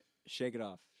Shake it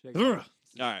off. All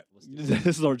right.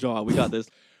 This is our job. We got this.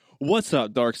 What's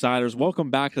up, Darksiders?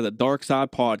 Welcome back to the Dark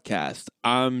Side Podcast.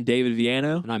 I'm David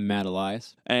Viano. And I'm Matt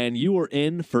Elias. And you are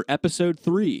in for episode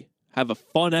 3. Have a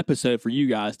fun episode for you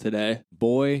guys today.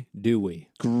 Boy, do we.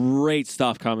 Great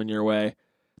stuff coming your way.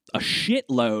 A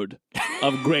shitload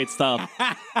of great stuff.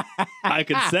 I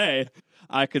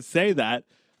could say that.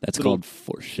 That's called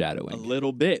foreshadowing. A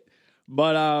little bit.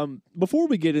 But before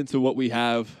we get into what we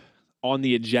have on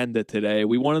the agenda today,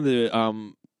 we wanted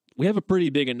to we have a pretty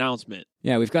big announcement.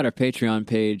 Yeah, we've got our Patreon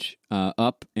page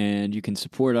up, and you can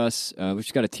support us. We've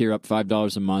just got to tier up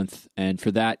 $5 a month, and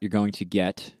for that, you're going to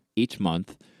get, each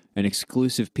month, an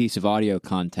exclusive piece of audio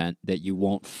content that you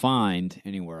won't find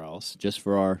anywhere else, just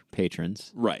for our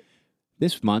patrons. Right.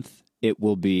 This month, it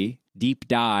will be deep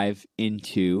dive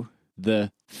into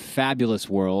the fabulous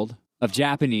world of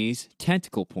Japanese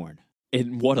tentacle porn.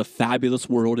 And what a fabulous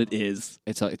world it is.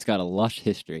 It's got a lush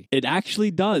history. It actually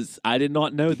does. I did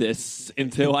not know this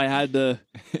until I had to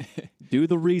do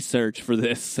the research for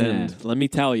this. And let me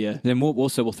tell you. Then we'll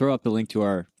throw up the link to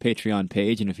our Patreon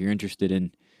page. And if you're interested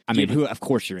in, of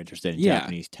course you're interested in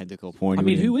Japanese tentacle porn.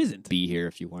 Who isn't? Be here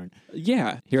if you weren't.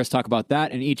 Yeah. Hear us talk about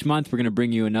that. And each month we're going to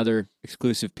bring you another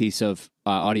exclusive piece of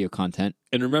audio content.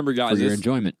 And remember, guys, for your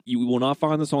enjoyment. You will not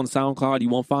find this on SoundCloud. You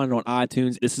won't find it on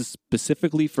iTunes. This is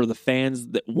specifically for the fans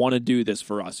that want to do this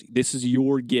for us. This is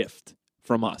your gift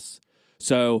from us.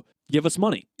 So give us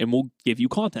money, and we'll give you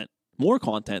content. More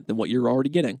content than what you're already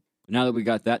getting. Now that we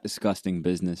got that disgusting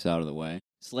business out of the way,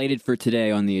 slated for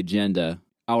today on the agenda,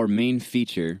 our main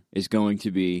feature is going to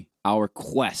be our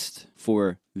quest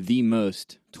for the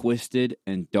most twisted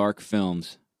and dark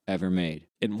films ever made.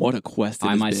 And what a quest it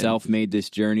I has myself been. made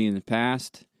this journey in the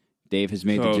past. Dave has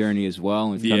made the journey as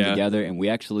well, and we've come together, and we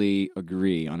actually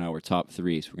agree on our top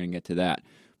 3, so we're going to get to that.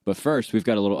 But first, we've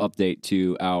got a little update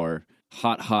to our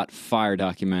hot fire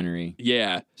documentary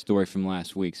story from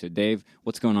last week. So, Dave,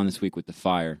 what's going on this week with the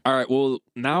fire? All right, well,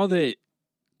 now that...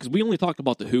 Because we only talked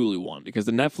about the Hulu one, because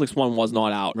the Netflix one was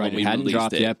not out when we hadn't released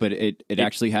dropped yet, but it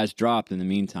actually has dropped in the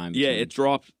meantime. Yeah, it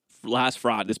dropped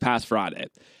this past Friday.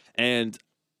 And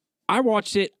I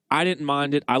watched it. I didn't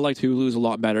mind it. I liked Hulu's a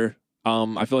lot better.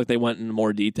 I feel like they went into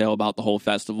more detail about the whole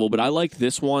festival, but I liked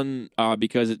this one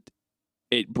because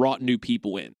it brought new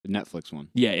people in. The Netflix one.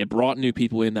 Yeah, it brought new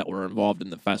people in that were involved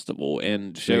in the festival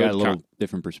and showed... They got a little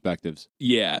different perspectives.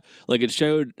 Yeah, like it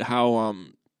showed how...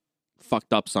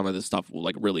 fucked up some of this stuff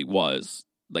really was,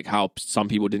 like how some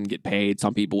people didn't get paid,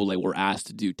 some people were asked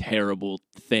to do terrible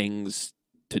things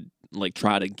to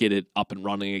try to get it up and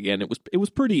running again. It was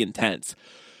pretty intense.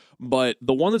 But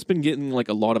the one that's been getting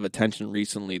a lot of attention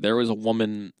recently, there was a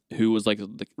woman who was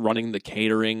running the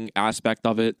catering aspect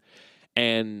of it,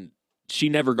 and she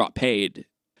never got paid,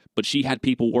 but she had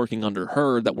people working under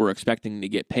her that were expecting to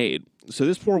get paid. So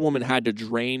this poor woman had to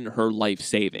drain her life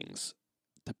savings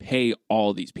to pay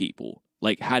all these people.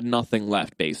 Had nothing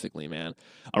left, basically, man.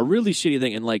 A really shitty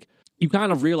thing. And, you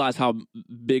kind of realize how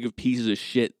big of pieces of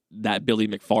shit that Billy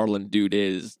McFarland dude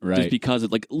is. Right. Just because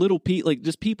of,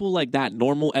 just people like that,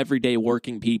 normal, everyday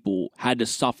working people, had to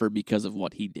suffer because of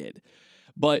what he did.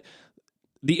 But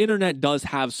the internet does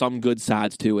have some good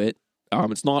sides to it.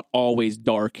 It's not always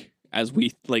dark, as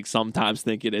we, sometimes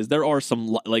think it is. There are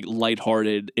some,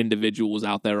 lighthearted individuals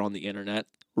out there on the internet.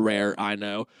 Rare, I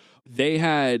know. They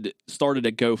had started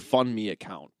a GoFundMe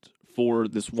account for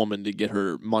this woman to get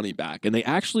her money back, and they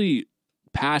actually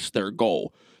passed their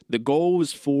goal. The goal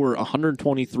was for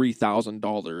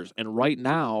 $123,000, and right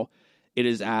now it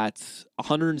is at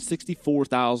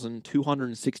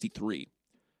 $164,263,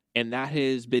 and that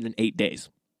has been in 8 days.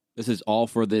 This is all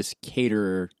for this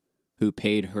caterer who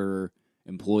paid her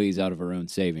employees out of her own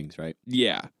savings, right?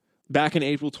 Yeah. Back in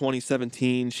April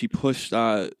 2017, she pushed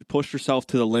herself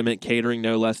to the limit, catering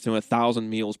no less than 1,000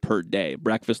 meals per day,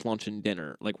 breakfast, lunch, and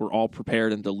dinner. Were all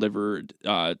prepared and delivered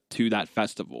to that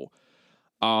festival.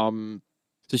 So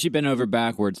she bent over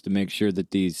backwards to make sure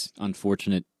that these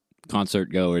unfortunate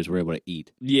concert goers were able to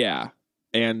eat. Yeah,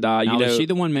 and is she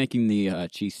the one making the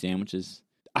cheese sandwiches?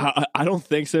 I don't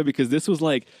think so, because this was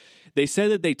they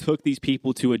said that they took these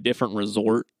people to a different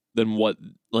resort than what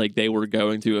they were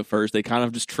going to at first. They kind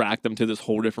of just tracked them to this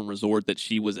whole different resort that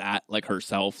she was at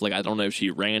herself. I don't know if she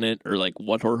ran it or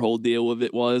what her whole deal with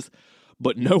it was,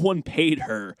 but no one paid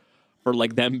her for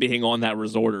them being on that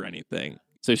resort or anything.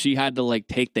 So she had to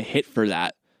take the hit for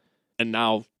that, and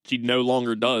now she no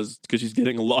longer does, because she's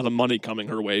getting a lot of money coming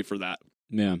her way for that.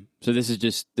 Yeah. So this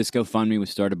GoFundMe was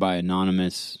started by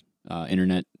anonymous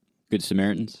internet Good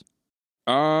Samaritans.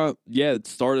 Yeah, it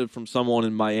started from someone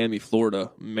in Miami,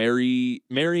 Florida.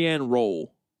 Marianne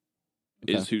Roll.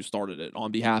 is who started it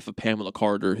on behalf of Pamela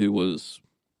Carter, who was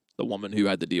the woman who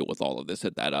had to deal with all of this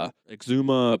at that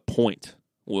Exuma Point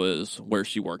was where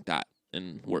she worked at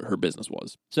and where her business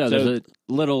was. So there's a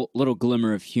little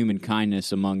glimmer of human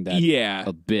kindness among that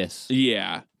abyss.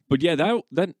 Yeah. But yeah, that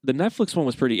the Netflix one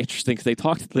was pretty interesting because they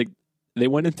talked they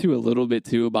went into a little bit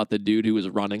too about the dude who was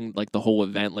running like the whole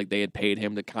event. Like they had paid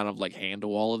him to kind of like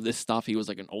handle all of this stuff. He was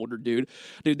like an older dude.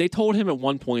 Dude, they told him at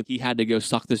one point he had to go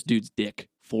suck this dude's dick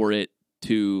for it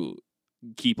to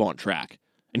keep on track.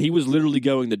 And he was literally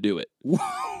going to do it.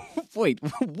 Wait,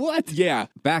 what? Yeah.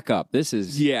 Back up. This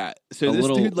is So this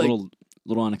dude little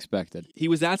unexpected. He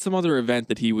was at some other event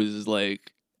that he was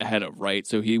like ahead of, right?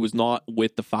 So he was not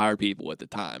with the fire people at the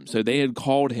time. So they had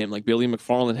called him, like Billy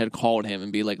McFarland had called him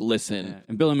and be like, listen. Yeah.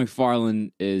 And Billy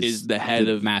McFarland is the head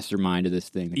of mastermind of this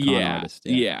thing, the con artist.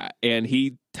 Yeah. And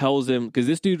he tells him, because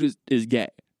this dude is gay.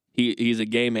 He's a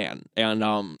gay man, and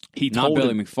he told not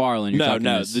Billy McFarland.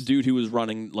 No, the dude who was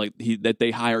running that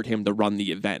they hired him to run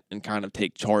the event and kind of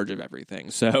take charge of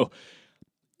everything. So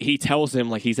he tells him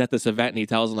he's at this event and he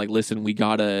tells him listen, we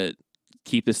gotta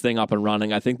keep this thing up and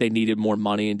running. I think they needed more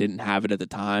money and didn't have it at the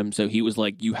time, so he was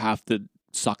like, you have to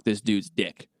suck this dude's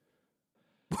dick.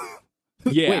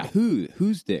 Yeah, wait,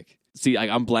 whose dick? See,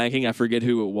 I'm blanking. I forget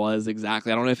who it was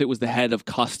exactly. I don't know if it was the head of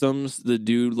customs, the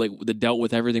dude that dealt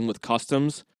with everything with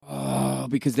customs. Oh,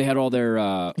 because they had all their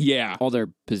all their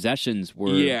possessions were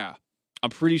I'm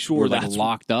pretty sure that's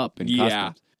locked up in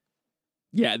customs.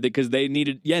 Yeah, because they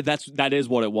needed. Yeah, that is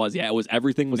what it was. Yeah, it was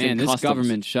everything was in this customs.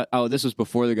 Government shut. Oh, this was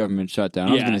before the government shut down.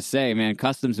 I was going to say, man,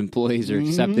 customs employees are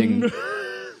accepting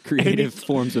creative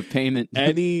forms of payment,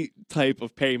 any type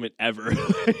of payment ever.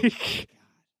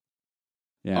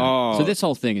 Yeah. So this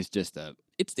whole thing is just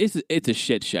it's a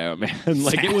shit show, man.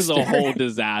 It was a whole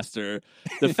disaster.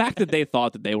 The fact that they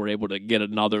thought that they were able to get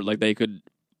another, they could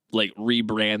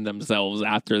rebrand themselves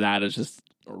after that is just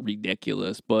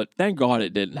ridiculous. But thank God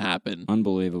it didn't happen.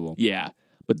 Unbelievable. Yeah.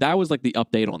 But that was the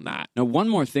update on that. Now, one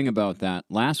more thing about that.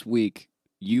 Last week,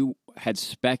 you had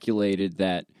speculated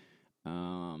that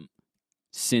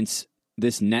since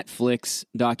this Netflix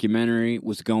documentary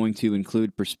was going to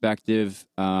include perspective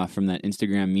from that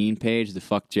Instagram meme page, the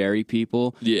Fuck Jerry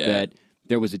people, that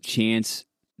there was a chance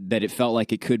that it felt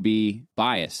like it could be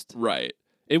biased. Right.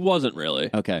 It wasn't really.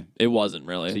 Okay. It wasn't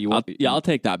really. So I'll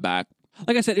take that back.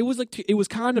 Like I said, it was it was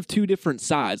kind of two different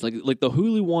sides. Like the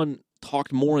Hulu one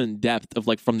talked more in depth of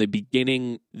from the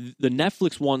beginning. The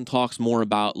Netflix one talks more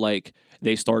about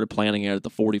they started planning it at the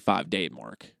 45-day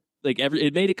mark.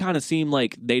 It made it kind of seem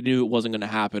like they knew it wasn't going to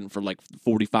happen for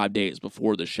 45 days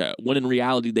before the show, when in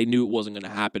reality they knew it wasn't going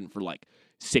to happen for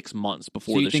 6 months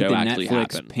before the show actually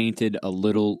happened. Netflix painted a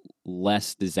little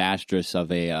less disastrous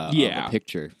of a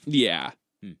picture. Yeah,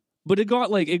 but it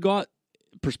got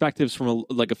perspectives from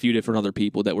a few different other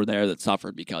people that were there that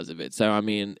suffered because of it. So I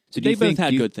mean, they both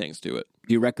had good things to it.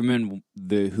 Do you recommend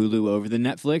the Hulu over the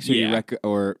Netflix,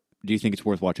 or do you think it's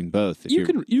worth watching both? You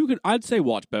can. I'd say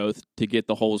watch both to get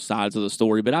the whole sides of the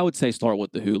story, but I would say start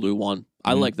with the Hulu one.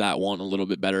 I like that one a little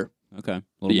bit better. Okay, a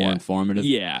little more informative.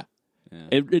 Yeah.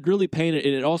 It really painted,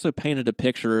 and it also painted a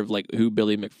picture of who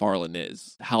Billy McFarland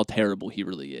is, how terrible he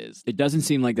really is. It doesn't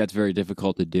seem like that's very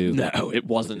difficult to do. No, it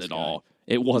wasn't at all.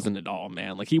 It wasn't at all,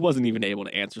 man. He wasn't even able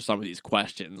to answer some of these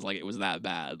questions. It was that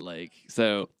bad.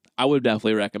 So I would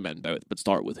definitely recommend both, but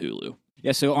start with Hulu.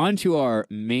 Yeah. So on to our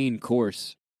main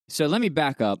course. So let me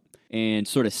back up and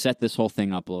sort of set this whole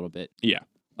thing up a little bit. Yeah.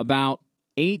 About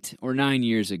 8 or 9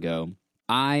 years ago,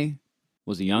 I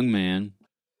was a young man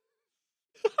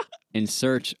in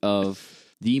search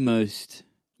of the most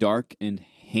dark and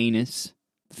heinous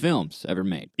films ever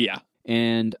made. Yeah.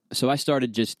 And so I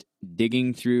started just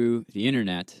digging through the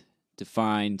internet to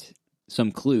find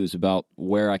some clues about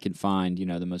where I could find,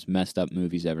 the most messed up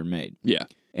movies ever made. Yeah.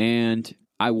 And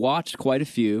I watched quite a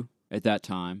few at that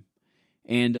time.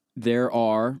 And there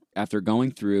are, after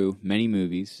going through many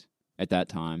movies at that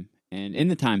time, and in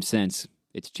the time since,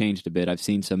 it's changed a bit. I've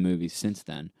seen some movies since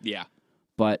then. Yeah.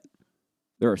 But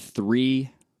there are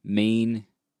 3 main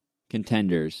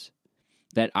contenders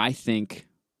that I think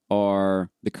are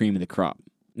the cream of the crop.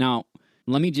 Now,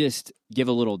 let me just give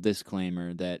a little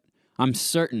disclaimer that I'm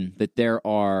certain that there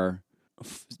are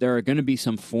going to be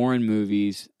some foreign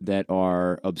movies that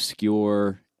are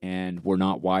obscure and were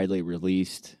not widely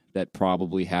released that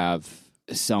probably have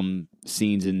some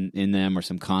scenes in them or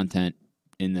some content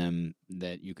in them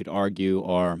that you could argue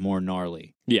are more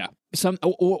gnarly. Yeah. Some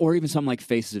or even some like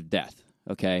Faces of Death,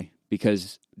 okay?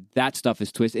 Because that stuff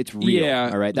is twisted. It's real,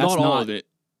 all right? That's not all of it.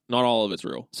 Not all of it's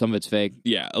real. Some of it's fake.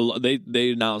 Yeah,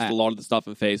 they announced a lot of the stuff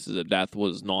in Faces of Death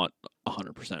was not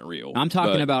 100% real. I'm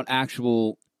talking about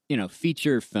actual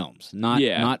feature films,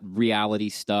 not reality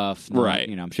stuff. Right.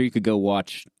 I'm sure you could go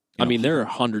watch. I mean, there are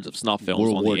hundreds of snuff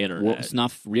films on the internet.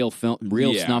 Snuff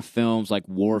films like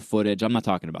war footage. I'm not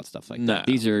talking about stuff like that.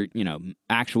 These are,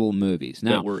 actual movies.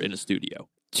 Now, that were in a studio.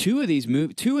 Two of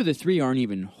the three aren't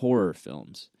even horror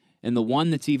films. And the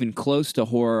one that's even close to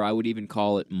horror, I would even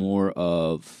call it more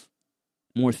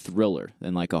thriller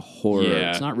than like a horror.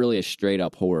 Yeah. It's not really a straight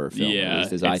up horror film, Yeah, at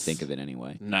least as I think of it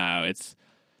anyway. No, it's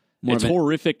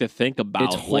horrific to think about.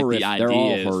 It's horrific. The They're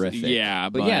ideas. all horrific. Yeah,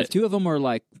 but yeah, two of them are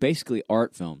like basically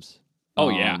art films. Oh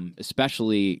yeah,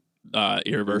 especially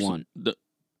Irreversible.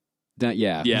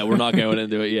 Yeah, yeah, we're not going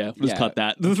into it. Yeah, let's cut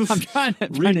that. I'm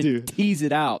trying to tease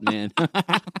it out, man.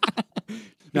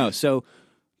 No, so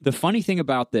the funny thing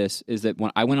about this is that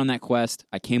when I went on that quest,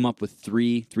 I came up with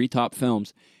three top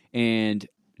films, and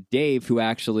Dave, who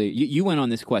actually you went on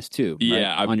this quest too,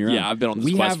 yeah, right? On your own. I've been on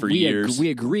this quest for years.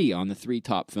 We agree on the three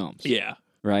top films. Yeah.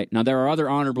 Right. Now, there are other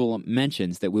honorable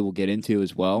mentions that we will get into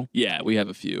as well. Yeah, we have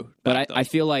a few. But I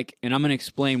feel like, and I'm going to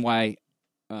explain why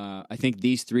I think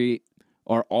these three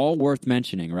are all worth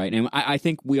mentioning, right? And I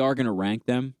think we are going to rank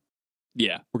them.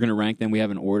 Yeah. We're going to rank them. We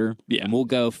have an order. Yeah. And we'll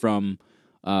go from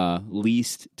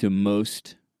least to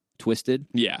most twisted.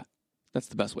 Yeah. That's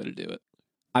the best way to do it.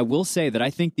 I will say that I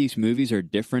think these movies are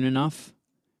different enough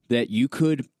that you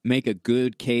could make a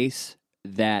good case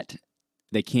that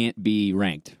they can't be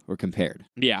ranked or compared.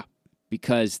 Yeah.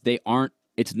 Because they aren't,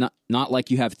 it's not like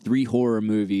you have three horror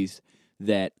movies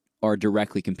that are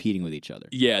directly competing with each other.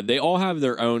 Yeah, they all have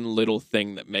their own little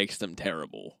thing that makes them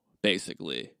terrible,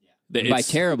 basically. Yeah. By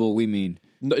terrible, we mean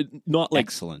not like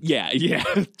excellent. Yeah.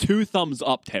 2 thumbs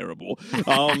up terrible.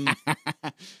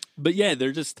 But yeah,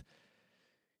 they're just,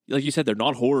 like you said, they're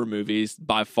not horror movies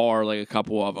by far, like a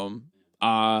couple of them.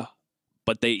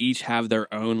 But they each have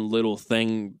their own little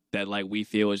thing that like we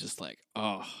feel is just like,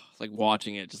 oh, like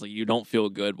watching it, just like you don't feel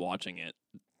good watching it,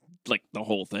 like the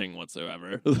whole thing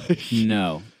whatsoever.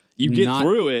 No. You get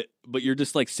through it, but you're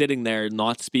just like sitting there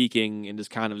not speaking and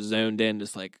just kind of zoned in,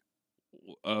 just like,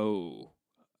 oh.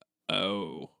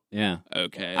 Yeah.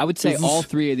 Okay. I would say all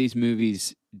three of these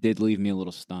movies did leave me a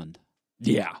little stunned.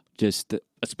 Yeah. Just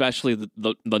especially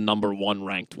the number one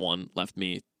ranked one left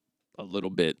me a little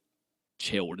bit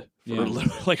chilled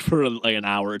for an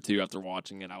hour or two after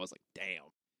watching it. I was like, damn.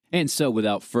 And so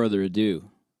without further ado,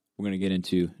 we're going to get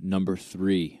into number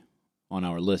 3 on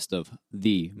our list of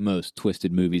the most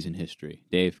twisted movies in history.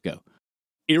 Dave, go.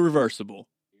 Irreversible.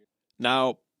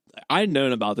 Now, I had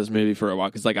known about this movie for a while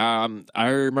because, like, I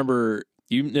remember,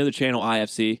 you know the channel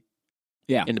IFC?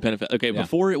 Yeah. Independent. Okay, yeah.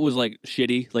 Before it was, like,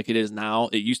 shitty like it is now,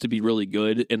 it used to be really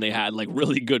good, and they had, like,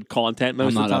 really good content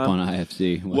most of the time. I'm not up on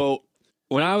IFC. Well,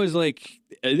 when I was, like,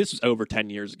 this was over 10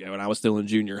 years ago, and I was still in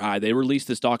junior high, they released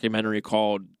this documentary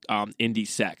called Indie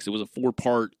Sex. It was a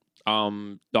 4-part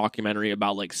documentary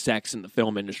about like sex in the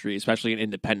film industry, especially in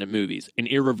independent movies. And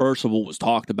Irreversible was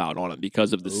talked about on it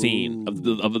because of the scene of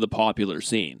the popular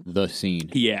scene. The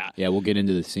scene. Yeah. Yeah, we'll get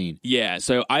into the scene. Yeah,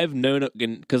 so I've known it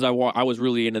because I was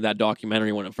really into that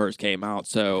documentary when it first came out.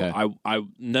 So okay. I've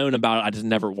known about it. I just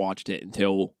never watched it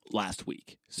until last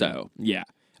week. So yeah.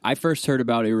 I first heard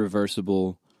about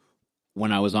Irreversible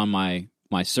when I was on my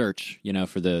search,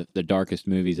 for the darkest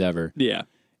movies ever. Yeah.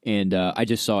 And I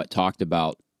just saw it talked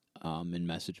about in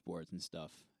message boards and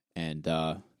stuff. And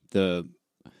the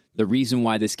reason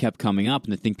why this kept coming up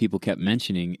and the thing people kept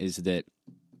mentioning is that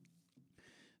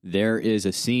there is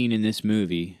a scene in this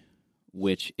movie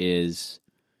which is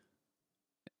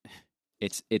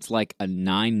it's like a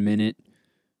 9-minute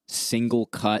single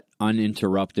cut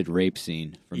uninterrupted rape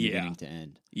scene from beginning to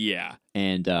end. Yeah.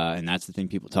 And that's the thing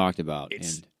people talked about.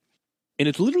 And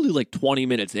it's literally like 20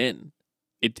 minutes in.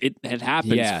 It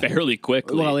happens fairly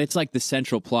quickly. Well, it's like the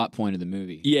central plot point of the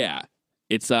movie. Yeah,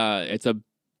 it's a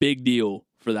big deal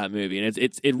for that movie, and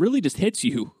it really just hits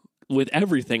you with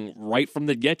everything right from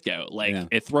the get go. Like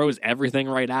it throws everything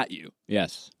right at you.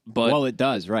 Yes, but it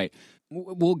does. Right.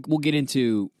 We'll get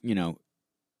into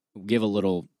give a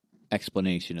little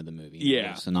explanation of the movie.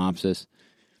 Yeah, synopsis.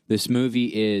 This movie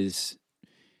is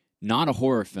not a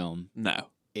horror film. No,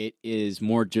 it is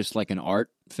more just like an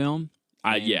art film.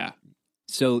 Yeah.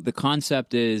 So the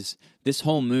concept is this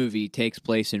whole movie takes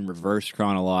place in reverse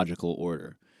chronological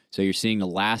order. So you're seeing the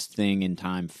last thing in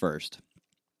time first.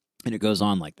 And it goes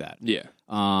on like that. Yeah.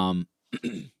 The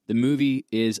movie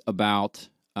is about,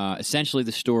 essentially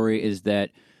the story is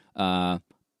that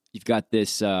you've got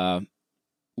this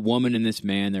woman and this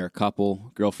man. They're a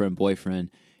couple, girlfriend,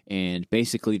 boyfriend. And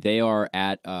basically they are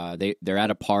at, they're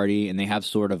at a party and they have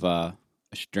sort of a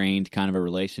strained kind of a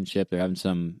relationship. They're having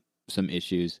some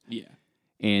issues. Yeah.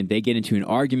 And they get into an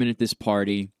argument at this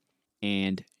party,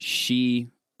 and she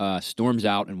storms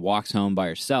out and walks home by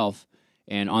herself.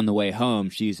 And on the way home,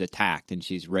 she's attacked and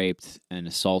she's raped and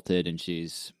assaulted, and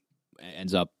she's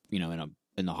ends up,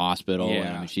 in the hospital. Yeah.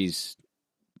 And, I mean, she's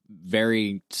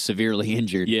very severely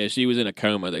injured. Yeah, she was in a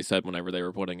coma, they said, whenever they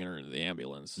were putting her into the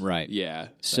ambulance. Right. Yeah.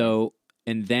 So,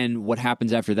 and then what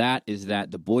happens after that is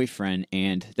that the boyfriend,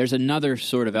 and there's another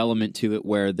sort of element to it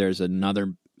where there's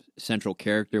another central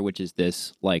character, which is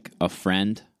this, like, a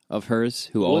friend of hers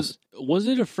who was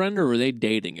it a friend or were they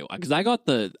dating? Because I got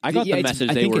the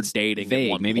message they were dating vague.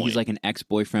 at one Maybe point. He's like an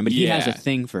ex-boyfriend, but he has a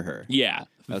thing for her. Yeah,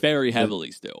 very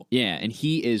heavily still. Yeah, and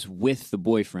he is with the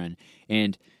boyfriend,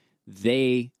 and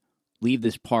they leave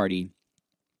this party,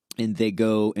 and they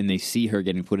go and they see her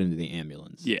getting put into the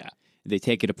ambulance. Yeah. They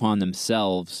take it upon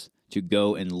themselves to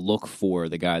go and look for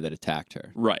the guy that attacked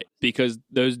her. Right, because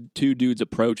those two dudes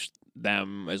approached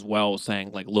them as well,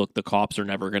 saying like, look, the cops are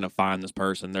never going to find this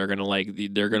person. They're going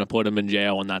to put him in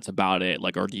jail, and that's about it.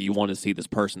 Like, or do you want to see this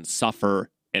person suffer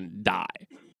and die?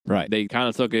 Right. They kind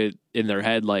of took it in their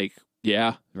head like,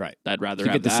 yeah, right. I'd rather you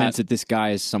have get the that. sense that this guy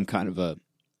is some kind of a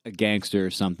gangster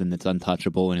or something that's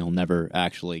untouchable, and he'll never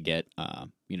actually get,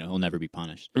 he'll never be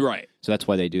punished. Right. So that's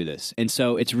why they do this. And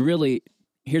so it's really,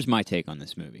 here's my take on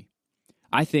this movie.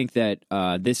 I think that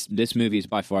this movie is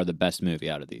by far the best movie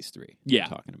out of these three. Yeah,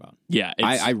 we're talking about. Yeah,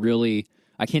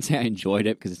 I can't say I enjoyed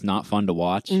it because it's not fun to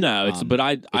watch. No,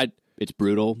 it's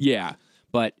brutal. Yeah,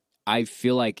 but I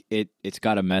feel like it's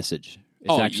got a message.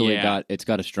 It's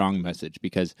got a strong message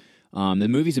because the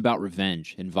movie's about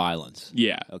revenge and violence.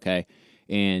 Yeah. Okay,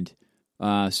 and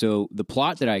so the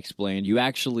plot that I explained,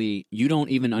 you don't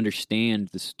even understand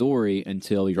the story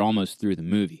until you're almost through the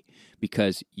movie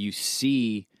because you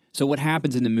see. So what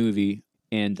happens in the movie,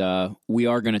 and we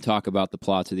are going to talk about the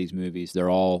plots of these movies. They're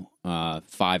all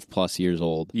 5+ years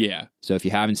old. Yeah. So if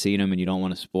you haven't seen them and you don't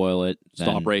want to spoil it,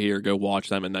 stop right here, go watch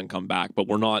them, and then come back. But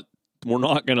we're not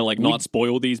going to not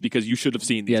spoil these because you should have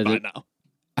seen these by now.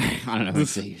 I don't know.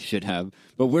 Say you should have,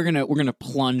 but we're gonna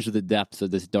plunge the depths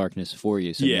of this darkness for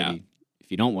you. So maybe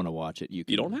if you don't want to watch it, you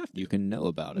don't have to. You can know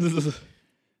about it.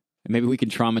 Maybe we can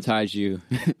traumatize you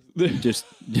just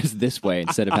this way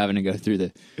instead of having to go through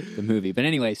the movie. But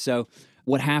anyway, so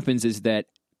what happens is that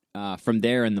from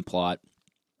there in the plot,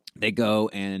 they go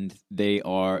and they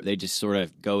just sort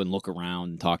of go and look around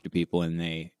and talk to people, and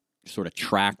they sort of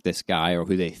track this guy or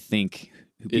who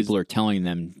people are telling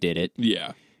them did it.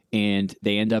 Yeah. And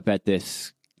they end up at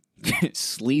this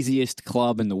sleaziest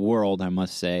club in the world, I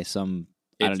must say. I don't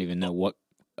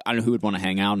know who would want to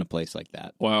hang out in a place like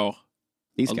that. Well,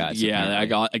 these guys. Yeah,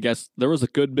 I guess there was a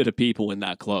good bit of people in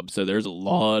that club, so there's a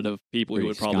lot of people who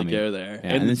would probably go there.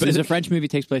 Yeah, and this is a French movie,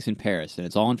 takes place in Paris, and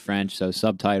it's all in French, so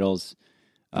subtitles.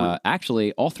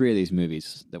 Actually, all three of these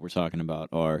movies that we're talking about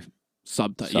are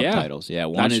subtitles. Yeah,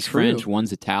 one is true. French,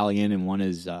 one's Italian, and one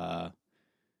is.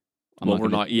 We're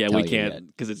not. Yeah, we can't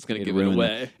because it's going to give it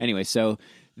away. Anyway, so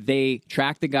they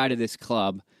track the guy to this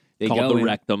club. They called the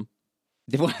Rectum.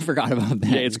 I forgot about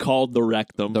that. Yeah, it's called the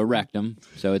Rectum. The Rectum.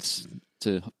 So it's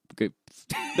a good.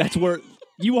 That's where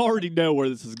you already know where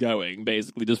this is going,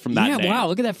 basically, just from that. Yeah, name. Wow!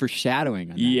 Look at that foreshadowing.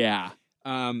 On that. Yeah.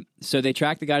 So they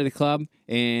track the guy to the club,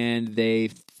 and they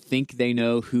think they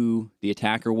know who the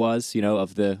attacker was.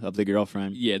 Of the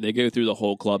girlfriend. Yeah, they go through the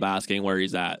whole club asking where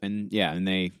he's at, and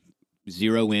they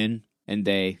zero in. And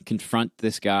they confront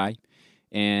this guy,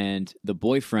 and the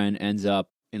boyfriend ends up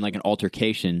in like an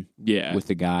altercation with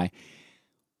the guy.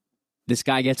 This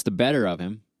guy gets the better of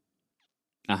him.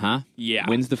 Yeah.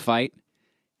 Wins the fight.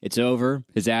 It's over.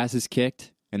 His ass is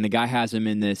kicked. And the guy has him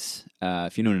in this,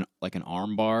 if you know, like an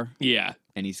arm bar. Yeah.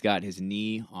 And he's got his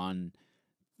knee on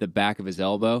the back of his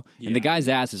elbow. Yeah. And the guy's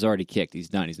ass is already kicked. He's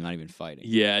done. He's not even fighting.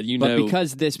 Yeah, But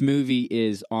because this movie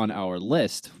is on our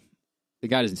list, the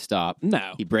guy doesn't stop.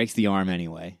 No. He breaks the arm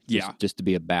anyway. Just to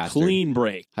be a bastard. Clean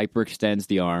break. Hyperextends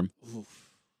the arm. Oof.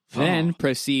 Then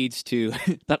proceeds to...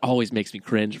 That always makes me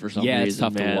cringe for some reason, it's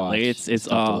tough man. to watch. Like, it's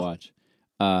tough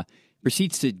to watch.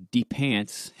 Proceeds to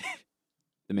de-pants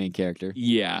the main character.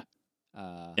 Yeah.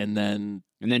 And then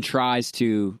tries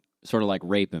to sort of like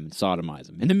rape him and sodomize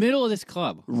him. In the middle of this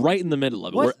club. Right in the middle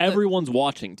of it. Where everyone's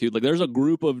watching, too. Like, there's a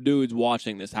group of dudes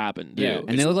watching this happen, too. Yeah,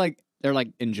 and they look like... They're like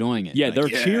enjoying it. Yeah, like, they're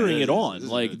cheering it on.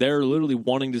 Like they're literally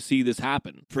wanting to see this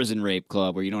happen. Prison rape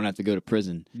club where you don't have to go to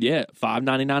prison. Yeah,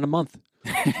 $5.99 a month.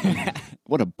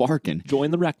 What a bargain!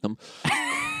 Join the Rectum.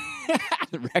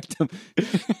 The Rectum.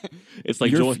 It's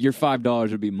like your $5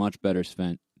 would be much better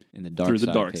spent in the dark through side.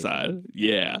 The dark side.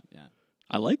 Yeah.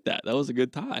 I like that. That was a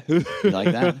good tie. You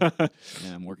like that?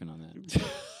 Yeah, I'm working on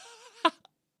that.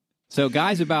 So,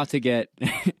 guy's about to get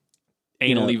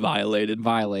anally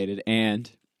violated, and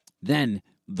then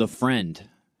the friend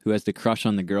who has the crush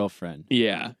on the girlfriend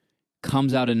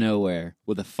comes out of nowhere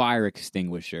with a fire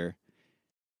extinguisher,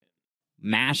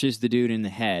 mashes the dude in the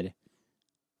head,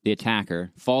 the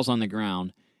attacker, falls on the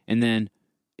ground, and then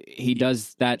he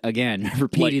does that again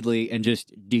repeatedly and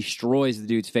just destroys the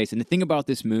dude's face. And the thing about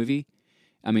this movie,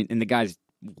 I mean, and the guy's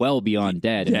well beyond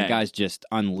dead, and the guy's just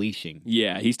unleashing.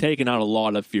 Yeah, he's taking out a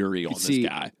lot of fury on this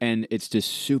guy. And it's just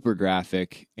super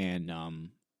graphic. And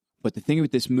but the thing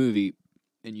with this movie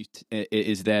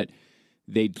is that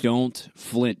they don't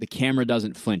flinch. The camera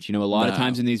doesn't flinch. You know, a lot of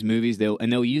times in these movies,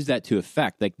 they'll use that to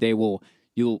effect. Like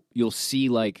you'll see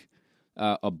like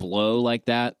a blow like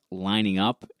that lining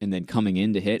up and then coming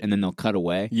in to hit, and then they'll cut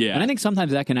away. Yeah, and I think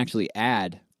sometimes that can actually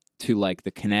add to like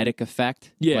the kinetic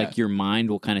effect. Yeah, like your mind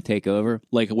will kind of take over,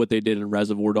 like what they did in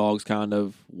Reservoir Dogs, kind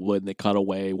of when they cut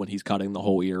away when he's cutting the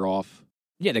whole ear off.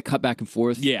 Yeah, they cut back and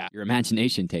forth. Yeah, your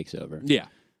imagination takes over. Yeah.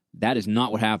 That is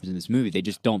not what happens in this movie. They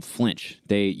just don't flinch.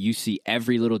 You see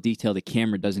every little detail. The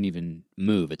camera doesn't even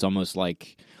move. It's almost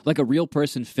like a real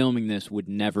person filming this would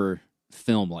never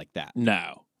film like that.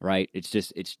 No. Right? It's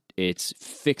just it's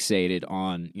fixated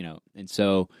on, and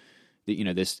so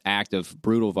this act of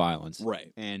brutal violence.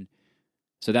 Right. And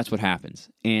so that's what happens.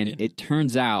 And it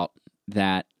turns out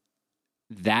that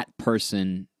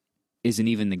person isn't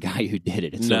even the guy who did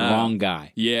it. It's the wrong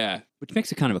guy. Yeah. Which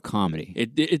makes it kind of a comedy.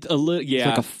 It's a little,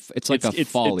 yeah. It's like a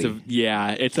folly.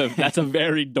 That's a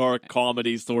very dark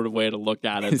comedy sort of way to look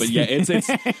at it. But yeah,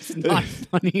 it's not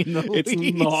funny in the least.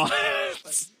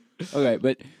 It's not. Okay,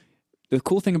 but the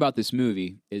cool thing about this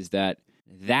movie is that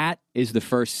is the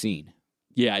first scene.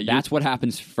 Yeah, that's what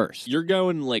happens first. You're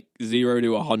going like 0 to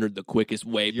 100 the quickest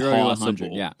way possible.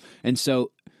 Yeah, and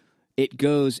so it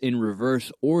goes in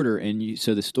reverse order, and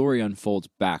so the story unfolds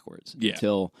backwards. Yeah.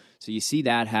 So you see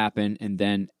that happen, and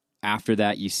then after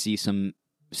that, you see some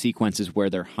sequences where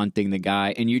they're hunting the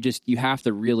guy, and you have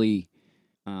to really,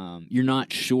 you're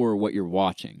not sure what you're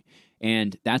watching,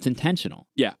 and that's intentional.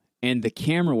 Yeah. And the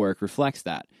camera work reflects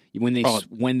that. When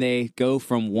they go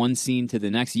from one scene to the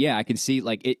next, I can see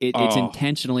like it's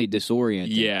intentionally disorienting.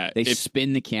 Yeah, they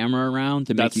spin the camera around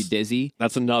to make you dizzy.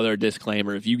 That's another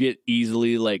disclaimer. If you get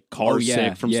easily like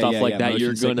sick from stuff like that,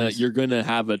 you're gonna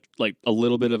have a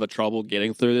little bit of a trouble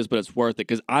getting through this, but it's worth it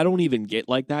because I don't even get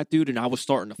like that, dude. And I was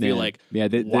starting to feel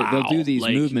they'll do these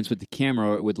movements with the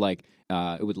camera. It would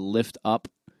it would lift up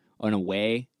in a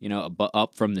way,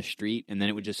 up from the street, and then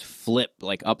it would just flip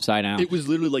like upside down. It was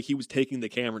literally like he was taking the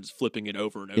camera and just flipping it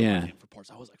over and over again for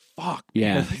parts. I was like, "Fuck,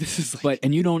 yeah." Man. This is but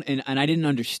you don't, and I didn't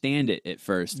understand it at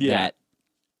first. Yeah. That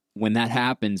when that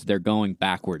happens, they're going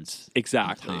backwards.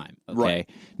 Exactly. In time. Okay. Right.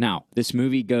 Now this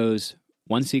movie goes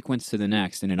one sequence to the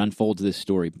next, and it unfolds this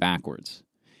story backwards,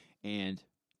 and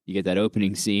you get that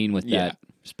opening scene with that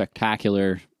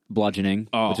spectacular bludgeoning,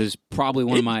 which is probably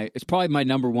it's probably my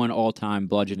number one all-time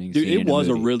bludgeoning scene. It was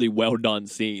a really well done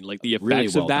scene. Like the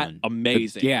effects of that,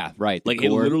 amazing. Right. Like it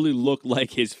literally looked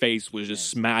like his face was just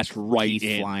smashed right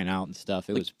in, flying out and stuff.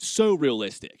 It was so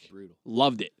realistic. Brutal.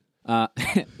 Loved it.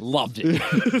 Loved it.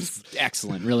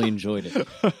 Excellent. Really enjoyed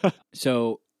it.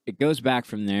 So it goes back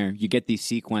from there. You get these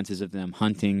sequences of them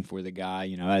hunting for the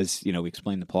guy. As we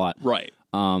explained the plot. Right.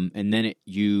 And then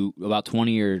about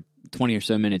 20 or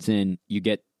so minutes in, you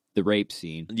get the rape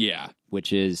scene,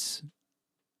 which is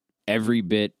every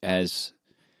bit as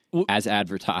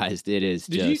advertised. It is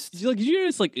just. Did you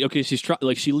notice? Like, okay,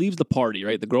 she leaves the party,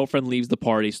 right? The girlfriend leaves the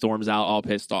party, storms out, all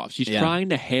pissed off. She's trying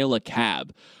to hail a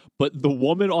cab, but the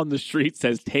woman on the street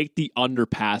says, "Take the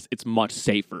underpass. It's much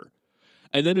safer."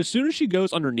 And then as soon as she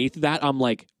goes underneath that, I'm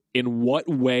like, in what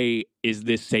way is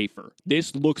this safer?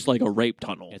 This looks like a rape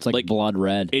tunnel. It's like blood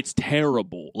red. It's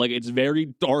terrible. Like it's very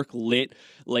dark lit.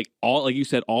 Like you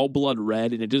said, all blood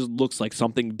red, and it just looks like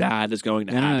something bad is going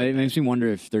to happen. Know, it makes me wonder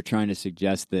if they're trying to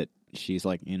suggest that she's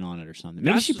like in on it or something.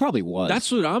 Maybe she probably was. That's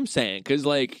what I'm saying. Because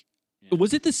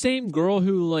was it the same girl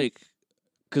who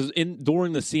because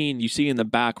during the scene, you see in the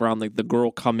background, like the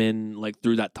girl come in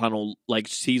through that tunnel,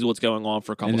 sees what's going on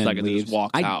for a couple seconds and just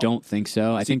walks out. I don't think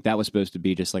so. I think that was supposed to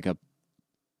be just a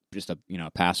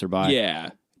passerby.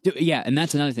 Yeah, yeah, and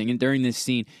that's another thing. And during this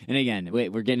scene, and again,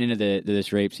 we're getting into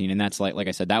this rape scene, and that's like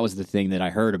I said, that was the thing that I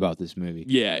heard about this movie.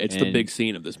 Yeah, it's the big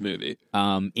scene of this movie.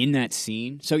 In that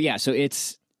scene, so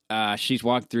it's she's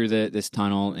walked through this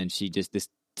tunnel, and this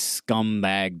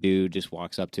scumbag dude just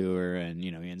walks up to her, and he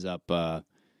ends up.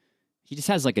 He just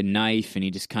has a knife, and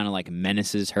he just kind of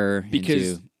menaces her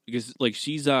because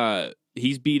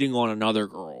he's beating on another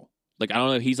girl. I don't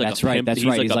know if he's that's a right. pimp. That's he's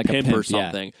right. He's a pimp or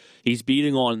something. Yeah. He's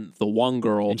beating on the one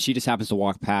girl, and she just happens to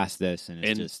walk past this, and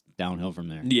it's just downhill from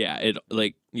there. Yeah,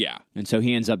 And so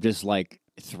he ends up just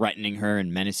threatening her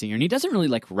and menacing her. And he doesn't really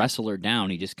like wrestle her down.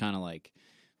 He just kind of like,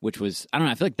 which was, I don't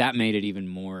know, I feel like that made it even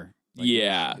more. Like,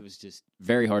 it was just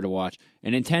very hard to watch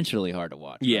and intentionally hard to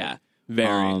watch. Yeah, right?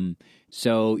 very.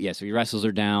 So he wrestles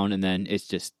her down, and then it's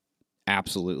just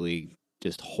absolutely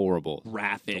just horrible,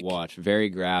 graphic to watch. Very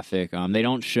graphic. They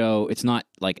don't show. It's not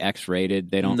like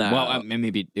X-rated. They don't. No. Well,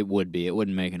 maybe it would be. It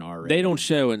wouldn't make an R-rated. They don't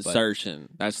show insertion.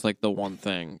 That's like the one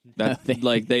thing that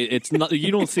it's not.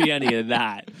 You don't see any of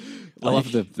that. I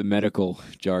love the medical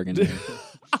jargon.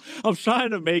 I'm trying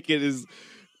to make it as.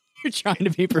 You're trying to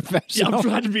be professional. Yeah, I'm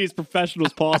trying to be as professional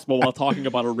as possible while talking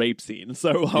about a rape scene.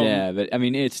 So yeah, but I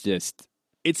mean, it's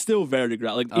still very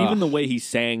graphic. Like even the way he's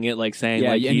saying it, like saying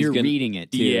like and you're reading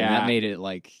it too. Yeah, and that made it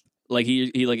like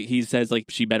he says like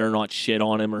she better not shit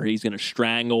on him or he's gonna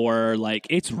strangle her. Like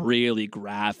it's really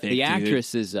graphic. The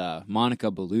actress is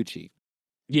Monica Bellucci.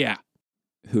 Yeah,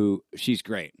 who she's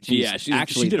great. She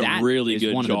did a really good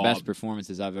job. One of the best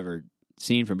performances I've ever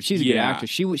seen from her. She's a good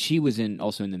actress. She was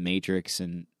also in The Matrix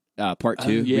and. Part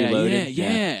 2, Reloaded.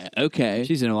 Yeah. Okay.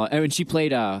 She's in a lot. And she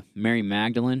played Mary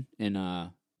Magdalene in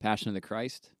Passion of the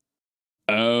Christ.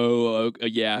 Oh,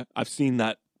 yeah. I've seen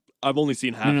that. I've only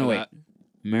seen half of that.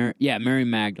 Mary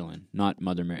Magdalene, not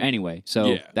Mother Mary. Anyway,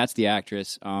 so that's the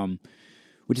actress,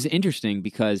 which is interesting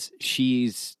because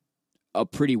she's a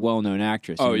pretty well-known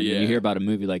actress. Oh, yeah. You hear about a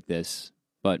movie like this,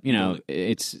 but, you know,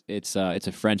 it's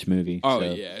a French movie. Oh,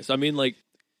 so. yeah. So, I mean, like,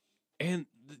 and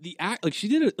the act, like, she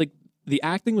did it, like, the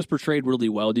acting was portrayed really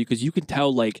well, dude, because you could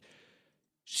tell, like,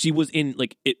 she was in,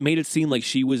 like, it made it seem like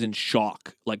she was in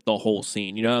shock, like, the whole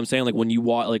scene. You know what I'm saying? Like, when you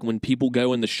watch, like, when people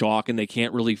go into shock and they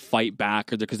can't really fight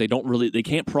back or because they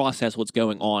can't process what's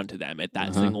going on to them at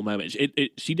that single moment.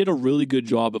 She did a really good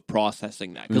job of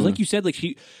processing that. Because, like you said, like,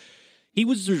 he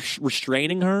was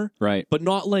restraining her. Right. But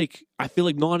not, like, I feel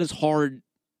like not as hard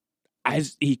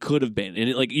as he could have been.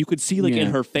 And, like, you could see, like,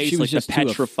 in her face, she was like, just the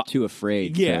petrified. Too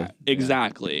afraid. Yeah,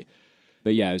 exactly.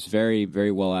 But yeah, it was very,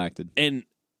 very well acted. And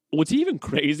what's even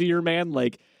crazier, man,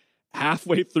 like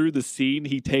halfway through the scene,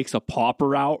 he takes a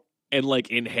popper out and like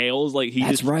inhales. Like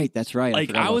That's right.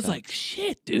 Like I was like,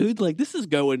 shit, dude. Like this is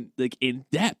going like in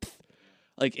depth.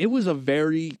 Like it was a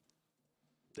very,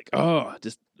 like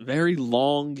just very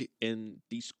long and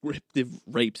descriptive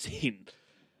rape scene.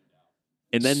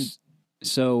 And then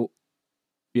so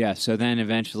then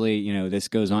eventually, you know, this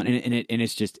goes on, and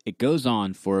it goes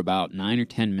on for about 9 or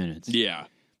 10 minutes. Yeah.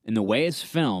 And the way it's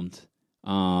filmed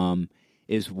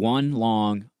is one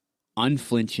long,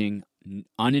 unflinching,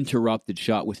 uninterrupted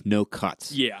shot with no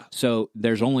cuts. Yeah. So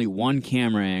there's only one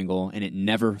camera angle, and it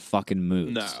never fucking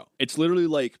moves. No. It's literally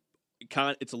like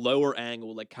it's a lower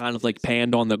angle, like kind of like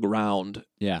panned on the ground.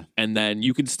 Yeah. And then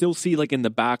you can still see like in the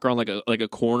background, like a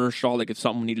corner shot, like if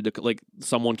someone needed to, like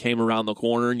someone came around the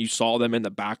corner and you saw them in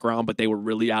the background, but they were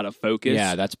really out of focus.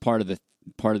 Yeah, that's part of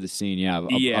the scene. Yeah.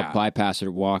 A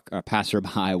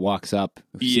passerby walks up,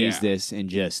 sees this, and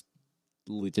just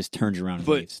turns around and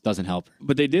leaves. Doesn't help her.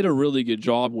 But they did a really good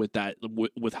job with that,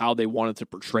 with how they wanted to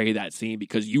portray that scene,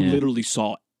 because you literally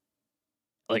saw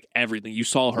like everything. You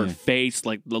saw her face,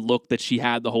 like the look that she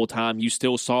had the whole time. You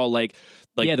still saw like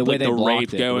the way they rape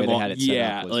going on.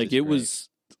 Yeah, like it was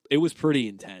pretty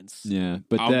intense. Yeah,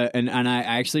 but I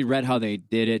actually read how they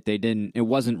did it. It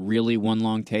wasn't really one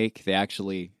long take. They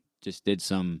actually just did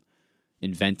some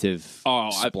inventive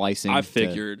splicing. I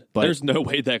figured, but there's no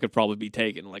way that could probably be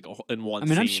taken like in one. I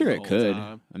mean, scene I'm sure it could.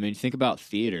 Time. I mean, think about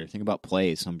theater. Think about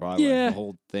plays on Broadway. Yeah. The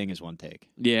whole thing is one take.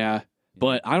 Yeah.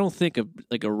 But I don't think a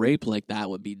rape like that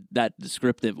would be that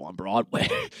descriptive on Broadway.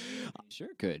 Sure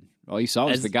it could. All you saw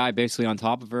was the guy basically on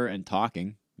top of her and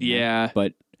talking. Yeah.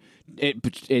 But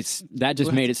it's that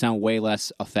just made it sound way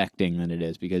less affecting than it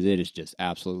is, because it is just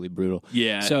absolutely brutal.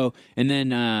 Yeah. So, and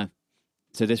then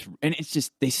it's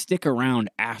just, they stick around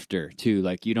after too.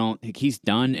 Like he's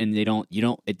done and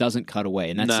it doesn't cut away.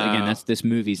 And that's this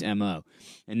movie's MO.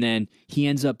 And then he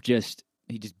ends up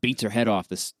he just beats her head off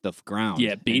the ground.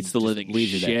 Yeah, beats the living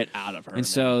shit out of her. And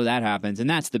so that happens, and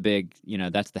that's the big,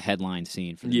 that's the headline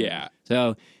scene for the movie.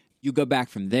 So you go back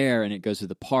from there, and it goes to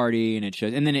the party, and it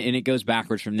shows, and then it goes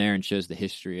backwards from there and shows the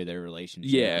history of their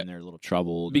relationship and their little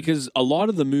trouble. Because a lot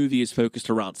of the movie is focused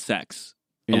around sex.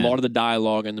 Yeah. A lot of the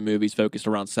dialogue in the movie is focused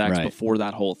around sex before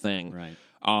that whole thing. Right.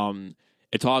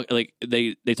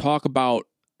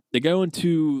 They go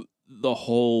into the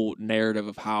whole narrative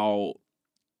of how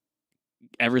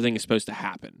everything is supposed to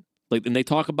happen, like, and they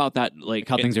talk about that, like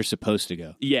how things are supposed to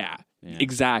go. Yeah,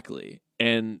 exactly.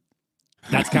 And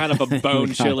that's kind of a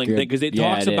bone chilling thing, because it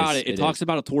talks about it. It talks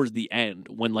about it towards the end,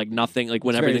 when like nothing, like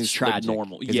when everything's tragic, like,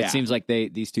 normal. Yeah, it seems like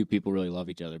these two people really love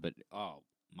each other, but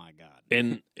my God.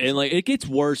 And like it gets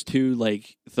worse too,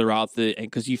 like throughout the,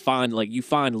 because you find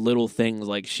little things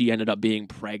like she ended up being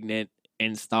pregnant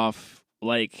and stuff.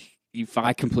 Like you find,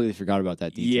 I completely forgot about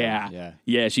that detail.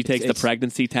 Yeah. She takes the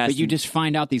pregnancy test, but you just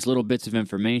find out these little bits of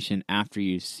information after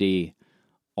you see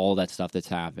all that stuff that's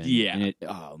happened. Yeah, and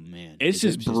oh man, it's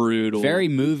just brutal. Very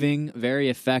moving, very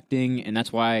affecting, and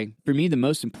that's why for me the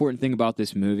most important thing about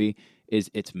this movie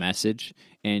is its message.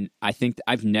 And I think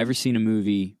I've never seen a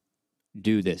movie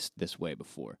do this way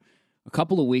before. A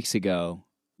couple of weeks ago,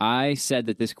 I said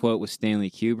that this quote was Stanley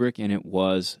Kubrick, and it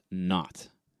was not.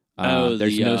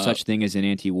 There's no such thing as an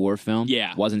anti-war film.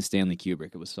 Yeah. It wasn't Stanley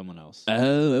Kubrick. It was someone else.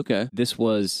 Oh, okay. This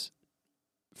was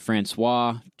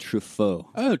Francois Truffaut.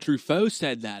 Oh, Truffaut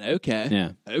said that. Okay.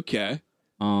 Yeah. Okay.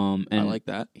 And I like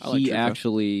that.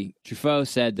 Truffaut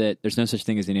said that there's no such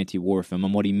thing as an anti-war film,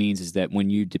 and what he means is that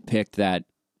when you depict that,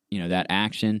 that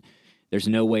action, there's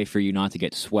no way for you not to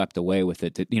get swept away with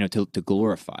it, to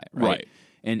glorify it, right?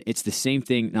 And it's the same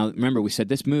thing. Now, remember, we said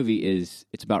this movie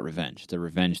it's about revenge. It's a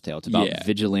revenge tale. It's about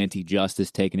vigilante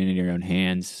justice, taking it into your own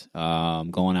hands,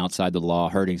 going outside the law,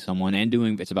 hurting someone, and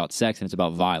it's about sex, and it's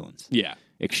about violence. Yeah.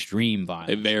 Extreme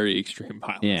violence. A very extreme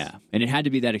violence. Yeah. And it had to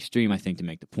be that extreme, I think, to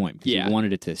make the point, because he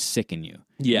wanted it to sicken you.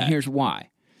 Yeah. And here's why.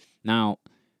 Now,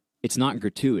 it's not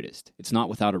gratuitous. It's not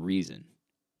without a reason.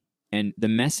 And the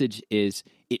message is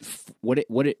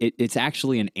it's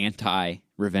actually an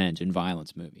anti-revenge and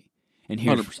violence movie. And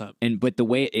 100%. But the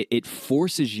way it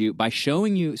forces you by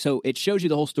showing you, so it shows you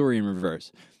the whole story in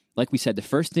reverse. Like we said, the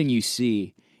first thing you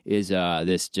see is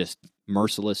this just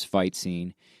merciless fight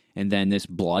scene, and then this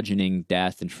bludgeoning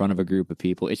death in front of a group of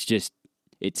people. It's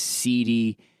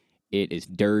seedy. It is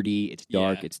dirty. It's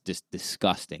dark. It's just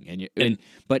disgusting.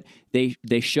 But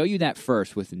they show you that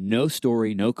first with no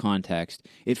story, no context.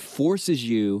 It forces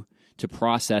you to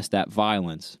process that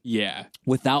violence,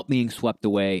 without being swept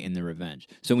away in the revenge.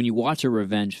 So when you watch a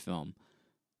revenge film,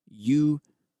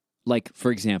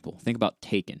 for example, think about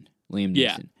Taken, Liam Neeson.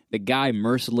 Yeah. The guy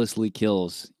mercilessly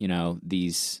kills,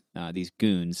 these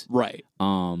goons, right?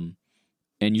 And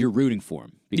you're rooting for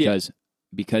him because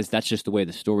that's just the way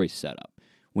the story's set up.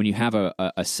 When you have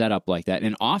a setup like that,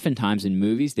 and oftentimes in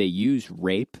movies they use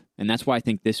rape, and that's why I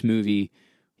think this movie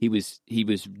he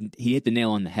hit the nail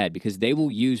on the head, because they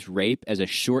will use rape as a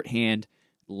shorthand,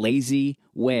 lazy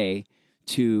way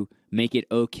to make it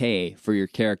okay for your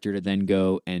character to then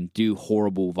go and do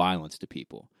horrible violence to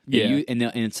people.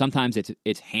 And sometimes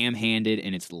it's ham-handed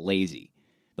and it's lazy.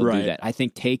 They'll do that. I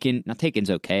think Taken's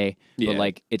okay,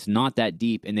 but it's not that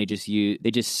deep, and they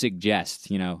just suggest,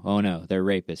 oh no, they're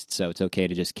rapists, so it's okay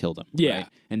to just kill them. Yeah. Right?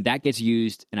 And that gets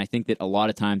used, and I think that a lot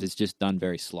of times it's just done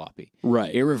very sloppy.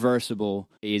 Right. Irreversible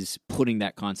is putting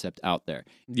that concept out there.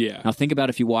 Yeah. Now think about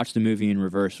if you watch the movie in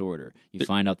reverse order. You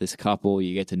find out this couple,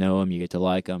 you get to know them, you get to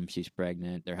like them, she's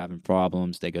pregnant, they're having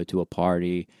problems, they go to a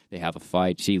party, they have a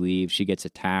fight, she leaves, she gets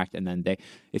attacked, and then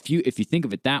if you think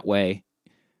of it that way,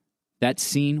 that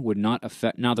scene would not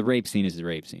affect. Now, the rape scene is the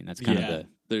rape scene. That's kind of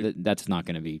that's not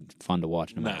going to be fun to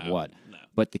watch no matter what. No.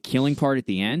 But the killing part at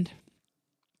the end,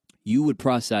 you would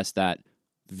process that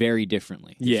very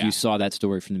differently if you saw that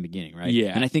story from the beginning, right?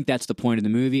 Yeah. And I think that's the point of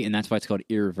the movie, and that's why it's called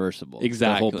Irreversible.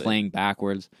 Exactly. The whole playing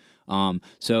backwards.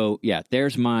 So yeah,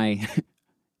 there's my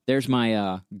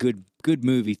good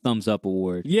movie thumbs up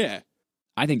award. Yeah.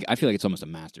 I feel like it's almost a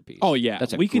masterpiece. Oh yeah,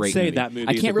 that's we could say movie. that movie.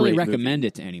 I can't really recommend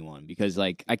it to anyone because, a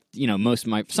lot of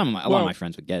my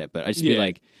friends would get it, but I just feel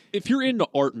like if you're into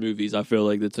art movies, I feel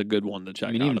like that's a good one to check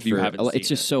out. Even if you haven't seen it's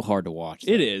just so hard to watch.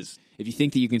 It is. If you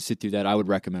think that you can sit through that, I would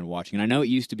recommend watching. And I know it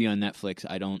used to be on Netflix.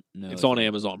 I don't know. It's on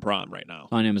Amazon Prime right now.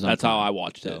 On Amazon. That's Prime. how I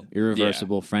watched it.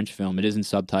 Irreversible French film. It is in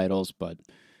subtitles, but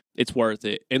it's worth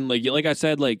it. And like I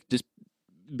said, just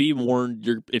be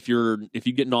warned. If you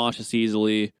get nauseous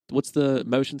easily, what's the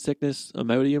motion sickness,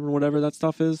 Imodium or whatever that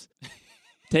stuff is?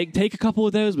 Take a couple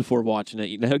of those before watching it.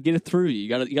 Get it through you. You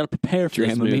gotta prepare for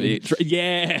this movie.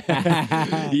 Yeah.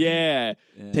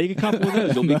 Take a couple of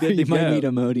those. You'll be good to go. You might need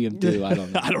Imodium too. I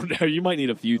don't know. I don't know. You might need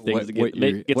a few things to get what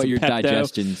some your Pepto.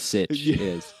 digestion sitch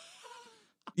is.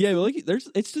 Yeah, but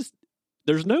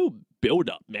there's no build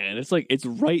up, man. It's like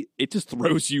it just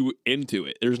throws you into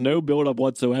it. There's no build up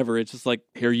whatsoever. It's just like,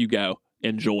 here you go.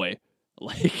 Enjoy.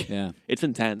 It's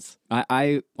intense.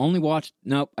 I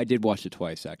did watch it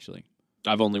twice actually.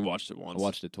 I've only watched it once. I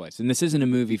watched it twice. And this isn't a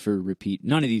movie for repeat.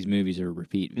 None of these movies are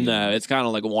repeat. No, it's kind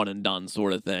of like a one and done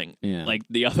sort of thing. Yeah. Like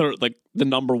the other, like the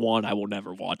number one, I will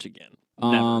never watch again.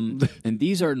 Never. And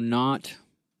these are not,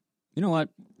 you know what?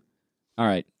 All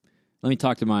right. Let me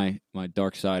talk to my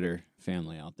Darksider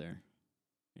family out there.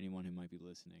 Anyone who might be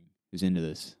listening who's into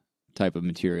this. type of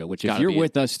material, which if you're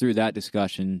with us through that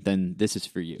discussion, then this is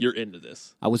for you. You're into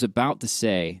this. I was about to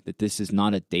say that this is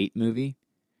not a date movie.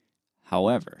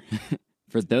 However,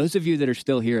 for those of you that are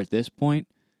still here at this point,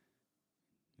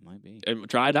 it might be.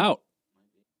 Try it out.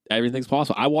 Everything's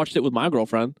possible. I watched it with my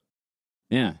girlfriend.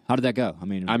 Yeah. How did that go? I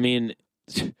mean,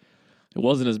 it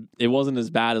wasn't as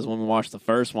bad as when we watched the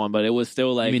first one, but it was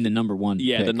still like. I mean, the number one.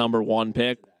 Yeah, pick. the number one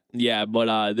pick. Yeah,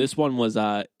 but this one was.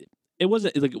 It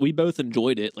wasn't like we both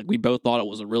enjoyed it. Like we both thought it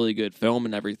was a really good film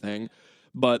and everything.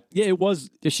 But yeah, it was.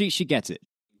 She gets it.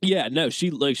 Yeah, no, she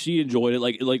enjoyed it.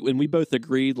 Like when we both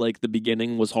agreed, like the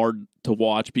beginning was hard to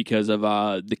watch because of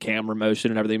the camera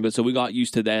motion and everything. But so we got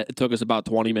used to that. It took us about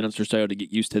 20 minutes or so to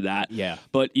get used to that. Yeah.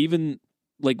 But even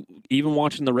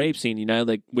watching the rape scene,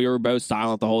 like we were both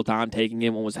silent the whole time, taking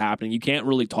in what was happening. You can't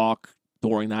really talk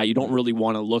during that. You don't really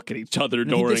want to look at each other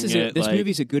during it. This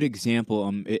movie's a good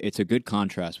example. It's a good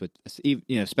contrast with,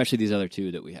 especially these other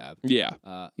two that we have. Yeah.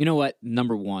 You know what?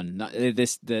 Number one,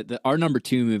 our number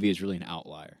two movie is really an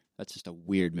outlier. That's just a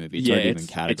weird movie. It's hard to even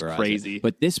categorize. It's crazy.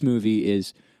 But this movie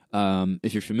is,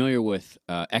 if you're familiar with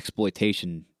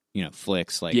exploitation,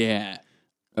 flicks like like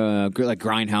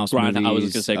Grindhouse movies. I was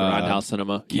just gonna say Grindhouse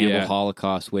cinema. Campbell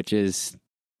Holocaust, which is.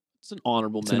 It's an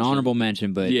honorable mention. It's an honorable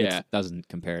mention, but it doesn't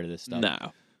compare to this stuff.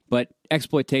 No. But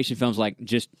exploitation films like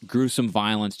just gruesome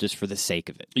violence just for the sake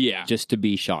of it. Yeah. Just to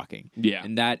be shocking. Yeah.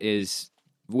 And that is,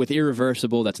 with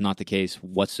Irreversible, that's not the case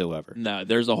whatsoever. No,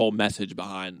 there's a whole message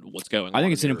behind what's going on. I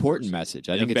think it's an important message.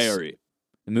 I think the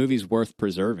movie's worth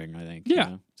preserving, I think.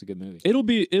 Yeah. It's a good movie. It'll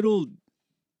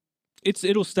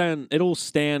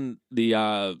stand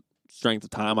the strength of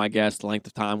time, I guess, length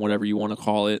of time, whatever you want to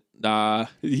call it. I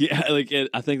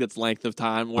think that's length of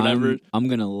time, whatever. I'm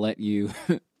gonna let you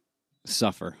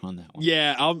suffer on that one.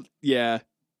 Yeah,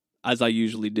 as I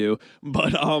usually do.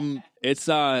 But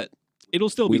it'll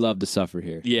still be. We love to suffer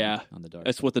here. Yeah, on the dark.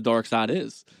 That's what the dark side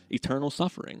is: eternal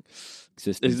suffering.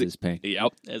 Existence is pain.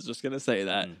 Yep, I was just gonna say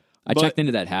that. I checked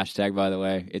into that hashtag, by the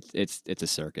way. It's a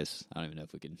circus. I don't even know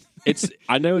if we can.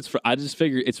 I know it's. I just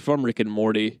figured it's from Rick and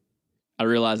Morty. I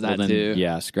realized that too.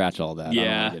 Yeah, scratch all that. Yeah. I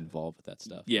don't want to get involved with that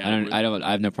stuff. Yeah,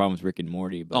 I have no problem with Rick and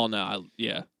Morty. But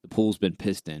the pool's been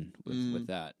pissed in with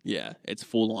that. Yeah, it's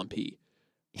full on pee.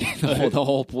 the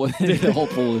whole pool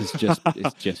is just pee.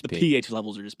 The pH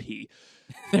levels are just pee.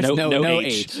 No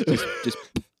H. Just.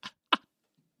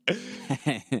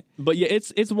 But yeah,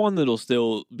 it's one that'll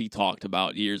still be talked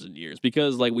about years and years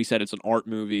because, like we said, it's an art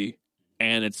movie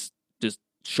and it's just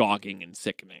shocking and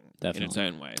sickening in its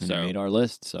own way. And so it made our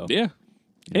list. So yeah.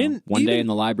 And one day in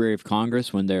the Library of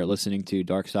Congress, when they're listening to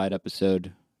Dark Side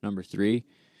episode number 3,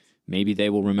 maybe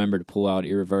they will remember to pull out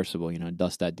Irreversible.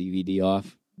 Dust that DVD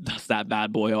off, dust that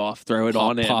bad boy off, throw it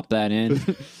on in, pop that in.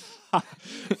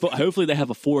 But hopefully they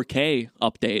have a 4K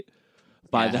update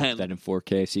by then. That in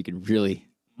 4K, so you can really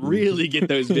get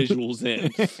those visuals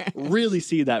in. Really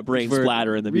see that brain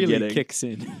splatter in the beginning. Kicks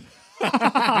in.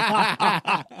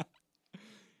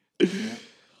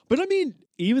 But I mean,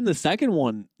 even the second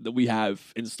one that we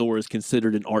have in store is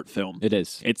considered an art film. It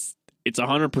is. It's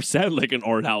 100% like an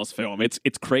art house film. It's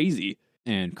crazy.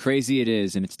 And crazy it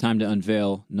is, and it's time to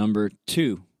unveil number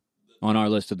 2 on our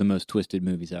list of the most twisted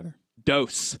movies ever.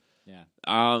 Dose. Yeah.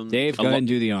 Dave, go ahead and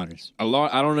do the honors.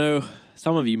 I don't know.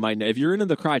 Some of you might know. If you're into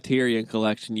the Criterion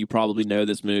Collection, you probably know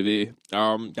this movie.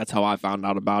 That's how I found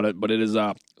out about it. But it is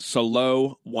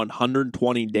Solo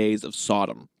 120 Days of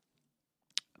Sodom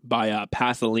by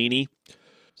Pasolini.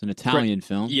 It's an Italian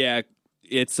film. Yeah.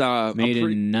 It's made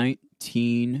in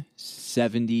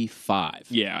 1975.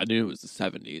 Yeah, I knew it was the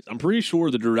 70s. I'm pretty sure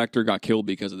the director got killed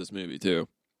because of this movie, too.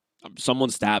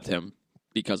 Someone stabbed him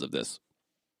because of this.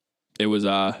 It was...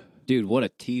 Dude, what a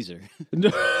teaser.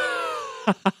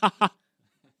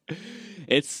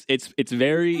 It's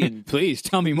very... Please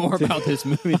tell me more about this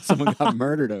movie that someone got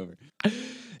murdered over.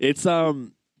 It's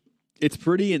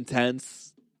pretty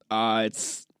intense.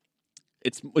 It's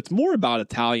more about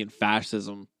Italian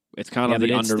fascism. It's kind of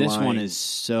the underlying... This one is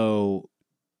so...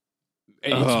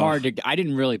 It's hard to... I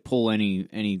didn't really pull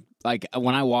any... Like,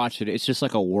 when I watched it, it's just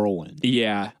like a whirlwind.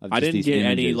 Yeah. I didn't get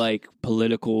any, like,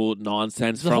 political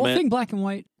nonsense from it. Is the whole thing black and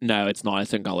white? No, it's not.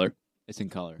 It's in color. It's in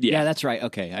color. Yeah, that's right.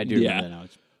 Okay, I do remember that now.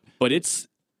 But it's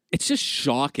just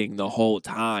shocking the whole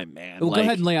time, man. Well, go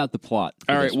ahead and lay out the plot.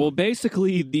 All right. Well,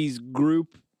 basically, these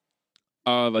group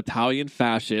of Italian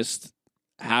fascists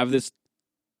have this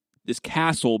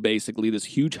castle, basically, this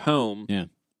huge home,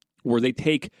 where they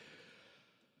take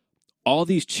all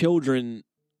these children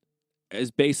as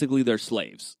basically their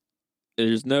slaves.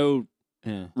 There's no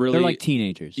really... They're like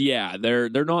teenagers. Yeah, they're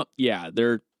not... Yeah,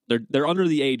 they're under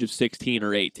the age of 16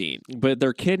 or 18. But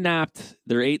they're kidnapped.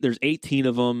 There's 18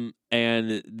 of them,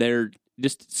 and they're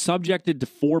just subjected to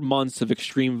 4 months of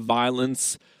extreme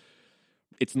violence.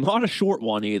 It's not a short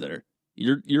one either.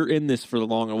 You're in this for the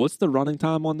longer. What's the running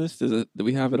time on this? Do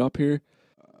we have it up here?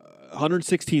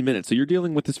 116 minutes. So you're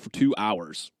dealing with this for 2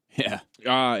 hours. Yeah.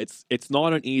 It's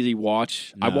not an easy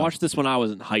watch. No. I watched this when I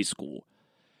was in high school,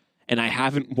 and I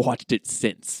haven't watched it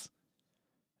since.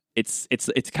 It's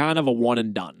kind of a one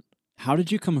and done. How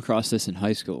did you come across this in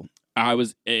high school? I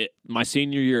was my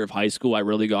senior year of high school. I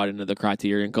really got into the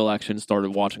Criterion Collection.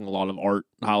 Started watching a lot of art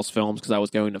house films because I was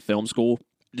going to film school.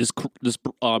 Just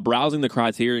browsing the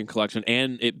Criterion Collection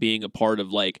and it being a part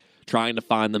of like trying to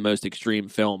find the most extreme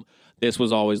film. This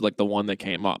was always like the one that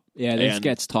came up. Yeah, this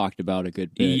gets talked about a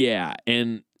good bit. Yeah,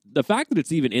 and the fact that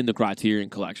it's even in the Criterion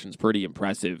Collection is pretty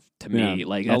impressive to me. Yeah.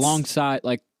 Like alongside,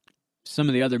 like some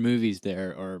of the other movies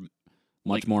there are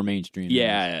much more mainstream.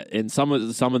 Yeah, and some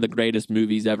of the greatest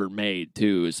movies ever made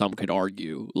too. Some could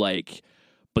argue, like,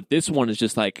 but this one is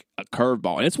just like a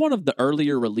curveball, and it's one of the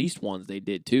earlier released ones they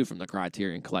did too from the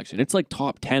Criterion Collection. It's like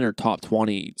top 10 or top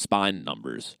 20 spine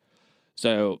numbers,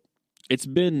 so it's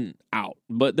been out.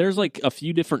 But there's like a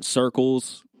few different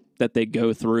circles that they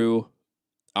go through.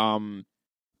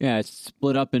 Yeah, it's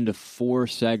split up into 4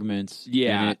 segments.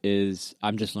 Yeah, and it is.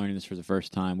 I'm just learning this for the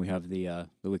first time. We have the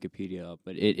Wikipedia up,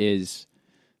 but it is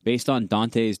based on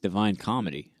Dante's Divine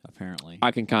Comedy. Apparently,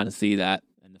 I can kind of see that.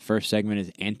 And the first segment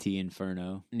is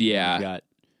Anti-Inferno. Yeah, you got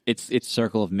it's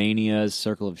Circle of Manias,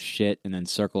 Circle of Shit, and then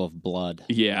Circle of Blood.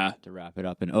 Yeah, to wrap it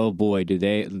up. And oh boy, do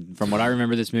they! From what I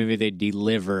remember, this movie they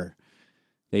deliver.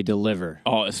 They deliver.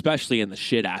 Oh, especially in the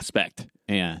shit aspect.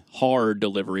 Yeah. Hard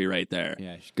delivery right there.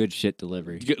 Yeah, good shit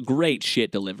delivery. Great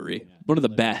shit delivery. Yeah, one of the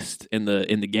best in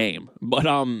the game. But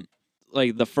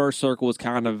like the first circle was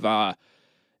kind of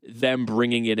them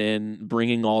bringing it in,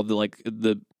 bringing all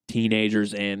the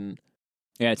teenagers in.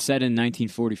 Yeah, it's set in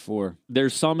 1944.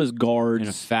 There's some as guards in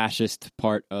a fascist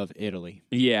part of Italy.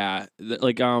 Yeah,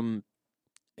 like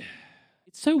it's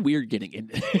so weird getting in.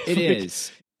 It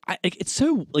is. It's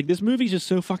so like this movie's just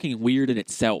so fucking weird in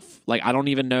itself. Like I don't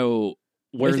even know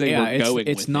where they were going.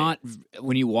 It's not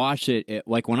when you watch it.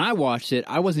 Like when I watched it,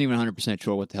 I wasn't even 100%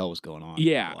 sure what the hell was going on.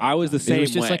 Yeah, I was the same. It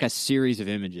was just way. like a series of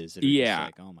images. That yeah,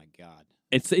 just like, oh my god.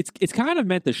 It's kind of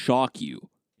meant to shock you.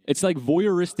 It's like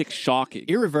voyeuristic shocking.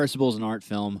 Irreversible is an art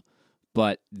film,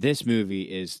 but this movie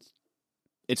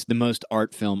it's the most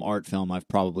art film I've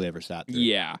probably ever sat through.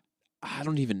 Yeah, I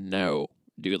don't even know.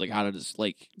 Dude, like how to just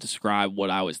like describe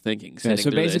what I was thinking. Yeah, so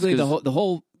basically, the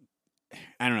whole,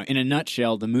 I don't know. In a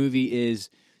nutshell, the movie is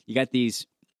you got these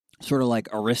sort of like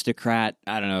aristocrat,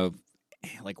 I don't know,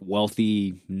 like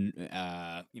wealthy,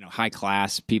 high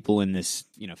class people in this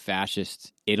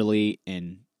fascist Italy,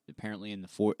 and apparently in the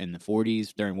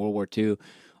 40s during World War II,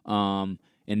 and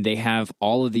they have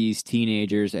all of these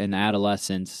teenagers and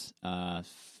adolescents. There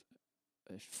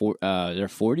are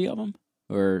 40 of them,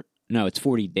 or no, it's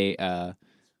 40 day.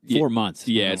 4 months.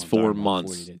 Yeah, it's 4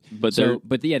 months.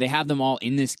 But yeah, they have them all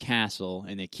in this castle,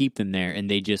 and they keep them there, and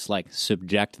they just like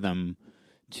subject them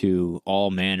to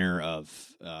all manner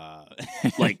of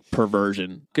like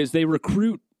perversion, because they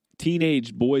recruit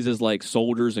teenage boys as like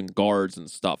soldiers and guards and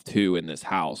stuff too in this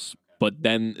house. But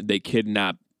then they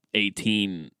kidnap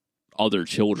 18 other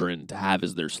children to have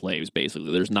as their slaves.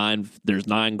 Basically, there's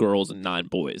 9 girls and 9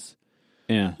 boys.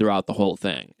 Yeah, throughout the whole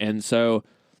thing, and so.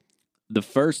 The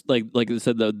first, like I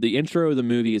said, the intro of the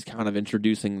movie is kind of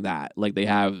introducing that. Like they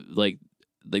have, like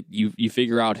you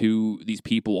figure out who these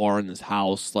people are in this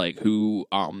house, like who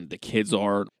the kids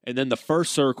are, and then the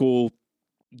first circle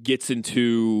gets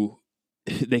into.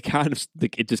 They kind of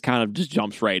it just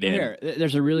jumps right in. Here,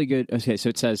 there's a really good. Okay, so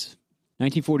it says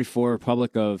 1944,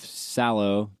 Republic of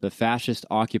Salo, the fascist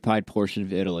occupied portion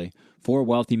of Italy. 4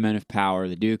 wealthy men of power,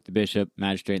 the Duke, the Bishop,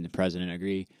 Magistrate, and the President,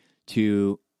 agree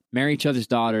to marry each other's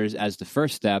daughters as the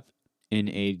first step in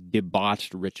a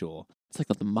debauched ritual. It's like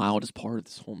the mildest part of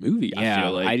this whole movie. Yeah, I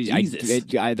feel like. Jesus.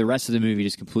 The rest of the movie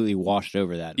just completely washed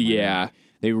over that. Yeah.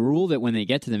 They rule that when they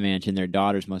get to the mansion, their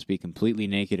daughters must be completely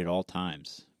naked at all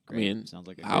times. Great. I mean, sounds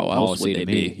like a how good else would policy they to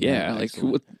me. be? Yeah, like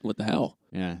what the hell?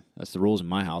 Yeah, that's the rules in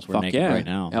my house. We're naked right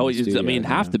now.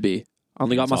 Have to be. I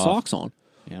only got my socks on.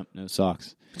 Yep, no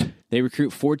socks. They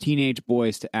recruit 4 teenage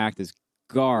boys to act as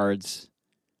guards,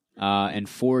 and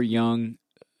 4 young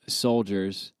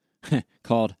soldiers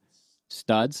called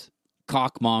studs,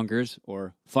 cockmongers,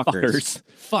 or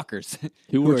fuckers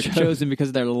who were chosen because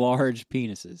of their large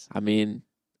penises. I mean,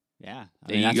 yeah,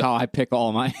 that's how I pick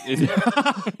all my.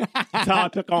 That's how I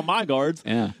pick all my guards.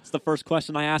 Yeah, it's the first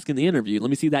question I ask in the interview. Let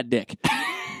me see that dick.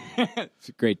 It's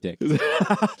a great dick.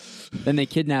 Then they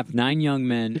kidnap 9 young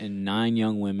men and 9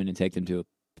 young women and take them to a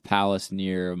palace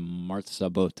near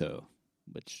Marsaboto,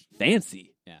 which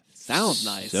fancy. Yeah, sounds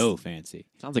nice. So fancy.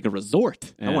 Sounds like a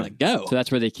resort. Yeah. I want to go. So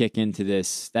that's where they kick into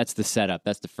this. That's the setup.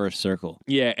 That's the first circle.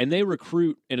 Yeah, and they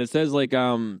recruit, and it says like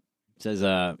it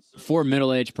says 4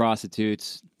 middle-aged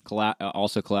prostitutes,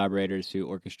 also collaborators who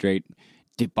orchestrate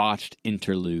debauched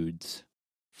interludes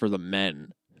for the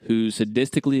men who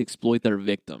sadistically exploit their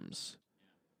victims.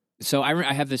 So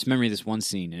I have this memory of this one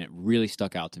scene, and it really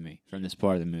stuck out to me from this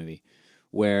part of the movie,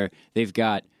 where they've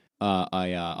got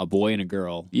a boy and a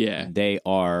girl. Yeah. And they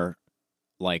are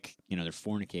like, they're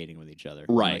fornicating with each other.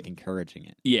 Right. Like encouraging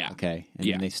it. Yeah. Okay. And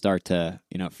then they start to,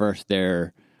 at first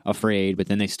they're afraid, but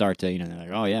then they start to, they're like,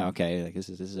 oh yeah, okay, like this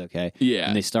is okay. Yeah.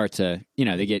 And they start to,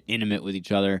 they get intimate with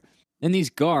each other. And these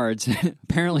guards,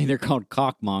 apparently they're called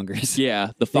cockmongers.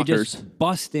 Yeah, the fuckers. They just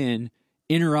bust in,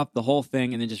 interrupt the whole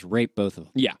thing, and then just rape both of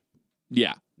them. Yeah.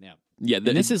 Yeah, and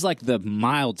this is like the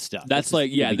mild stuff. That's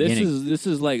this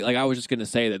is like I was just gonna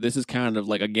say that this is kind of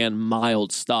like, again,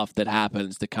 mild stuff that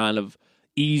happens to kind of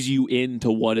ease you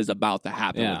into what is about to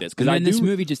happen with this. Because this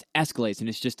movie just escalates, and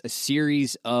it's just a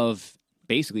series of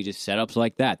basically just setups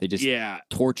like that. They just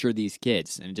torture these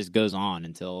kids, and it just goes on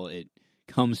until it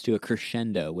comes to a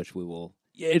crescendo, which we will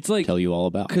tell you all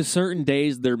about. Because certain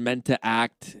days they're meant to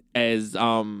act as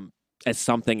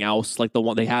something else, like the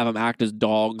one they have them act as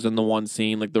dogs in the one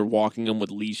scene, like they're walking them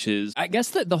with leashes. I guess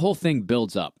that the whole thing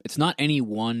builds up. It's not any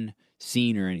one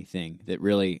scene or anything that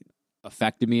really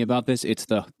affected me about this. It's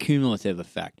the cumulative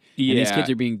effect. Yeah, and these kids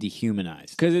are being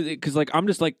dehumanized. Because like I'm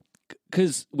just like,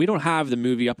 because we don't have the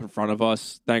movie up in front of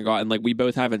us, thank God, and like we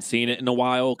both haven't seen it in a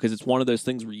while. Because it's one of those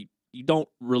things where you don't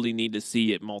really need to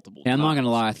see it multiple times. I'm not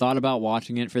gonna lie, I thought about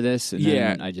watching it for this, and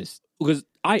then I just because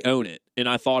I own it, and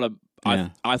I thought of.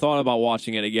 I thought about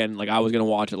watching it again. Like I was gonna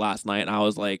watch it last night, and I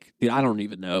was like, dude, I don't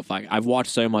even know if I've watched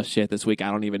so much shit this week.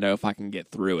 I don't even know if I can get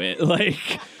through it. Like,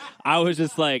 I was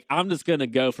just like, I'm just gonna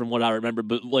go from what I remember.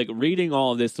 But like reading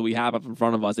all of this that we have up in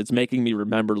front of us, it's making me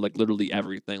remember like literally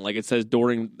everything. Like it says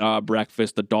during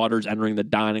breakfast, the daughters entering the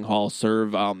dining hall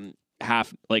serve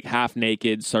half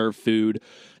naked, serve food.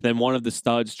 Then one of the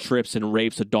studs trips and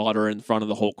rapes a daughter in front of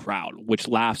the whole crowd, which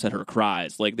laughs at her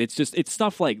cries. Like it's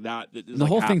stuff like that. The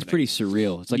whole thing's pretty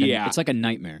surreal. It's like it's like a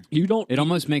nightmare. It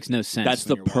almost makes no sense. That's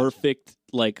the perfect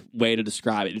like way to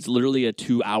describe it. It's literally a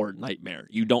 2-hour nightmare.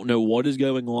 You don't know what is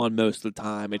going on most of the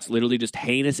time. It's literally just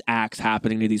heinous acts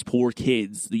happening to these poor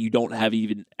kids that you don't have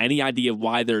even any idea of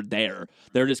why they're there.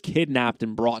 They're just kidnapped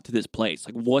and brought to this place.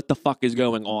 Like, what the fuck is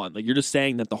going on? Like, you're just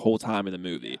saying that the whole time in the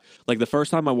movie. Like, the first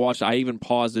time I watched it, I even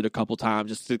paused it a couple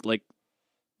times just to like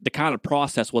to kind of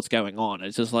process what's going on.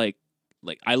 It's just like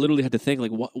I literally had to think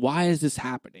like, why is this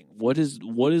happening? What is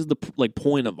the like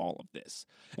point of all of this?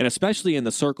 And especially in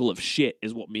the circle of shit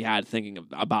is what we had thinking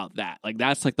about that. Like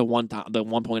that's like the one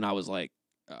point I was like,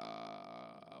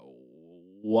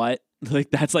 what?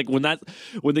 Like that's like when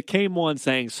it came on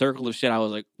saying circle of shit, I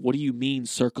was like, what do you mean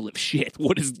circle of shit?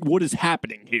 What is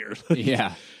happening here?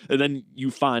 Yeah. And then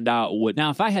you find out what.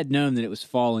 Now, if I had known that it was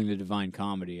following the Divine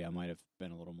Comedy, I might have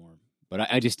been a little more. But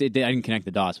I didn't connect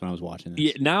the dots when I was watching this.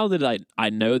 Yeah, now that I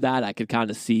know that, I could kind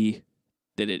of see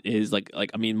that it is like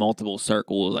I mean multiple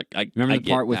circles. Like I remember the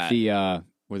part with the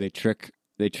where they trick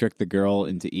the girl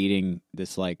into eating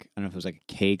this, like, I don't know if it was like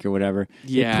a cake or whatever.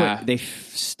 Yeah, they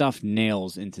stuffed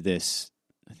nails into this.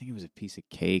 I think it was a piece of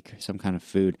cake or some kind of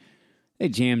food. They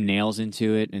jam nails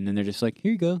into it, and then they're just like,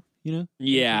 "Here you go,"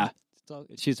 Yeah.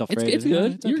 She's afraid. It's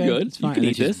good. It's You're okay. good. It's fine. You can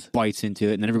eat she this. Just bites into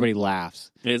it, and then everybody laughs.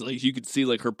 And it's like you could see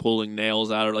like her pulling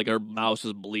nails out of like her mouth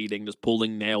is bleeding, just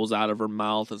pulling nails out of her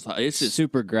mouth. It's just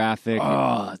super graphic.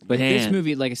 Oh, but man. This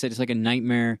movie, like I said, it's like a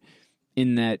nightmare.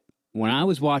 In that, when I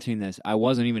was watching this, I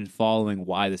wasn't even following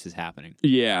why this is happening.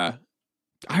 Yeah,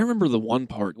 I remember the one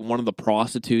part. One of the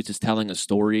prostitutes is telling a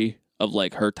story of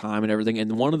like her time and everything,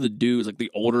 and one of the dudes, like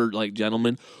the older like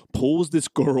gentleman, pulls this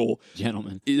girl.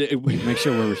 Make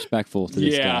sure we're respectful to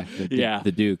this guy.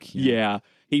 The Duke. Yeah,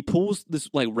 he pulls this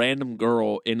like random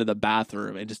girl into the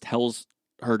bathroom and just tells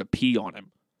her to pee on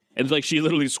him, and like she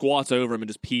literally squats over him and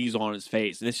just pees on his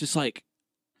face, and it's just like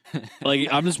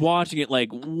I'm just watching it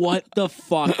like, what the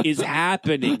fuck is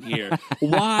happening here?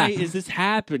 Why is this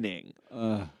happening?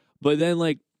 But then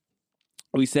like.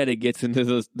 We said it gets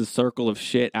into the circle of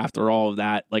shit after all of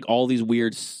that. Like all these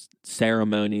weird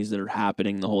ceremonies that are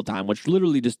happening the whole time, which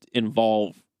literally just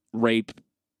involve rape,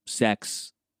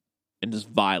 sex, and just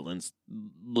violence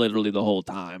literally the whole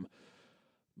time.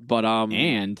 But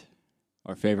and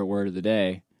our favorite word of the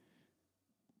day,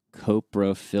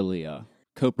 coprophilia.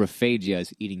 Coprophagia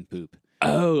is eating poop.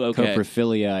 Oh, okay.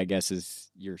 Coprophilia, I guess,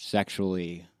 is you're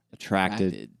sexually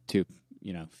attracted to,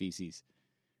 feces.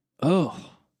 Oh.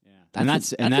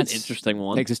 That's an interesting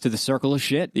one. Takes us to the circle of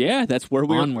shit. Yeah, that's where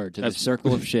we're onward to the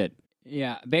circle of shit.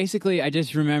 Yeah, basically, I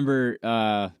just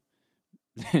remember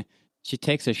she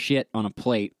takes a shit on a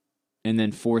plate and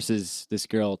then forces this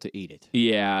girl to eat it.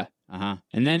 Yeah.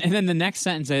 And then the next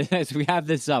sentence, as we have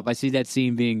this up, I see that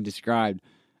scene being described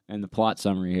in the plot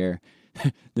summary here.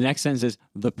 The next sentence is,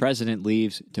 the president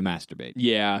leaves to masturbate.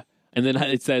 Yeah. And then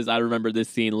it says, I remember this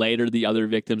scene. Later, the other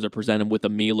victims are presented with a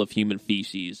meal of human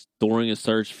feces. During a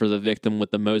search for the victim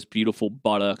with the most beautiful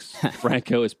buttocks,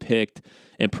 Franco is picked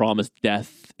and promised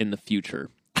death in the future.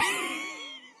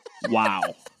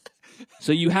 Wow.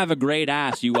 So you have a great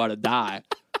ass, you ought to die.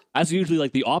 That's usually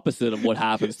like the opposite of what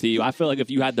happens to you. I feel like if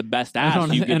you had the best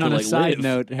ass, you get to like live. And on a side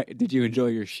note, did you enjoy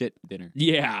your shit dinner?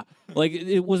 Yeah, like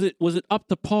was it up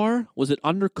to par? Was it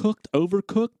undercooked,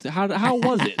 overcooked? How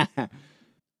was it?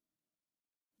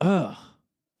 Ugh.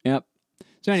 Yep.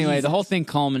 So anyway, the whole thing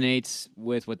culminates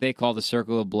with what they call the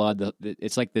circle of blood.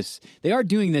 It's like this. They are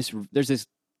doing this. There's this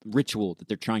ritual that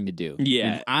they're trying to do.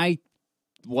 Yeah, and I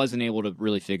wasn't able to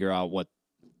really figure out what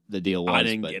the deal was. I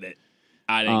didn't get it.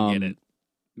 Get it.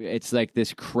 It's like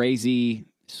this crazy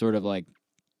sort of like,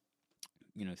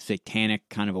 satanic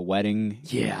kind of a wedding.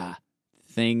 Yeah.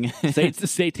 Thing. The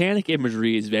satanic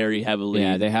imagery is very heavily.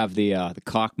 Yeah, they have the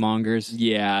cockmongers.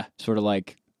 Yeah, sort of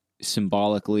like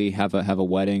symbolically have a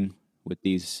wedding with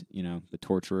these, the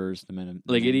torturers, the men.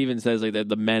 Like it even says like that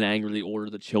the men angrily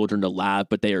order the children to laugh,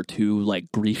 but they are too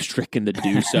like grief stricken to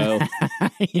do so.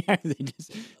 Yeah, they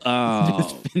just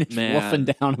finish wolfing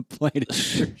down a plate of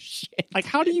shit. Like,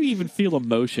 how do you even feel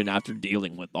emotion after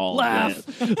dealing with all of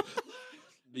that?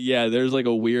 Yeah, there's like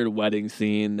a weird wedding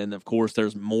scene, and of course,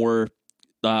 there's more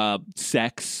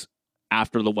sex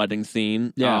after the wedding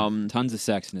scene. Yeah, tons of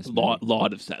sex in this movie.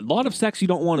 Lot of sex. A lot of sex you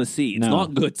don't want to see. It's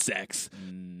not good sex.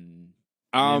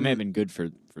 It may have been good for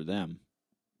them.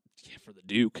 Yeah, for the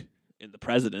Duke and the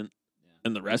president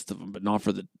and the rest of them, but not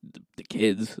for the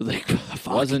kids. Like,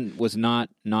 was not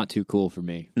too cool for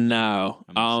me. No.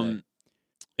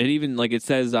 It even like it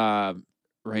says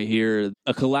right here,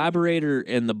 a collaborator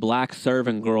and the black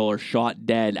servant girl are shot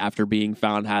dead after being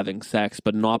found having sex,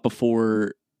 but not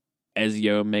before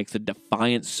Ezio makes a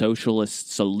defiant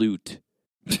socialist salute.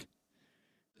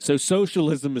 So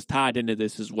socialism is tied into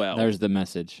this as well. There's the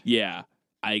message. Yeah.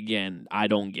 I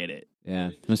don't get it.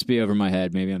 Yeah, must be over my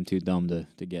head. Maybe I'm too dumb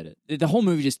to get it. The whole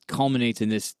movie just culminates in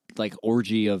this like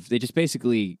orgy of, they just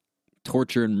basically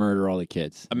torture and murder all the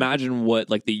kids. Imagine what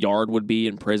like the yard would be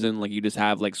in prison. Like you just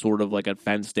have like sort of like a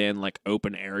fenced in like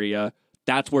open area.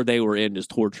 That's where they were in, just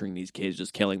torturing these kids,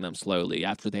 just killing them slowly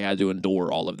after they had to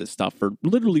endure all of this stuff for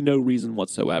literally no reason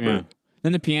whatsoever. Yeah.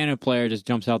 Then the piano player just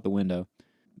jumps out the window.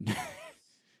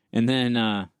 And then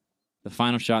the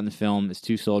final shot in the film is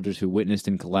two soldiers who witnessed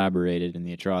and collaborated in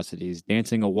the atrocities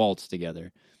dancing a waltz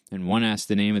together, and one asked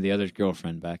the name of the other's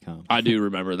girlfriend back home. I do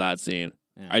remember that scene.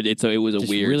 Yeah. It was a just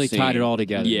weird really scene. Tied it all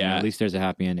together. Yeah. At least there's a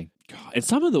happy ending. God. And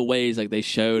some of the ways like they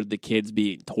showed the kids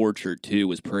being tortured too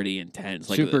was pretty intense.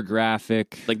 Like super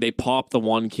graphic. Like they popped the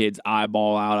one kid's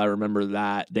eyeball out. I remember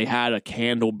that. They had a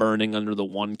candle burning under the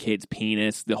one kid's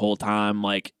penis the whole time.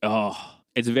 Like,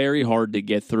 it's very hard to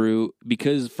get through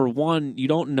because, for one, you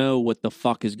don't know what the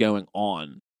fuck is going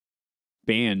on.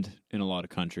 Banned in a lot of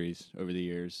countries over the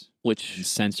years. Which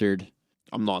censored.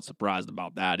 I'm not surprised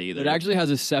about that either. It actually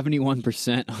has a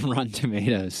 71% on Rotten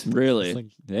Tomatoes. Really? It's like,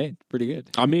 hey, pretty good.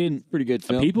 I mean, pretty good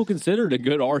film. People consider it a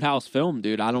good art house film,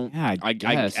 dude. I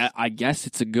guess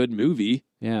it's a good movie.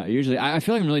 Yeah, usually. I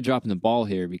feel like I'm really dropping the ball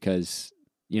here because,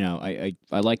 I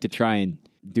like to try and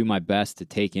do my best to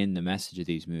take in the message of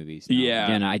these movies. Now, yeah.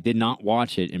 Again, I did not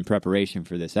watch it in preparation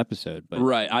for this episode. But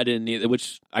right, I didn't either,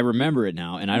 which I remember it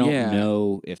now, and I don't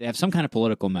know if they have some kind of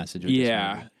political message. With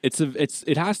this movie.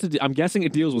 It has to. I'm guessing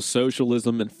it deals with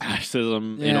socialism and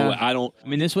fascism. Yeah. I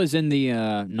mean, this was in the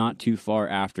not too far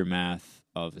aftermath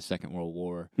of the Second World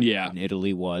War. Yeah, and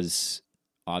Italy was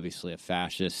obviously a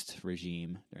fascist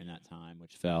regime during that time,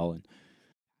 which fell and.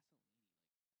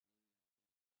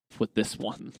 With this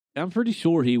one, I'm pretty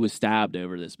sure he was stabbed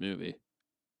over this movie.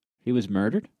 He was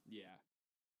murdered?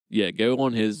 Yeah. Go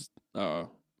on his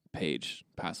page,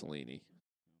 Pasolini.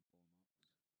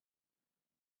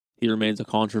 He remains a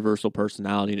controversial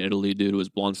personality in Italy due to his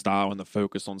blunt style and the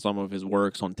focus on some of his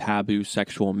works on taboo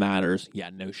sexual matters. Yeah,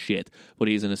 no shit. But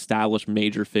he's an established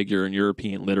major figure in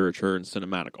European literature and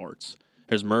cinematic arts.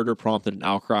 His murder prompted an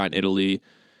outcry in Italy,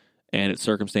 and its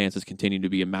circumstances continue to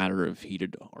be a matter of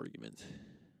heated argument.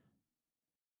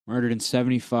 Murdered in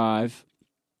 1975.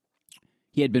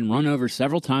 He had been run over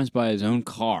several times by his own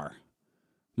car.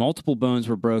 Multiple bones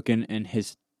were broken, and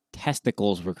his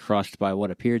testicles were crushed by what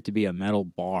appeared to be a metal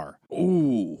bar.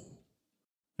 Ooh.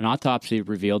 An autopsy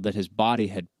revealed that his body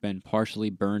had been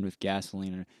partially burned with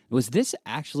gasoline. Was this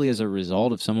actually as a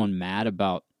result of someone mad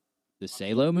about the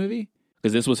Salo movie?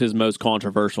 Because this was his most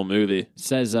controversial movie. It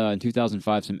says in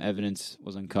 2005, some evidence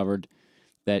was uncovered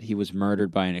that he was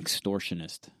murdered by an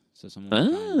extortionist. So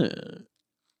someone.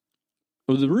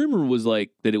 Well, the rumor was like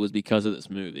that it was because of this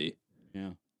movie.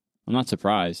 Yeah, I'm not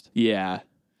surprised. Yeah,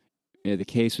 the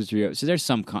case was reopened. So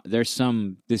there's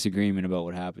some disagreement about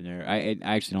what happened there. I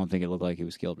actually don't think it looked like he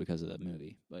was killed because of that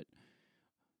movie, but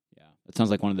yeah, it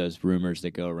sounds like one of those rumors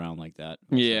that go around like that.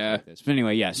 Yeah. Like this. But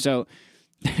anyway, yeah. So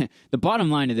the bottom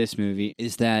line of this movie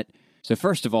is that, so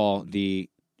first of all,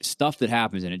 the stuff that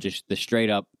happens in it, just the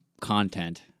straight up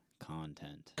content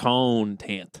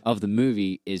of the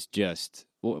movie is just,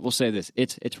 we'll say this,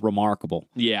 it's remarkable.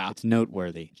 Yeah. It's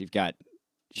noteworthy. You've got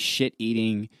shit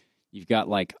eating, you've got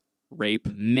like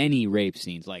many rape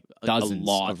scenes, like dozens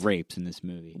of rapes in this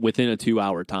movie. Within a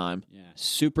 2-hour time. Yeah.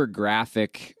 Super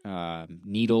graphic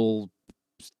needle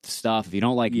stuff. If you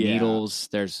don't like needles,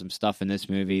 there's some stuff in this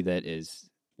movie that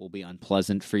will be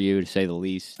unpleasant for you, to say the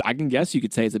least. I can guess you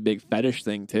could say it's a big fetish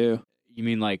thing, too. You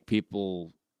mean like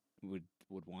people would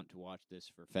want to watch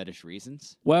this for fetish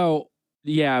reasons? Well,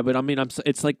 yeah, but I mean,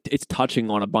 it's like it's touching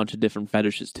on a bunch of different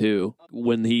fetishes too.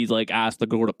 When he like asked the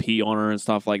girl to pee on her and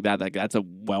stuff like that, that's a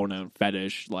well-known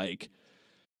fetish. Like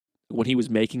when he was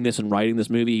making this and writing this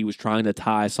movie, he was trying to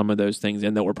tie some of those things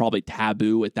in that were probably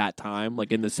taboo at that time,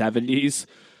 like in the 70s.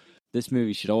 This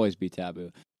movie should always be taboo.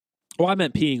 Well, I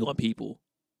meant peeing on people.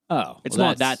 Oh, it's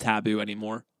not that taboo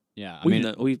anymore. Yeah,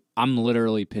 I'm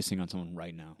literally pissing on someone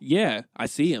right now. Yeah, I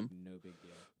see him. No big deal.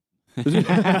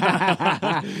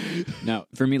 No,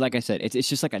 for me, like I said, it's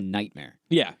just like a nightmare.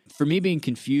 Yeah. For me, being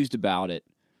confused about it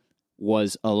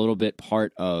was a little bit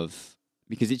part of,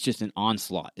 because it's just an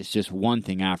onslaught. It's just one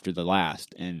thing after the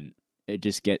last, and it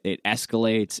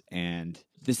escalates, and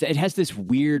it has this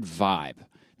weird vibe.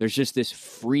 There's just this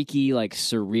freaky, like,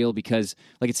 surreal, because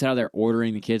like it's how they're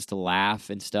ordering the kids to laugh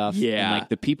and stuff. Yeah. And like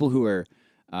the people who are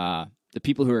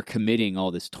committing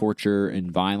all this torture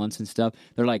and violence and stuff,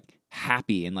 they're like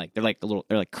happy and like they're like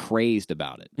crazed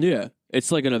about it. Yeah,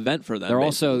 it's like an event for them. They're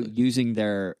also using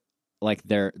their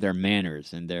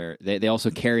manners, and they also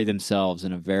carry themselves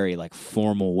in a very like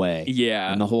formal way.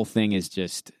 Yeah, and the whole thing is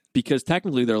just because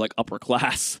technically they're like upper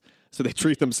class, so they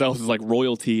treat themselves as like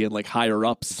royalty and like higher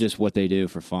ups. It's just what they do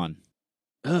for fun.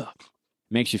 Ugh.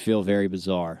 Makes you feel very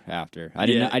bizarre after. I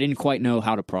didn't quite know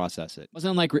how to process it. It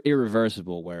wasn't like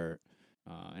Irreversible, where,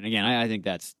 and again, I think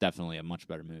that's definitely a much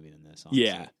better movie than this. Honestly.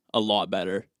 Yeah, a lot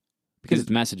better because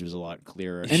the message was a lot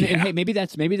clearer. And hey, maybe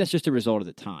that's just a result of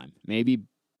the time. Maybe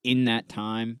in that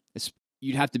time,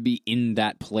 you'd have to be in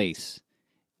that place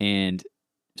and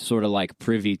sort of like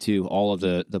privy to all of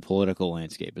the political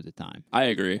landscape at the time. I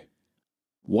agree.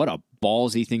 What a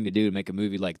ballsy thing to do to make a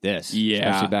movie like this. Yeah,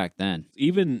 especially back then.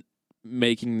 Even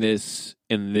making this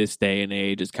in this day and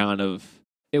age is kind of,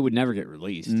 it would never get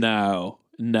released. No,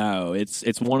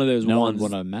 it's one of those no ones.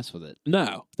 one would mess with it.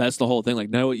 No, that's the whole thing. Like,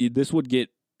 no, this would get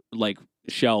like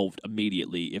shelved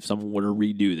immediately if someone were to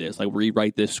redo this, like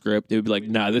rewrite this script. It would be like,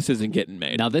 no, this isn't getting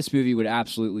made. Now this movie would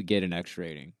absolutely get an X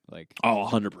rating. Like,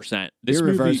 100%.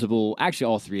 Irreversible. Actually,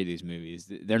 all three of these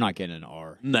movies, they're not getting an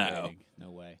R. No, rating.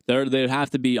 No way. They'd have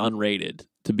to be unrated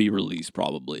to be released.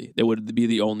 Probably that would be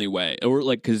the only way, or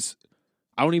like because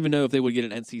I don't even know if they would get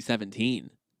an NC-17.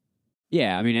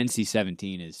 Yeah, I mean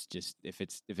NC-17 is just if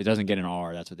it doesn't get an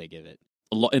R, that's what they give it.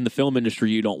 In the film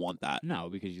industry, you don't want that. No,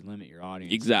 because you limit your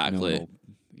audience. Exactly.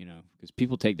 Because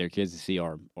people take their kids to see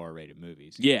R-rated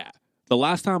movies. Yeah. The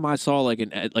last time I saw like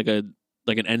an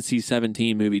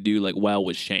NC-17 movie do like well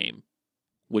was Shame,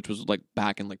 which was like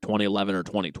back in like 2011 or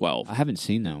 2012. I haven't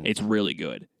seen that one. It's really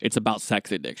good. It's about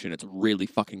sex addiction. It's really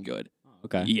fucking good.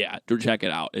 Okay. Yeah, check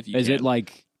it out if you Is can.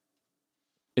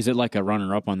 Is it like a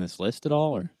runner-up on this list at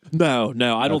all, or? No,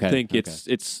 I don't think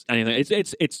it's anything.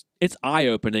 It's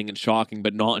eye-opening and shocking,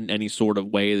 but not in any sort of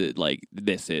way that like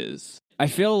this is. I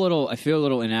feel a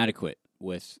little inadequate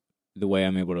with the way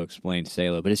I'm able to explain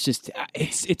Salo, but it's just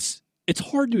it's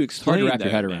hard to explain. Hard to wrap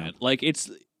your head around. Like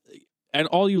and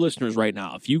all you listeners right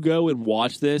now, if you go and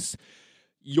watch this,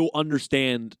 you'll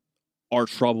understand our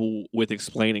trouble with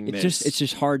explaining this. It's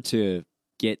just hard to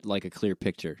get like a clear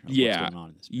picture of what's going on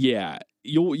in this movie. Yeah.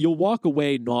 You'll walk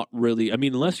away not really, I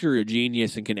mean, unless you're a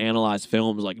genius and can analyze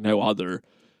films like no other,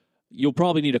 you'll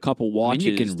probably need a couple watches.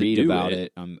 You can read about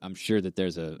it. I'm sure that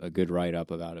there's a good write up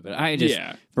about it, but I just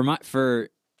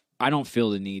I don't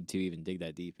feel the need to even dig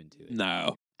that deep into it.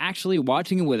 No. Actually,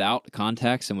 watching it without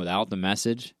context and without the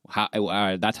message,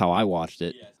 that's how I watched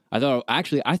it. Yes.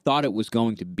 I thought it was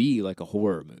going to be like a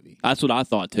horror movie. That's what I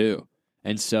thought too.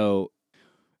 And so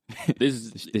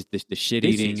This the shit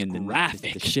eating and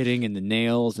graphic. The shitting and the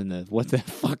nails and the what the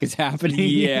fuck is happening?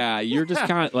 Yeah, you're just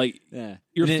kind of like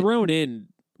you're thrown in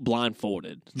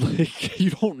blindfolded. Like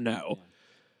you don't know.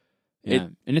 Yeah.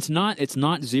 And it's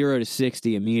not 0 to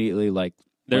 60 immediately. Like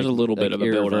there's a little bit of a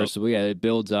build up. Yeah, it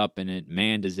builds up,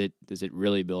 and does it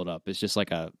really build up? It's just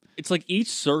like it's like each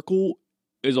circle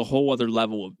is a whole other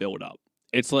level of build up.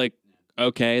 It's like,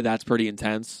 okay, that's pretty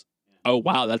intense. Oh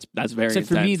wow, that's very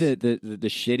except intense. for me, the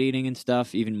shit eating and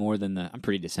stuff, even more than I'm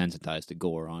pretty desensitized to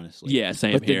gore, honestly. Yeah,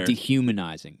 same but here. The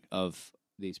dehumanizing of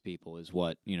these people is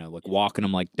what, like walking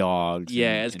them like dogs.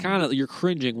 Yeah, it's kind of, you're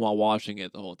cringing while watching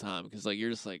it the whole time because like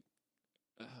you're just like,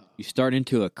 ugh. You start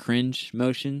into a cringe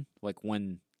motion like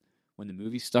when the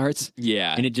movie starts.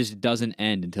 Yeah, and it just doesn't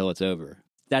end until it's over.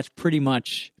 That's pretty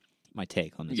much my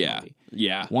take on this movie.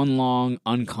 Yeah, one long,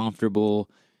 uncomfortable,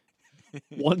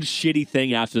 one shitty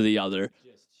thing after the other.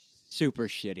 Just super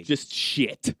shitty. Just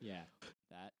shit. Yeah,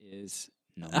 that is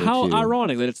how 2.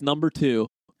 Ironic that it's number 2,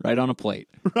 right on a plate.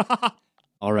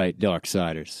 All right,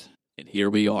 Darksiders. And here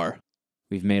we are.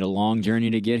 We've made a long journey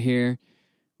to get here.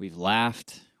 We've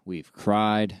laughed. We've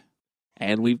cried.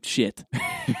 And we've shit.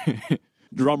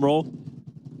 Drum roll.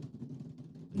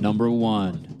 Number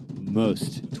 1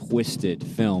 most twisted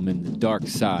film in the dark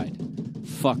side.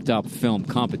 Fucked up film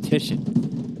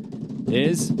competition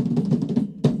is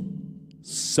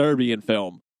Serbian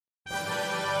film.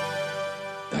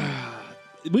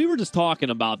 We were just talking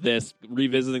about this,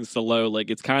 revisiting Salo. Like,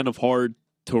 it's kind of hard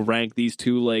to rank these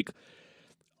two, like,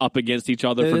 up against each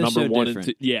other for number 1 and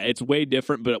 2. Yeah, it's way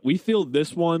different, but we feel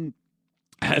this one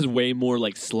has way more,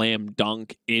 like, slam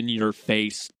dunk, in your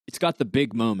face. It's got the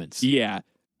big moments. Yeah,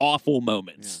 awful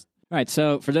moments. Yeah. All right,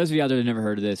 so for those of you out there that never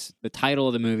heard of this, the title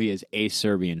of the movie is A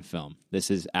Serbian Film.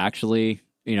 This is actually,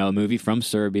 a movie from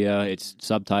Serbia. It's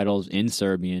subtitles in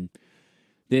Serbian.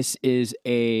 This is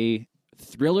a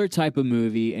thriller type of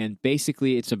movie, and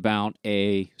basically it's about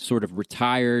a sort of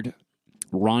retired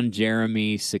Ron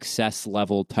Jeremy success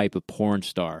level type of porn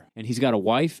star. And he's got a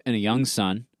wife and a young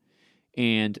son,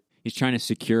 and he's trying to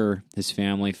secure his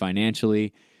family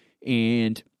financially,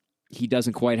 and he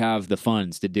doesn't quite have the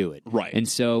funds to do it. Right. And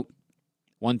so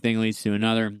one thing leads to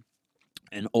another.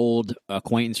 An old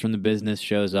acquaintance from the business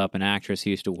shows up, an actress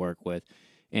he used to work with,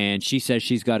 and she says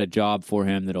she's got a job for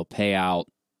him that'll pay out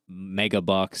mega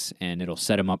bucks and it'll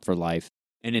set him up for life.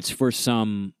 And it's for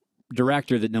some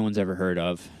director that no one's ever heard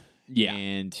of. Yeah.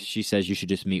 And she says you should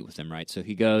just meet with him, right? So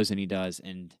he goes and he does,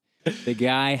 and the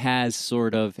guy has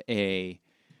sort of a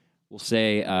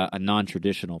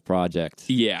non-traditional project.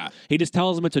 Yeah. He just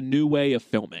tells him it's a new way of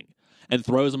filming and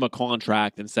throws him a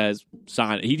contract and says,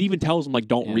 sign it. He even tells him, like,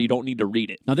 don't need to read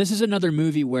it. Now, this is another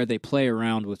movie where they play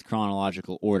around with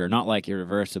chronological order, not like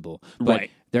Irreversible. But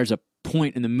there's a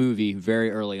point in the movie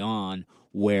very early on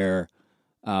where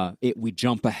we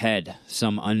jump ahead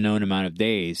some unknown amount of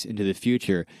days into the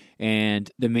future, and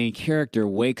the main character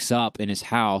wakes up in his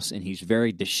house, and he's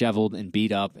very disheveled and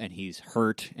beat up, and he's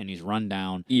hurt, and he's run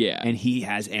down. Yeah. And he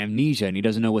has amnesia, and he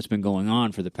doesn't know what's been going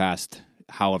on for the past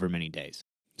however many days.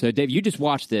 So, Dave, you just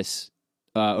watched this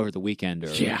over the weekend.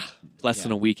 Less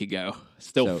than a week ago.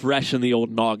 Still fresh in the old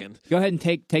noggin. Go ahead and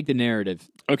take the narrative.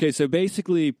 Okay, so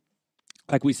basically,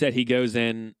 like we said, he goes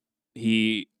in,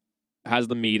 he has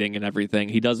the meeting and everything.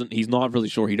 He's not really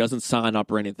sure. He doesn't sign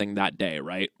up or anything that day,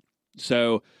 right?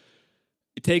 So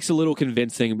it takes a little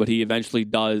convincing, but he eventually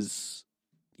does.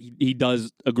 He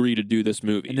does agree to do this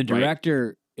movie. And the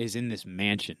director is in this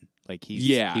mansion. Like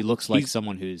he looks like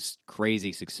someone who's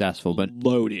crazy successful, but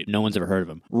loaded. No one's ever heard of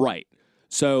him. Right.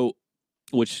 So,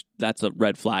 which that's a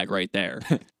red flag right there.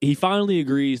 He finally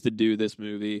agrees to do this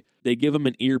movie. They give him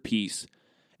an earpiece,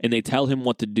 and they tell him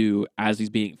what to do as he's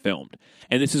being filmed.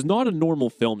 And this is not a normal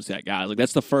film set, guys. Like,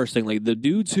 that's the first thing. Like, the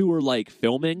dudes who are, like,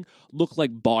 filming look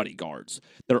like bodyguards.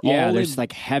 There's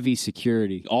like heavy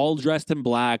security. All dressed in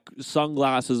black,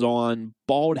 sunglasses on,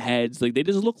 bald heads. Like, they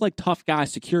just look like tough guy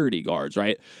security guards,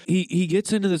 right? He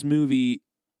gets into this movie,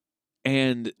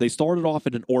 and they started off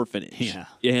at an orphanage. Yeah.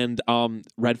 And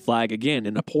red flag again,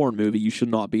 in a porn movie, you should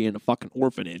not be in a fucking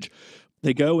orphanage.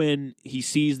 They go in, he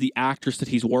sees the actress that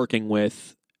he's working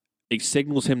with. It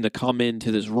signals him to come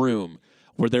into this room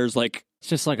where there's like... It's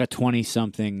just like a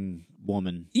 20-something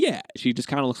woman. Yeah, she just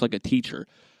kind of looks like a teacher.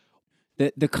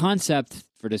 The concept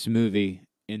for this movie,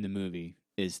 in the movie,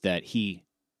 is that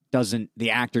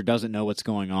the actor doesn't know what's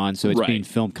going on, so it's being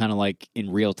filmed kind of like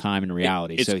in real time in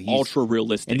reality. It's ultra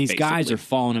realistic, and these basically. Guys are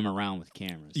following him around with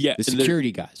cameras. Yeah, the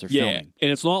security guys are filming.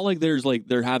 And it's not like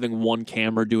they're having one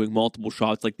camera doing multiple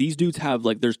shots. Like these dudes have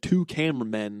there's two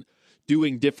cameramen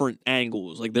doing different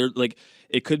angles. Like they're like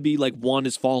it could be like one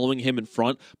is following him in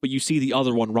front, but you see the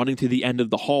other one running to the end of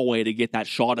the hallway to get that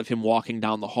shot of him walking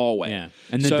down the hallway. Yeah,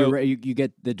 and you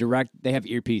get the direct. They have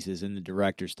earpieces, and the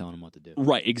director's telling him what to do.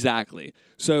 Right, exactly.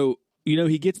 So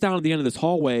he gets down at the end of this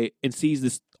hallway and sees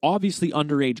this obviously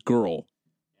underage girl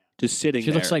just sitting. She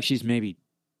there. looks like she's maybe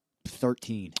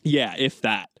 13. Yeah, if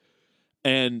that.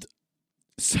 And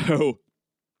so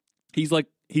he's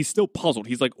still puzzled.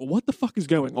 He's like, what the fuck is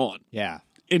going on? Yeah.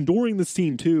 And during the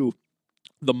scene too,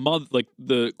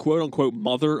 the quote unquote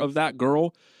mother of that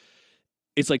girl,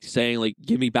 it's like saying like,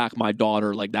 give me back my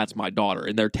daughter. Like that's my daughter.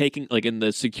 And they're taking like in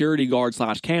the security guard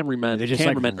 / cameraman. They just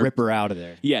rip her out of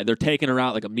there. Yeah. They're taking her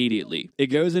out like immediately. It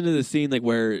goes into the scene like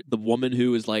where the woman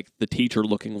who is like the teacher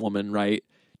looking woman, right,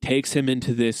 takes him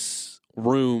into this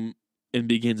room and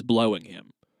begins blowing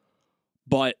him.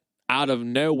 But out of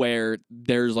nowhere,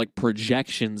 there's like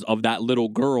projections of that little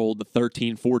girl, the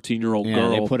 13, 14-year-old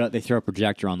girl. They throw a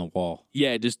projector on the wall.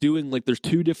 Yeah, just doing like there's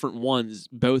two different ones,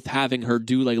 both having her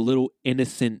do like a little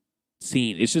innocent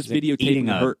scene. It's just videotaping eating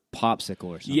her popsicle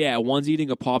or something. Yeah, one's eating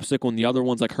a popsicle and the other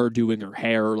one's like her doing her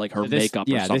hair or like her makeup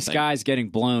or something. Yeah, this guy's getting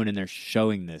blown and they're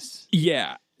showing this.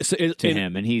 Yeah. To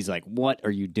him, and he's like, "What are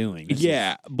you doing?"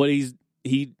 But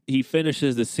he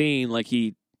finishes the scene like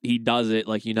he does it,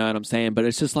 like, you know what I'm saying? But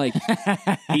it's just like,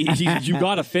 you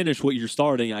got to finish what you're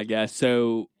starting, I guess.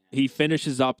 So he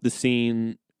finishes up the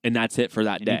scene, and that's it for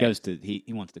that day.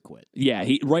 He wants to quit. Yeah,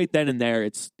 he right then and there,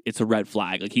 it's a red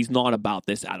flag. Like, he's not about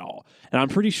this at all. And I'm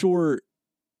pretty sure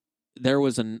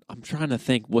I'm trying to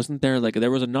think, wasn't there, like,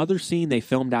 there was another scene they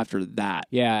filmed after that.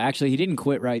 Yeah, actually, he didn't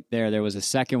quit right there. There was a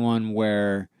second one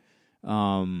where,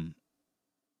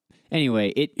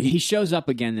 anyway, he shows up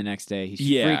again the next day. He's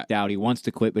freaked out. He wants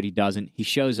to quit, but he doesn't. He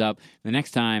shows up. The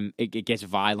next time, it gets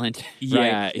violent. Right?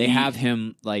 Yeah. They have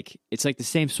him, like, it's like the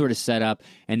same sort of setup,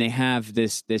 and they have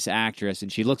this actress,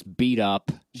 and she looks beat up.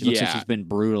 She looks like she's been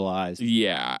brutalized.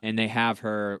 Yeah. And they have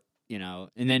her,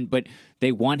 but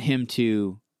they want him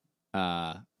to,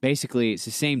 basically, it's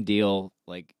the same deal,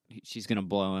 like, she's going to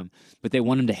blow him, but they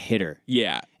want him to hit her.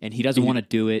 Yeah. And he doesn't want to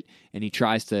do it, and he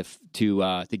tries to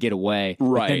get away.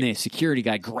 Right. But then the security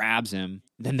guy grabs him.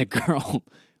 Then the girl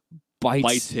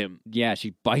bites him. Yeah,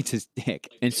 she bites his dick.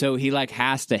 And so he like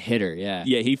has to hit her, yeah.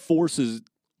 Yeah, he forces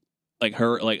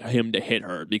him to hit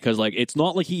her because like it's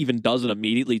not like he even does it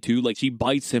immediately too. Like she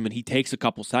bites him and he takes a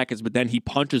couple seconds, but then he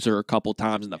punches her a couple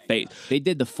times in the face. They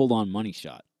did the full-on money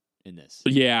shot in this.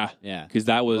 Yeah. Because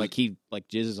that was like he like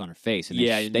jizzes on her face and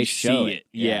they show it.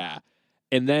 Yeah.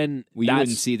 And then you wouldn't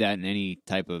see that in any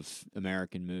type of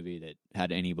American movie that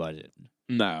had any budget.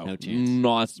 No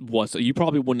chance. You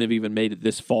probably wouldn't have even made it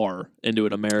this far into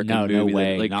an American movie. No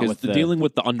way. Because dealing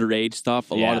with the underage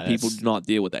stuff, a lot of people do not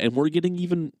deal with that. And we're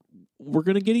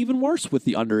going to get even worse with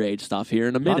the underage stuff here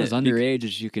in a minute. Not as underage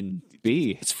as you can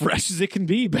be. As fresh as it can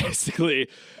be, basically.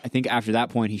 I think after that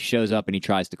point, he shows up and he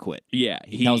tries to quit. Yeah.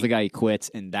 He tells the guy he quits,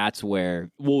 and that's where...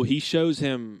 Well, he shows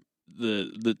him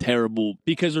the terrible...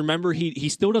 Because remember, he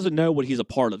still doesn't know what he's a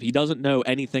part of. He doesn't know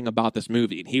anything about this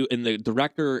movie. And the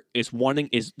director is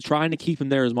trying to keep him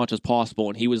there as much as possible.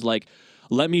 And he was like,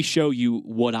 let me show you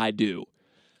what I do.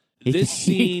 This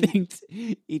scene,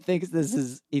 he thinks this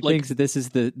is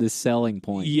the selling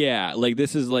point. Yeah, like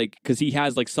this is like because he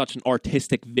has like such an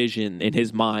artistic vision in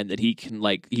his mind that he can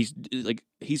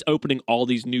he's opening all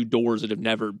these new doors that have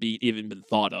never even been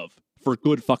thought of for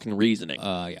good fucking reasoning.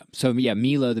 So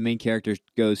Milo, the main character,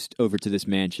 goes over to this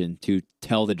mansion to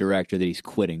tell the director that he's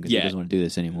quitting because he doesn't want to do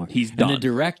this anymore. He's done. And the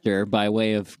director, by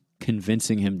way of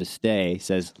convincing him to stay,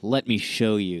 says, "Let me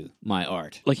show you my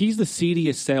art." Like he's the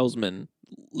seediest salesman.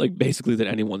 Like basically that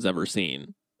anyone's ever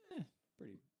seen.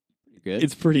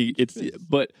 Pretty good.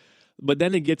 But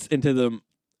then it gets into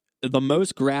the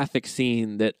most graphic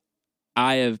scene that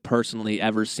I have personally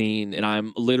ever seen, and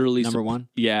I'm literally number one.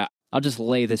 Yeah, I'll just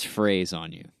lay this phrase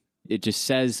on you. It just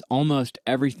says almost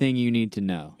everything you need to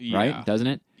know, right? Doesn't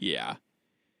it? Yeah.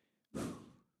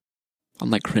 I'm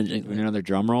like cringing. Doing another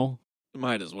drum roll.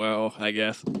 Might as well, I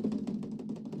guess.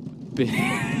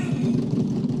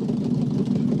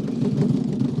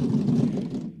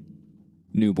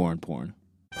 Newborn porn.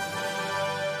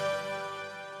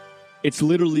 It's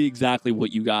literally exactly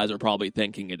what you guys are probably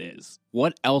thinking it is.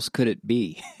 What else could it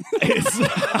be?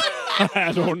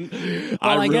 I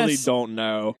really don't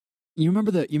know. You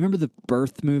remember the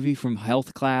birth movie from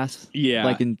Health Class? Yeah,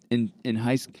 like in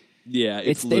high school. Yeah,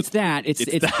 it's that.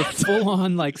 It's full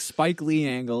on like Spike Lee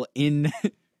angle in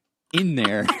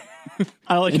there.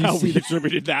 I like how we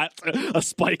attributed that to a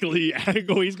Spike Lee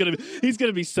angle. He's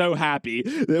gonna be so happy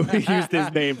that we used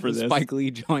his name for this Spike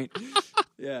Lee joint.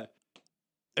 Yeah.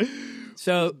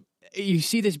 So you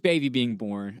see this baby being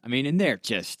born. I mean, and they're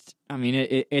just. I mean,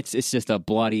 it's just a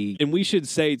bloody. And we should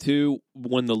say too,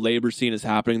 when the labor scene is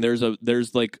happening,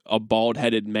 there's like a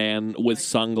bald-headed man with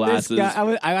sunglasses.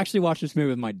 I actually watched this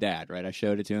movie with my dad. Right, I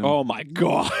showed it to him. Oh my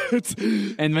god!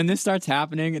 And when this starts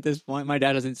happening, at this point, my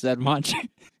dad hasn't said much.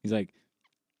 He's like,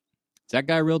 "Is that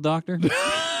guy a real doctor?"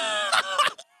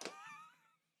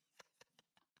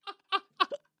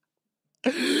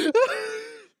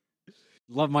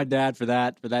 Love my dad for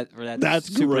that. That's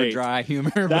super great. Dry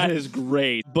humor. That is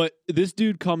great. But this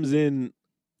dude comes in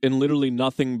literally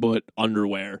nothing but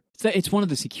underwear. It's one of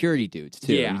the security dudes,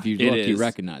 too. Yeah, and if you look, you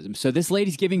recognize him. So this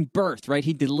lady's giving birth, right?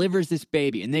 He delivers this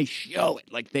baby, and they show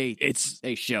it. Like, they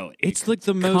show it. It's like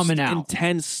the most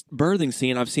intense birthing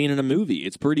scene I've seen in a movie.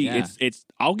 It's pretty, it's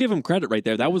I'll give him credit right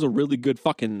there. That was a really good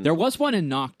fucking... There was one in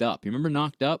Knocked Up. You remember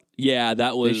Knocked Up? Yeah,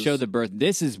 that was... They show the birth.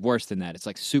 This is worse than that. It's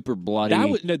like super bloody.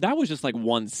 That was just like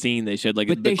one scene they showed, like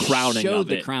but the crowning of it. They show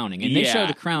the crowning, and they show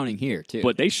the crowning here, too.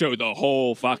 But they show the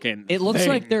whole fucking It looks thing.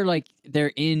 like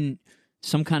they're in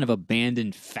some kind of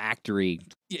abandoned factory.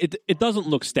 It doesn't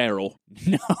look sterile.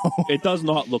 No. It does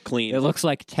not look clean. It looks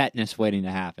like tetanus waiting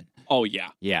to happen. Oh, yeah.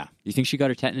 Yeah. You think she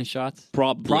got her tetanus shots?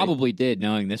 Probably did,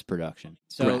 knowing this production.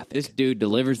 So Graphic. This dude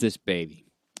delivers this baby.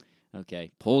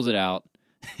 Okay. Pulls it out.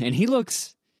 And he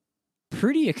looks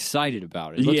pretty excited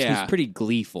about it. He's pretty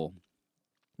gleeful.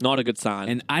 Not a good sign.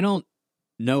 And I don't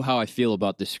know how I feel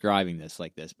about describing this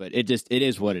like this, but it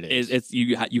is what it is.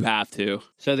 You have to.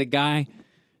 So the guy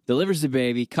delivers the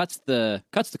baby, cuts the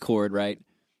cord, right?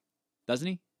 Doesn't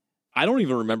he? I don't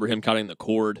even remember him cutting the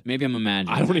cord. Maybe I'm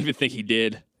imagining. I don't even think he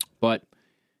did. But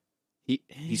he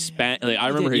I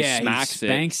remember he smacks it.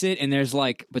 He spanks it, and there's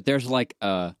like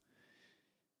a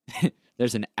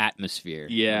there's an atmosphere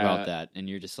about that, and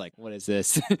you're just like, what is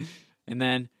this? And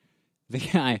then the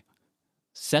guy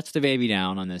sets the baby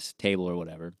down on this table or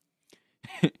whatever,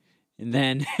 and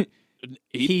then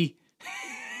he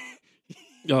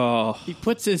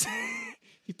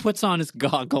puts on his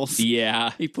goggles.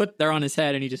 Yeah. They're on his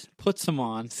head, and he just puts them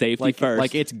on. Safety first.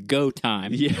 Like it's go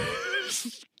time. Yeah.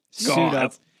 Suit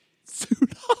up.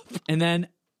 And then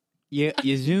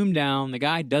you zoom down. The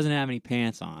guy doesn't have any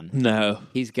pants on. No.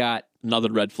 He's got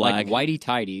another red flag. Like whitey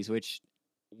tighties,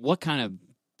 what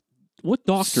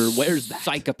doctor wears that?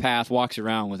 Psychopath walks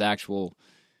around with actual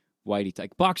whitey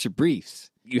like boxer briefs.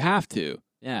 You have to.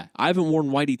 Yeah. I haven't worn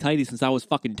whitey tighties since I was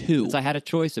fucking 2. Since I had a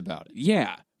choice about it.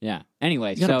 Yeah. Yeah.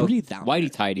 Anyway, you gotta breathe down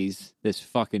whitey tighties, this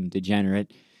fucking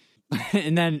degenerate.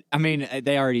 And then, I mean,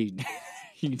 they already...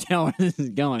 You can tell where this is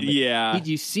going. Yeah.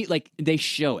 You see, like, they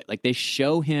show it. Like, they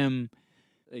show him,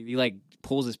 he, like,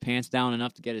 pulls his pants down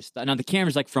enough to get his stuff. Now, the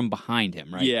camera's, like, from behind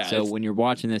him, right? Yeah. So when you're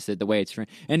watching this, the way it's...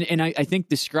 And I think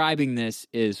describing this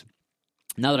is,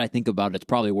 now that I think about it, it's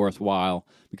probably worthwhile,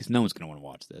 because no one's going to want to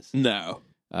watch this. No.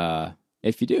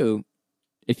 If you do,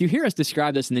 if you hear us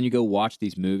describe this and then you go watch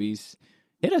these movies...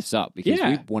 Hit us up because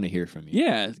we want to hear from you.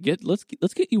 Yeah, let's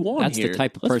get you on. That's here. the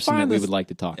type of person that we would like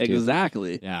to talk to.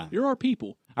 Exactly. Yeah, you're our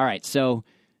people. All right, so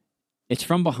it's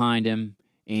from behind him,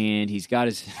 and he's got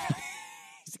his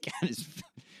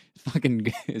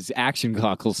his action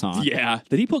goggles on. Yeah.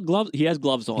 Did he put gloves? He has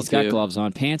gloves on. He's got gloves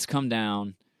on. Pants come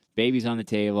down. Baby's on the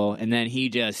table, and then he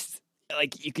just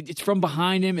it's from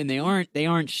behind him, and they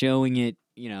aren't showing it.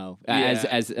 You know,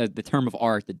 as the term of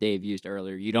art that Dave used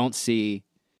earlier. You don't see.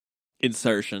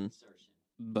 Insertion,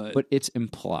 but it's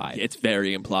implied. It's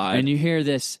very implied. And you hear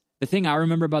this. The thing I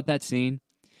remember about that scene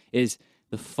is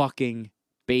the fucking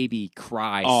baby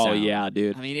cry sound. Yeah,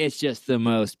 dude. I mean, it's just the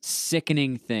most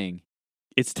sickening thing.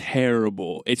 It's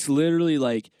terrible. It's literally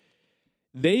like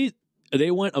they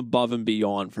went above and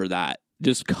beyond for that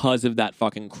just because of that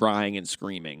fucking crying and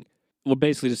screaming. Well,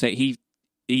 basically to say he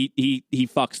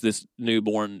fucks this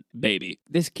newborn baby.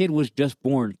 This kid was just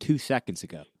born 2 seconds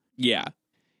ago. Yeah.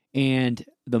 And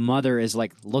the mother is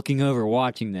like looking over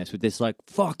watching this with this like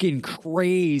fucking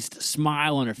crazed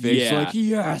smile on her face. Yeah. Like,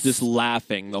 yes. Just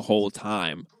laughing the whole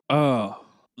time. Oh.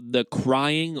 The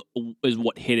crying is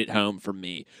what hit it home for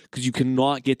me because you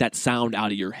cannot get that sound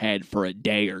out of your head for a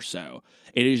day or so.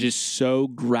 It is just so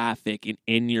graphic and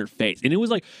in your face. And it was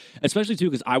like, especially too,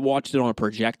 because I watched it on a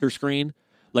projector screen.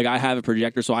 Like I have a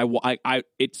projector, so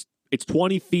it's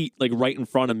 20 feet like right in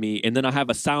front of me. And then I have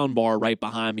a sound bar right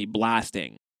behind me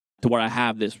blasting. To where I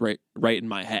have this right in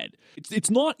my head. It's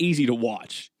not easy to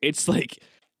watch. It's like,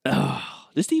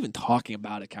 just even talking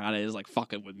about it kind of is like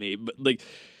fucking with me. But like,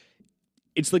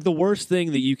 it's like the worst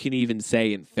thing that you can even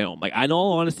say in film. Like, in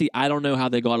all honesty, I don't know how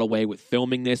they got away with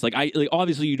filming this. Like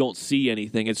obviously you don't see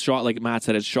anything. It's shot, like Matt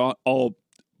said, it's shot all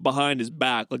behind his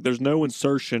back. Like there's no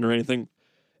insertion or anything.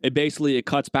 It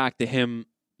cuts back to him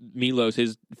Milos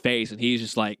his face, and he's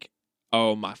just like,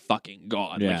 oh my fucking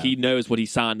God. Yeah. Like, he knows what he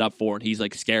signed up for, and he's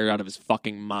like scared out of his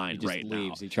fucking mind right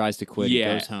leaves. now. He tries to quit.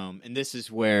 Yeah. He goes home. And this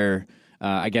is where,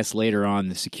 I guess later on,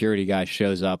 the security guy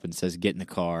shows up and says, get in the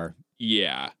car.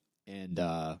 Yeah. And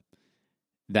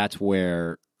that's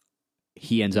where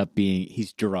he ends up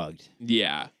he's drugged.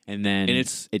 Yeah. And then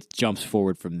it jumps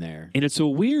forward from there. And it's a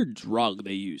weird drug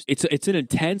they use. It's an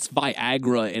intense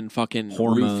Viagra and fucking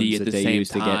hormones Ruthie at the they same use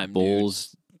time, to get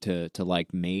bulls to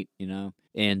like mate, you know?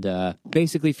 And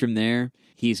basically from there,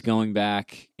 he's going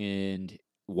back and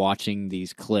watching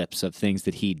these clips of things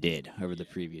that he did over the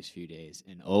previous few days.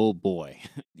 And oh boy.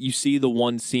 You see the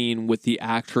one scene with the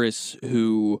actress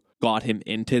who got him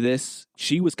into this.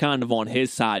 She was kind of on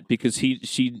his side because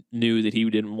she knew that he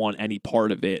didn't want any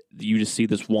part of it. You just see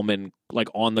this woman like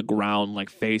on the ground, like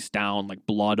face down, like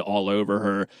blood all over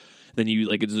her. Then you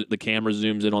like the camera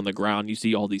zooms in on the ground. You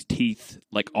see all these teeth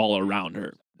like all around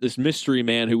her. This mystery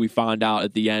man who we find out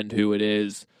at the end who it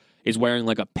is wearing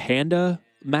like a panda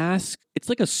mask. It's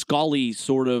like a Scully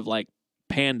sort of like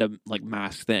panda like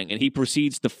mask thing, and he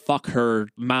proceeds to fuck her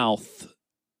mouth,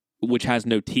 which has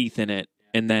no teeth in it,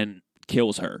 and then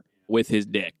kills her with his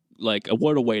dick. Like,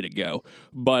 what a way to go.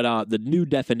 But the new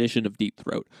definition of deep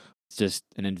throat. It's just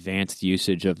an advanced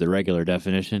usage of the regular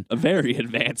definition. A very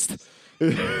advanced.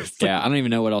 Yeah, I don't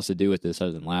even know what else to do with this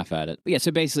other than laugh at it. But yeah,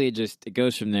 so basically it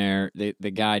goes from there.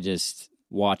 The guy just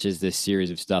watches this series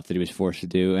of stuff that he was forced to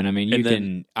do. And I mean,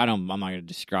 I'm not going to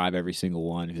describe every single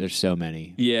one. There's so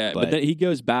many. Yeah, but then he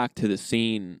goes back to the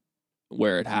scene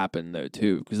where it happened though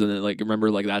too, because then like remember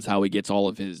like that's how he gets all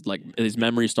of his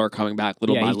memories start coming back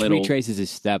little by little. He traces his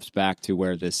steps back to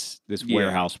where this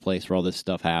warehouse place where all this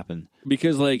stuff happened.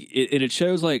 Because like it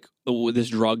shows like this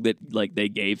drug that like they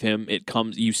gave him,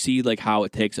 you see like how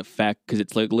it takes effect because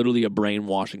it's like literally a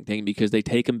brainwashing thing because they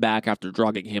take him back after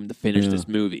drugging him to finish this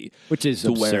movie, which is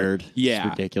absurd. It's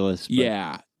ridiculous. But.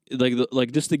 Yeah,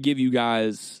 like just to give you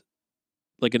guys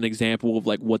like an example of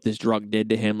like what this drug did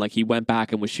to him. Like he went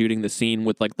back and was shooting the scene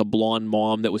with like the blonde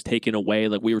mom that was taken away.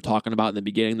 Like we were talking about in the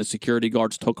beginning, the security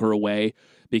guards took her away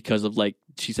because of like,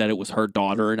 she said it was her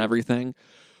daughter and everything.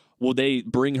 Well, they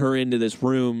bring her into this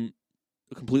room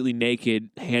completely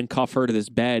naked, handcuff her to this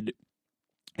bed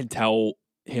and tell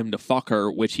him to fuck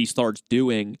her, which he starts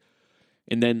doing.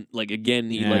 And then like, again,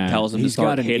 he like tells him to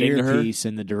start hitting her.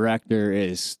 And the director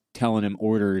is telling him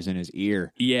orders in his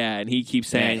ear. Yeah, and he keeps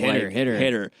saying, hit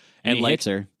her. And he like, hits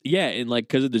her. Yeah, and like,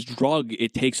 because of this drug,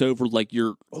 it takes over like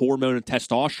your hormone and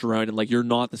testosterone, and like, you're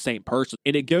not the same person.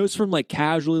 And it goes from like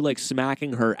casually like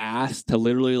smacking her ass to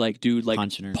literally like, dude, like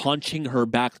punching her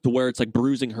back to where it's like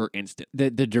bruising her instant.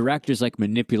 The director's like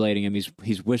manipulating him.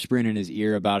 He's whispering in his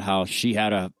ear about how she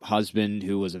had a husband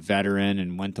who was a veteran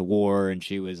and went to war, and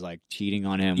she was like cheating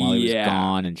on him while he was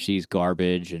gone, and she's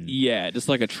garbage. And just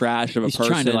like a trash of a person. He's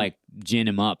trying to like gin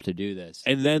him up to do this.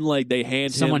 And then like they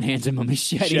someone hands him a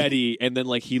machete, and then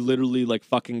like he literally like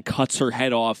fucking cuts her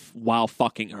head off while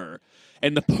fucking her.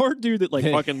 And the part, dude, that like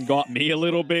fucking got me a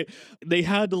little bit, they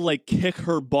had to like kick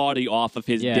her body off of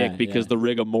his dick because the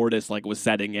rigor mortis like was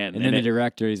setting in. And then the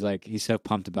director, he's so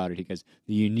pumped about it. He goes,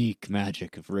 the unique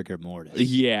magic of rigor mortis.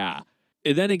 Yeah.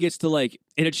 And then it gets to like,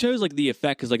 and it shows like the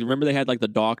effect because like remember they had like the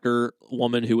doctor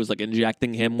woman who was like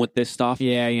injecting him with this stuff.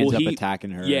 Yeah, he ends up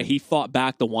attacking her. Yeah, he fought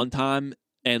back the one time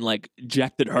and like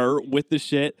injected her with the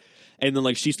shit. And then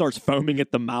like she starts foaming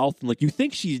at the mouth and like you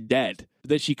think she's dead. But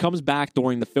then she comes back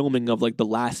during the filming of like the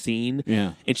last scene.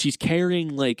 Yeah. And she's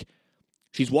carrying like,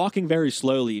 she's walking very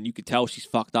slowly and you could tell she's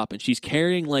fucked up. And she's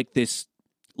carrying like this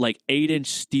like 8-inch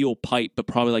steel pipe, but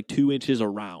probably like 2 inches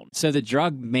around. So the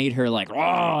drug made her like, oh,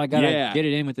 I gotta get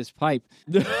it in with this pipe.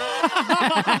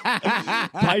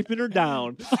 Piping her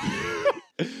down.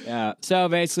 Yeah. So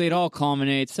basically it all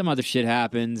culminates. Some other shit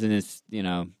happens and it's,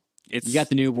 you got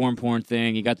the newborn porn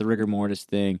thing, you got the rigor mortis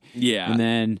thing. Yeah. And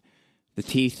then the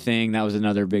teeth thing, that was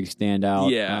another big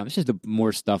standout. Yeah. It's just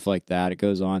more stuff like that. It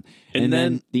goes on. And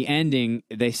then the ending,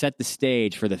 they set the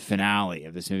stage for the finale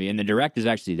of this movie. And the director's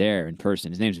actually there in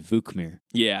person. His name's Vukmir.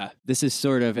 Yeah. This is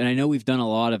sort of, and I know we've done a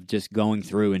lot of just going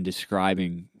through and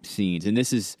describing scenes. And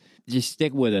this is, just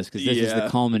stick with us because this is the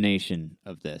culmination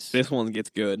of this. This one gets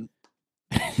good.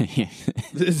 I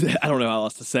don't know how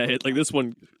else to say it. Like this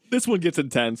one gets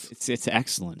intense. It's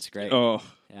excellent. It's great. Oh.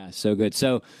 Yeah, so good.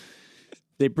 So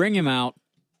they bring him out,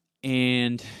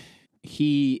 and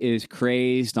he is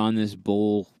crazed on this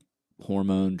bull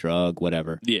hormone drug,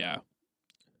 whatever. Yeah.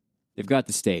 They've got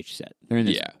the stage set. They're in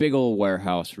this big old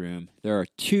warehouse room. There are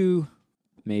two,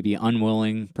 maybe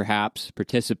unwilling, perhaps,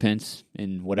 participants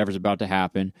in whatever's about to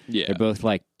happen. Yeah. They're both,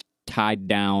 like, tied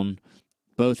down,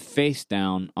 both face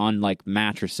down on like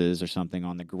mattresses or something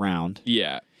on the ground.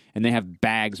 Yeah. And they have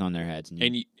bags on their heads,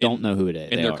 and you don't know who it is.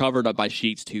 And they're covered up by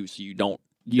sheets too, so you don't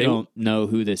know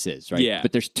who this is, right? Yeah.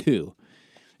 But there's two.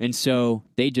 And so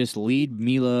they just lead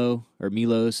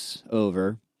Milos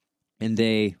over, and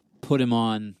they put him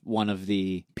on one of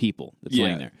the people that's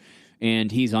laying there.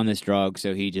 And he's on this drug,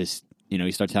 so he just,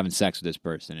 he starts having sex with this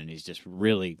person, and he's just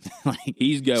really, like,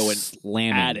 he's going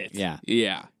slamming at it. Yeah.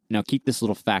 Yeah. Now, keep this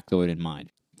little factoid in mind.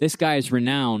 This guy is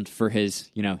renowned for his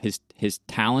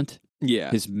talent.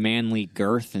 Yeah. His manly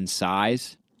girth and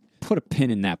size. Put a pin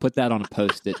in that. Put that on a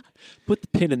Post-it. Put the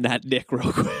pin in that, Nick,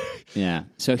 real quick. Yeah.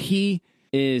 So he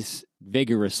is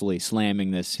vigorously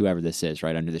slamming whoever this is,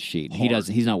 right under the sheet. Hard.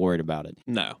 He's not worried about it.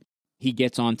 No. He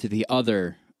gets onto the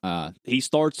other. He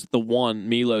starts the one,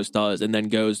 Milos does, and then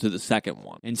goes to the second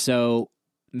one. And so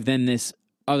then this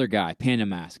other guy, Panda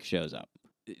Mask, shows up.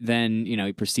 Then,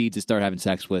 he proceeds to start having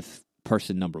sex with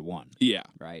person number one. Yeah.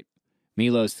 Right?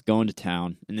 Milos going to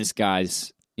town, and this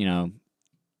guy's,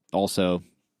 also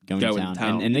going to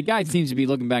town. And the guy seems to be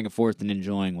looking back and forth and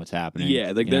enjoying what's happening.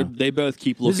 Yeah, they both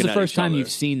keep looking at each other. This is the first time you've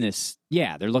seen this.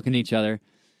 Yeah, they're looking at each other.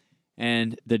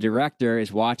 And the director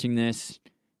is watching this.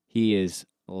 He is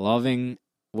loving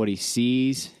what he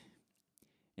sees.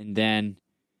 And then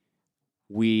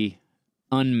we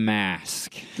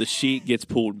unmask. The sheet gets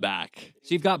pulled back.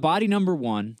 So you've got body number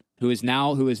one, who is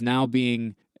now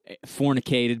being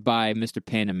fornicated by Mr.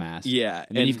 Panda Mask. Yeah.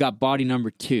 And then you've got body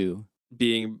number two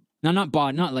being... No,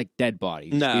 not like dead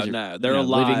bodies. No, they're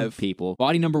alive. Living people.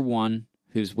 Body number one,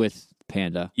 who's with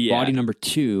Panda. Yeah. Body number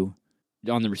two,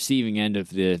 on the receiving end of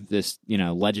this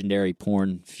legendary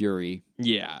porn fury.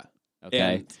 Yeah.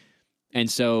 Okay. And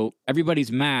so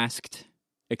everybody's masked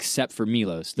except for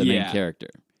Milos, the main character.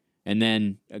 And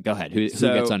then, go ahead, who gets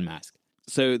unmasked?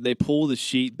 So they pull the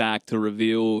sheet back to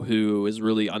reveal who is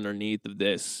really underneath of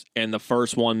this. And the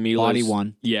first one, Milos... Body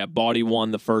one. Yeah, body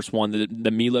one, the first one.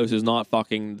 The Milos is not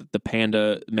fucking the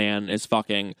Panda man, is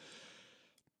fucking...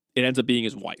 It ends up being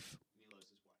his wife.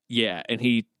 Yeah, and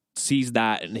he sees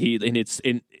that, and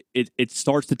it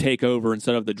starts to take over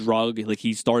instead of the drug. Like,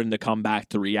 he's starting to come back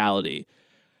to reality.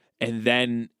 And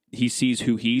then he sees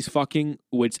who he's fucking,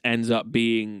 which ends up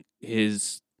being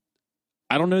his...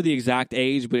 I don't know the exact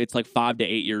age, but it's like 5 to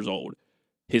 8 years old.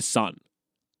 His son.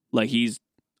 Like, he's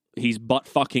butt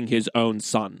fucking his own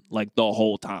son, like, the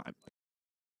whole time.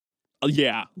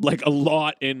 Yeah, like, a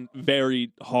lot and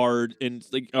very hard, and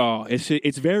like,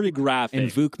 it's very graphic. And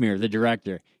Vukmir, the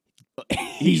director,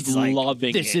 he's like,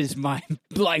 loving this is my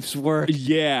life's work.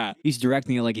 Yeah. He's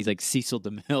directing it like he's like Cecil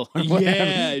DeMille or whatever.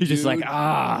 Yeah, he's just like,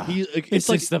 it's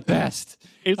like the best.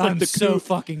 It's like I'm so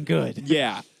fucking good.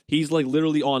 Yeah. He's like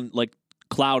literally on like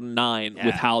cloud 9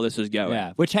 with how this is going.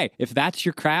 Yeah. Which, hey, if that's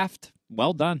your craft,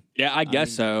 well done. Yeah, I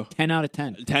guess so. 10 out of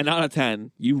 10. 10 out of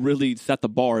 10. You really set the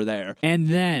bar there. And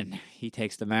then he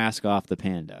takes the mask off the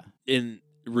panda. And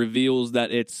reveals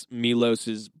that it's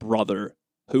Milos's brother,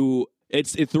 who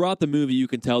throughout the movie you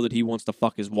can tell that he wants to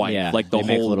fuck his wife. Yeah, like they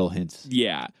make little hints.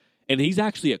 Yeah. And he's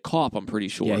actually a cop, I'm pretty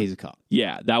sure. Yeah, he's a cop.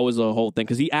 Yeah, that was a whole thing.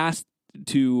 Because he asked in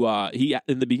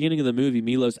the beginning of the movie,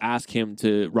 Milos asked him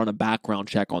to run a background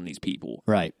check on these people.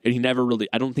 Right. And he never really,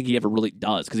 I don't think he ever really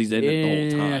does, because he's in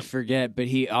it the whole time. I forget, but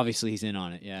he's in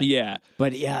on it, yeah. Yeah.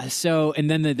 But yeah, so, and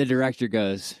then the director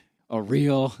goes, a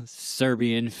real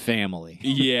Serbian family.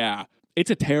 Yeah.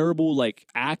 It's a terrible, like,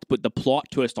 act, but the plot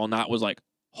twist on that was like,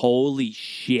 holy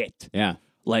shit. Yeah.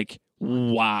 Like,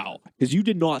 wow. Because you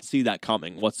did not see that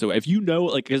coming whatsoever. If you know,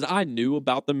 like, because I knew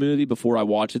about the movie before I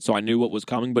watched it, so I knew what was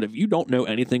coming. But if you don't know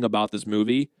anything about this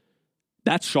movie,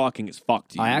 that's shocking as fuck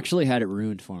to you. I actually had it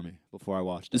ruined for me before I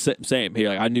watched it. Same here.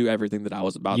 Like, I knew everything that I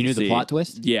was about to see. You knew the plot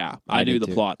twist? Yeah, I knew the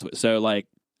plot twist. So, like...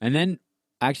 And then,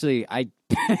 actually, I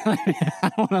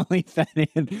don't want to leave that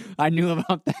in. I knew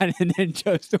about that and then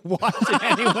chose to watch it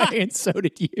anyway, and so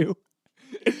did you.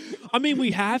 I mean,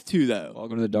 we have to, though.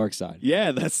 Welcome to the dark side.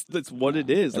 Yeah, that's what it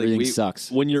is. Everything sucks.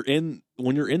 When you're in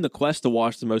the quest to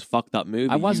watch the most fucked up movie.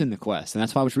 I was in the quest, and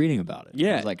that's why I was reading about it.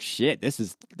 Yeah. I was like, shit, this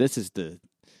is the...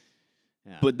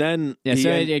 Yeah. But then... Yeah,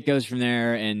 so it goes from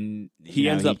there, and... He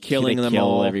ends up killing them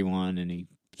all. Everyone, and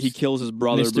he kills his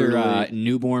brother. Mr.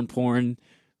 Newborn Porn,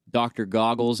 Dr.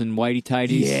 Goggles and Whitey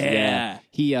Tighties. Yeah.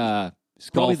 He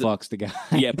skull fucks the guy.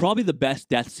 Yeah, probably the best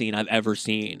death scene I've ever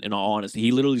seen, in all honesty.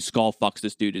 He literally skull fucks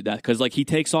this dude to death. Because, like, he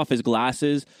takes off his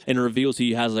glasses and reveals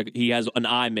he has an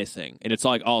eye missing. And it's,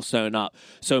 like, all sewn up.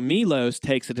 So Milos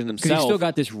takes it in himself. Because he still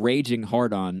got this raging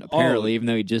hard-on, apparently, even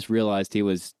though he just realized he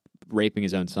was raping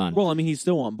his own son. Well, I mean, he's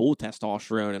still on bull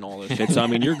testosterone and all this shit. So, I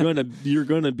mean, you're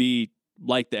gonna be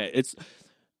like that.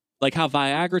 Like how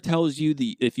Viagra tells you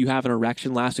if you have an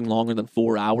erection lasting longer than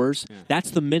 4 hours,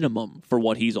 that's the minimum for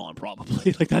what he's on,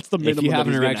 probably. Like that's the minimum. If you have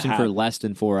an erection for less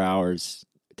than 4 hours,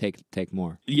 take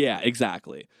more. Yeah,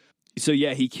 exactly. So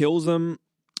yeah, he kills him,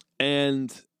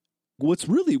 and what's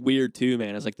really weird too,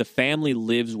 man, is like the family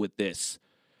lives with this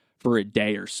for a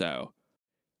day or so.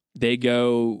 They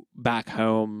go back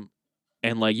home,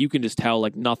 and like you can just tell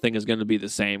like nothing is going to be the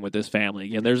same with this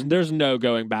family again. There's no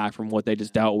going back from what they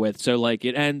just dealt with. So like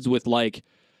it ends with like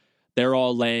they're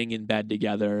all laying in bed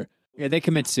together. Yeah, they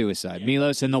commit suicide.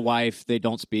 Milos and the wife, they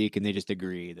don't speak and they just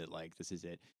agree that like this is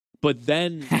it. But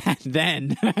then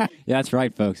yeah, that's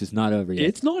right, folks. It's not over yet.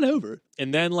 It's not over.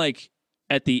 And then like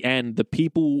at the end, the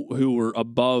people who were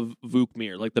above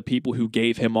Vukmir, like the people who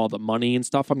gave him all the money and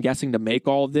stuff, I'm guessing, to make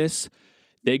all of this,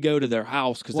 they go to their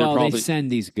house because they're probably... they send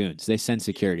these goons. They send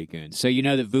security goons. So you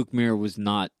know that Vukmir was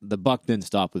not... The buck didn't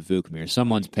stop with Vukmir.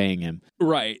 Someone's paying him.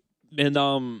 Right. And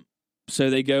so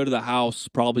they go to the house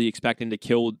probably expecting to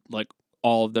kill like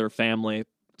all of their family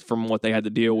from what they had to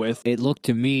deal with. It looked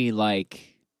to me like...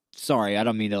 Sorry, I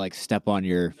don't mean to like step on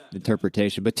your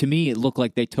interpretation, but to me it looked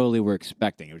like they totally were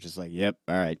expecting. It was just like, yep,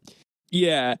 all right.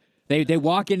 Yeah. They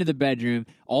walk into the bedroom,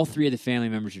 all three of the family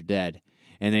members are dead,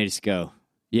 and they just go,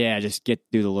 yeah, just get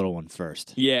through the little one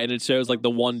first. Yeah, and it shows like the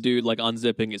one dude like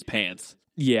unzipping his pants.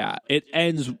 Yeah, it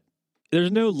ends...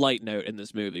 There's no light note in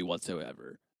this movie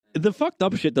whatsoever. The fucked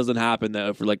up shit doesn't happen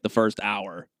though for like the first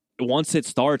hour. Once it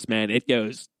starts, man, it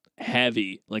goes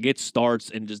heavy. Like it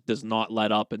starts and just does not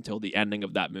let up until the ending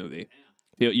of that movie.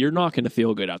 You're not going to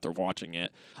feel good after watching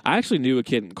it. I actually knew a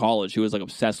kid in college who was like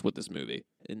obsessed with this movie,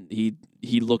 and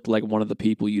he looked like one of the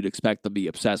people you'd expect to be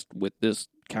obsessed with this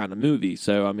kind of movie.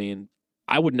 So I mean,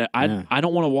 I wouldn't. I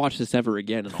don't want to watch this ever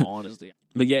again, in all honesty.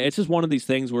 But yeah, it's just one of these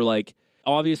things where like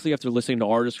obviously after listening to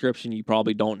our description, you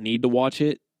probably don't need to watch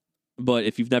it. But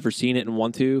if you've never seen it and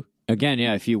want to, again,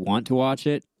 yeah, if you want to watch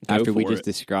it after we just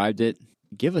described it,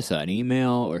 give us an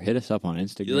email or hit us up on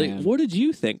Instagram. Like, what did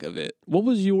you think of it? What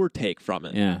was your take from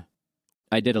it? Yeah.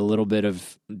 I did a little bit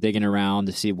of digging around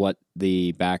to see what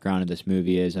the background of this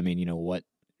movie is. I mean, you know, what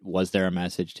was there a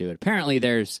message to it? Apparently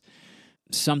there's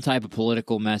some type of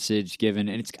political message given,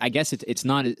 and I guess it's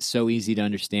not so easy to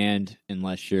understand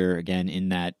unless you're, again,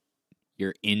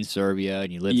 you're in Serbia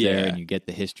and you live there and you get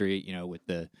the history, you know, with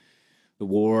the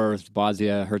war,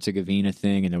 Bosnia-Herzegovina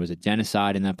thing, and there was a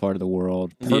genocide in that part of the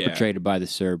world perpetrated by the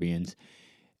Serbians.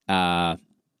 I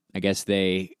guess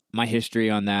my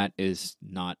history on that is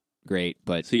not great,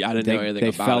 but see, I didn't know anything about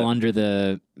it. They fell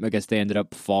under I guess they ended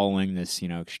up following this, you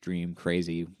know, extreme,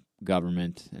 crazy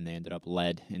government, and they ended up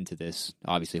led into this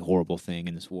obviously horrible thing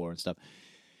in this war and stuff.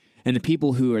 And the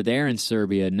people who are there in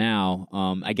Serbia now,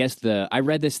 I guess I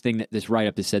read this thing, this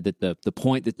write-up that said that the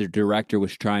point that the director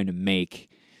was trying to make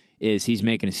is he's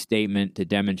making a statement to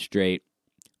demonstrate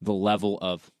the level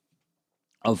of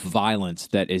violence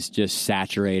that is just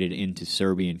saturated into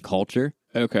Serbian culture.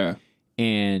 Okay.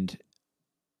 And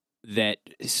that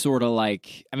sort of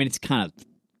like, I mean, it's kind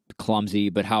of clumsy,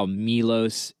 but how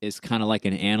Milos is kind of like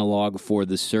an analog for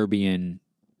the Serbian,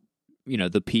 you know,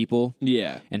 the people.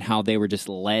 Yeah. And how they were just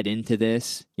led into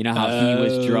this. You know, how he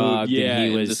was drugged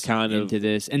and he was just kind of into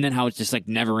this. And then how it's just like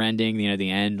never ending, you know,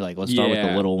 the end. Like, let's start with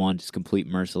the little one, just complete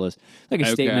merciless. Like a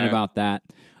statement about that.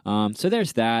 So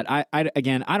there's that.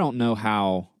 I don't know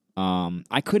how.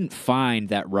 I couldn't find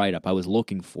that write-up. I was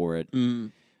looking for it.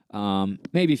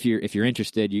 Maybe if you're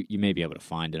interested, you may be able to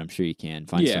find it. I'm sure you can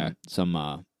find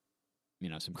some you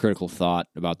know, some critical thought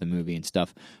about the movie and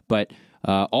stuff. But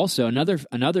also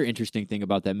another interesting thing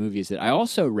about that movie is that I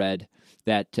also read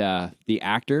that the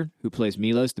actor who plays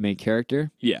Milos, the main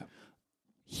character,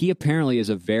 he apparently is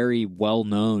a very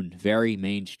well-known, very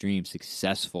mainstream,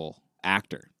 successful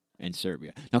actor in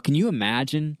Serbia. Now, can you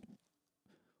imagine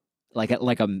like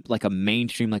a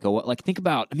mainstream, like think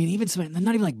about, I mean, even somebody,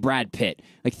 not even like Brad Pitt.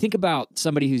 Like think about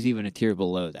somebody who's even a tier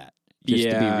below that. Just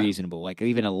to be reasonable, like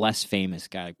even a less famous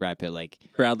guy like Brad Pitt, like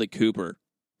Bradley Cooper.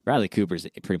 Bradley Cooper's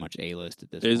pretty much A-list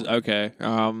at this point. Okay.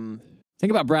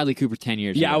 Think about Bradley Cooper 10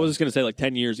 years ago. Yeah, I was just going to say like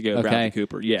 10 years ago, Bradley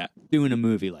Cooper, doing a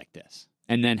movie like this,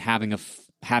 and then having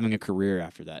a career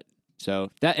after that.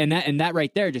 So that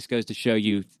right there just goes to show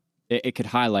you it could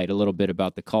highlight a little bit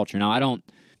about the culture. Now,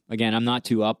 I'm not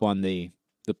too up on the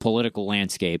political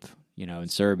landscape, you know, in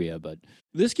Serbia, but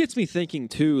this gets me thinking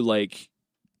too, like,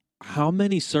 how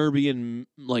many Serbian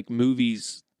like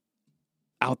movies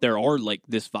out there are like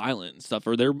this violent and stuff?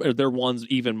 Are there ones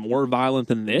even more violent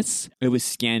than this? It was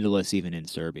scandalous even in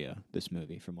Serbia, this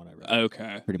movie, from what I read.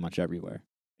 Okay. Pretty much everywhere.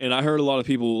 And I heard a lot of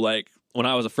people, like, when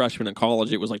I was a freshman in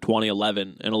college, it was like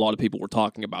 2011, and a lot of people were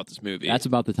talking about this movie. That's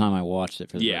about the time I watched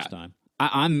it for the first time.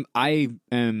 I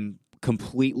am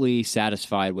completely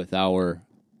satisfied with our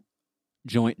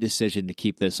joint decision to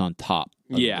keep this on top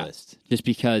of the list. Just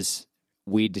because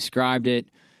we described it,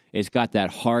 it's got that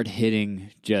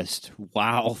hard-hitting, just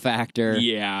wow factor.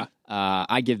 Yeah.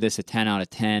 I give this a 10 out of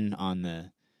 10 on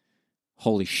the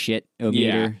holy shit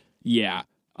meter. Yeah.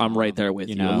 I'm right there with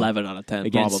you. 11 out of 10.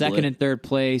 Again, probably. second and third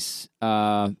place,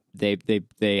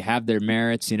 they have their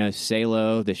merits.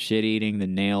 Salo, the shit eating, the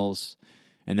nails,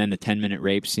 and then the 10-minute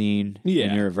rape scene,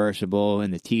 and Irreversible,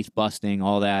 and the teeth busting,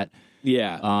 all that.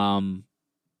 Yeah.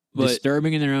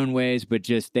 Disturbing in their own ways, but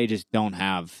they just don't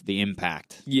have the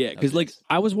impact. Yeah, because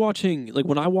I was watching,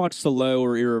 when I watched Salo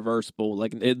or Irreversible,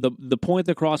 the point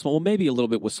that crossed my, well, maybe a little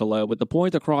bit with Salo, but the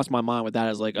point that crossed my mind with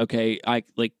that is okay,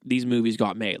 these movies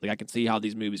got made. I can see how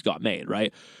these movies got made,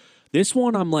 right? This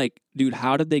one, I'm like, dude,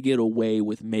 how did they get away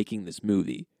with making this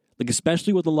movie?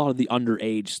 Especially with a lot of the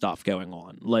underage stuff going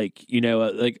on.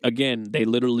 Again, they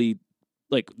literally,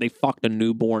 they fucked a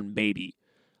newborn baby.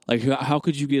 How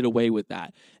could you get away with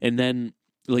that? And then,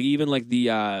 even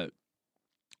the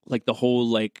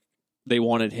whole, they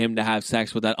wanted him to have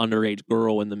sex with that underage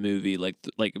girl in the movie,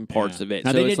 in parts of it.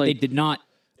 Now, so they did not.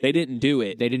 They didn't do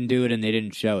it. They didn't do it, and they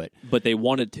didn't show it. But they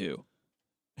wanted to.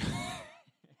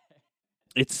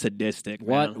 It's sadistic,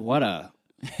 man. What a...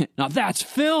 Now that's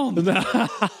film!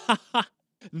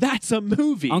 That's a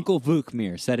movie! Uncle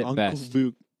Vukmir said it best.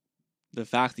 The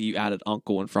fact that you added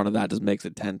uncle in front of that just makes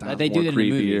it 10 times they more do that creepier. In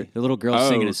the movie. The little girl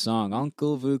singing a song,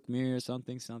 Uncle Vukmir,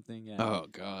 something. Yeah. Oh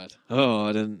God. Oh,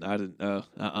 I didn't. I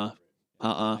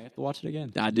have to watch it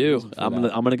again. I do. I'm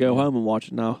gonna go home and watch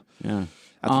it now. Yeah.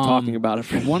 After talking about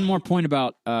it. One more point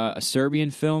about a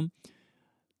Serbian film.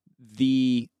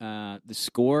 The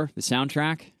score, the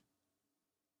soundtrack,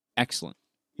 excellent.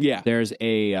 Yeah. There's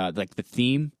a the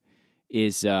theme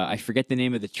is I forget the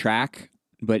name of the track.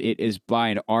 But it is by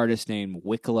an artist named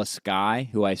Wicla Sky,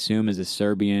 who I assume is a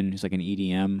Serbian. He's like an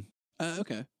EDM.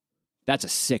 Okay. That's a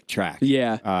sick track.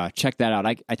 Yeah. Check that out.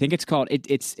 I think it's called,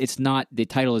 it's not, the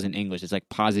title is in English. It's like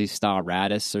Pazi Sta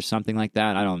Radis or something like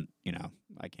that. I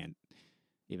can't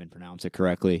even pronounce it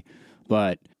correctly.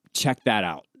 But check that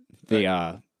out.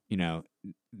 The,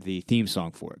 the theme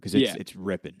song for it. Because it's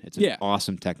ripping. It's an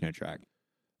awesome techno track.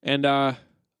 And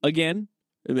again,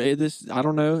 this, I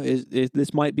don't know,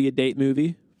 this might be a date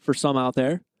movie for some out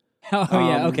there. Oh,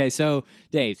 yeah. Okay, so,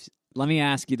 Dave, let me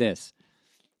ask you this.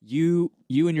 You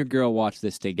and your girl watched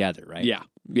this together, right?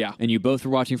 Yeah. And you both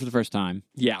were watching for the first time.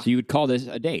 Yeah. So you would call this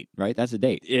a date, right? That's a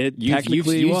date.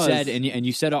 Technically you was. Said, and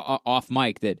you said off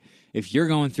mic that if you're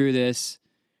going through this,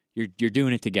 you're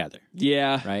doing it together.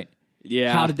 Yeah. Right?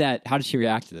 Yeah. How did she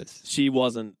react to this? She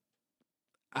wasn't...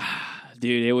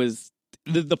 dude, it was...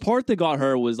 The part that got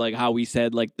her was how we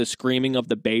said the screaming of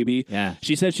the baby. Yeah.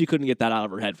 She said she couldn't get that out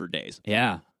of her head for days.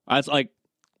 Yeah. That's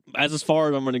as far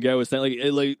as I'm going to go with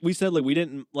saying we said we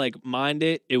didn't mind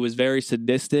it. It was very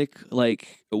sadistic.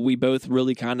 We both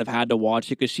really kind of had to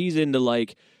watch it because she's into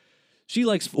she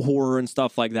likes horror and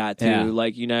stuff like that too.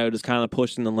 Yeah. Just kind of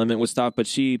pushing the limit with stuff. But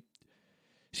she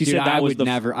Dude, said that I was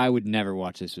I would never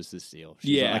watch this with Cecile.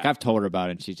 She's I've told her about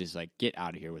it, and she's just get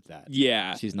out of here with that.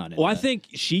 Yeah, she's not. Well, I think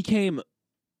she came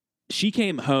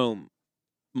home.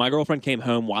 My girlfriend came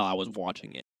home while I was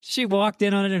watching it. She walked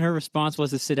in on it, and her response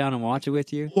was to sit down and watch it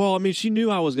with you. Well, I mean, she knew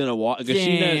I was going to watch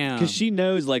because she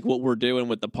knows what we're doing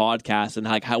with the podcast and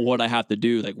what I have to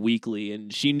do weekly,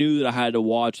 and she knew that I had to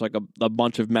watch a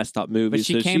bunch of messed up movies.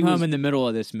 But she came home in the middle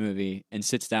of this movie and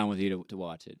sits down with you to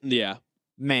watch it. Yeah.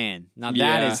 Man, now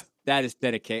that is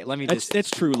dedicated. Let me just it's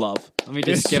true love. Let me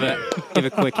just give a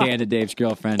quick hand to Dave's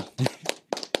girlfriend.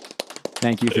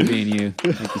 Thank you for being you.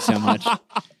 Thank you so much.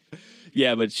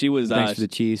 Yeah, but she was thanks for the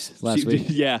cheese last week.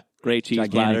 Yeah, great cheese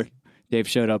platter. Dave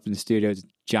showed up in the studio, it's a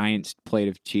giant plate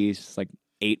of cheese. It's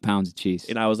 8 pounds of cheese.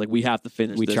 And I was we have to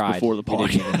finish this before the podcast. We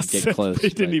didn't even get close. We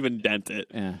didn't even dent it.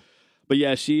 Yeah. But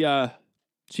yeah, she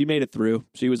made it through.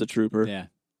 She was a trooper. Yeah.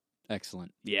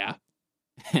 Excellent. Yeah.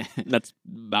 That's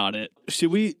about it.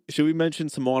 Should we mention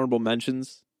some honorable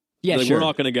mentions? Yeah, sure. We're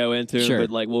not going to go into them,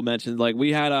 but we'll mention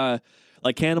we had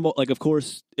Cannibal, of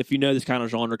course, if you know this kind of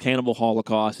genre, Cannibal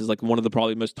Holocaust is one of the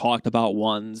probably most talked about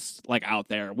ones out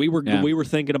there. We were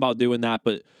thinking about doing that,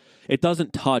 but it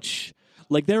doesn't touch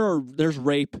there's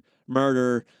rape,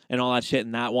 murder, and all that shit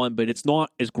in that one, but it's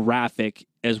not as graphic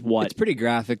as what. It's pretty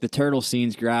graphic. The turtle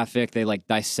scene's graphic. They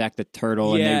dissect the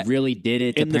turtle, and they really did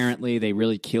it. Apparently, they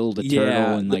really killed a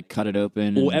turtle and cut it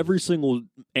open. Well, every single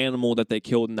animal that they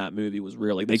killed in that movie was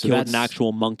real. They killed an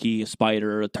actual monkey, a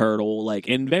spider, a turtle,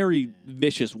 in very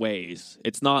vicious ways.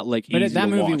 It's not But easy that to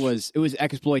movie watch. was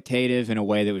exploitative in a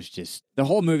way that was just the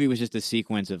whole movie was just a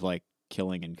sequence of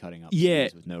killing and cutting up Yeah.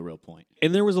 scenes with no real point.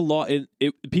 And there was a lot.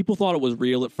 People thought it was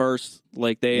real at first.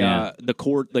 Like the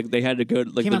court, like they had to go.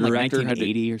 Like Came the out in, director like, had to.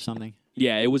 1980 or something.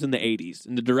 Yeah, it was in the 80s,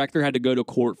 and the director had to go to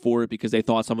court for it because they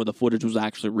thought some of the footage was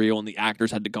actually real, and the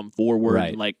actors had to come forward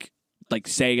and like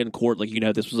say in court, like,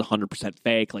 this was 100%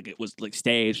 fake, like it was like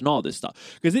staged and all this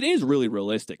stuff, because it is really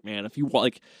realistic, man. If you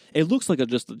like, it looks like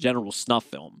just a general snuff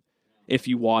film. If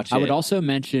you watch it, I would also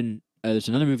mention there's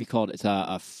another movie called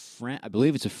I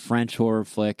believe it's a French horror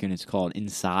flick, and it's called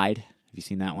Inside. Have you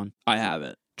seen that one? I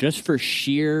haven't. Just for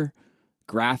sheer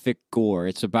graphic gore.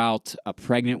 It's about a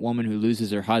pregnant woman who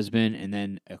loses her husband, and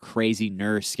then a crazy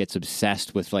nurse gets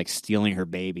obsessed with like stealing her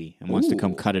baby and wants to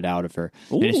come cut it out of her.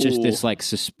 And it's just this like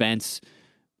suspense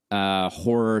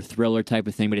horror thriller type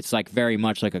of thing, but it's like very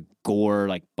much like a gore,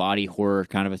 like body horror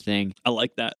kind of a thing. I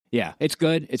like that. Yeah, it's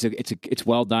good. It's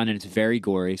well done, and it's very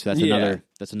gory. So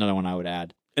that's another one I would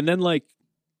add. And then like,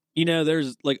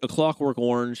 there's like A Clockwork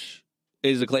Orange.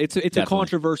 It's a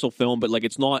controversial film, but like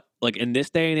it's not like in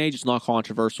this day and age, it's not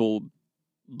controversial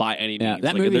by any means. Yeah,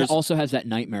 that like, movie also has that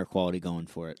nightmare quality going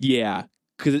for it. Yeah,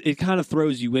 because it kind of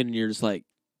throws you in, and you're just like,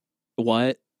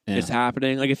 "What is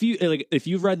happening?" Like if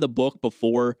you've read the book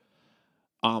before,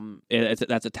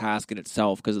 that's a task in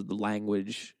itself because of the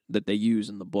language that they use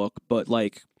in the book. But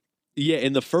like, yeah,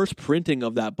 in the first printing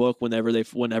of that book,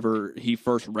 whenever he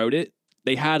first wrote it,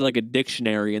 they had like a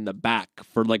dictionary in the back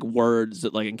for like words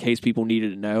that like in case people needed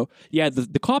to know. Yeah,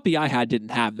 the copy I had didn't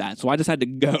have that, so I just had to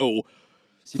go.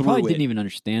 So you probably didn't even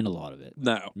understand a lot of it.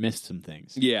 No, missed some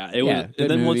things. Yeah, it was. And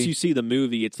then once you see the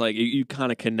movie, it's like you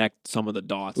kind of connect some of the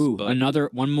dots. Ooh,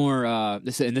 one more.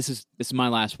 This is my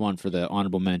last one for the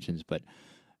honorable mentions. But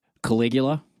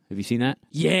Caligula, have you seen that?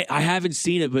 Yeah, I haven't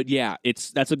seen it, but yeah,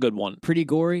 that's a good one. Pretty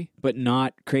gory, but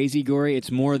not crazy gory.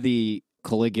 It's more the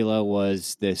Caligula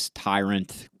was this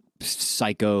tyrant,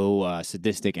 psycho,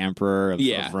 sadistic emperor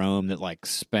of Rome that like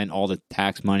spent all the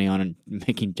tax money on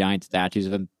making giant statues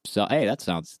of himself. Hey, that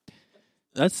sounds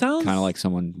kind of like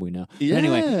someone we know. Yeah. But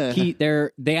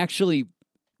anyway, they actually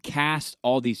cast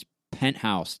all these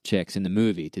penthouse chicks in the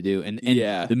movie to do, and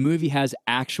the movie has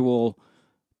actual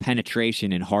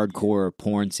penetration and hardcore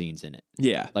porn scenes in it.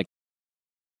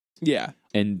 Yeah,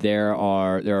 and there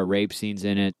are rape scenes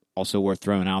in it. Also worth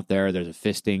throwing out there. There's a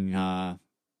fisting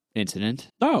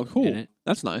incident. Oh, cool.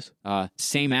 That's nice.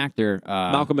 Same actor,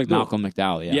 Malcolm McDowell. Malcolm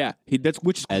McDowell. Yeah.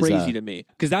 Which is crazy to me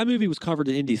because that movie was covered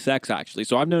in Indie Sex actually.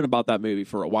 So I've known about that movie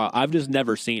for a while. I've just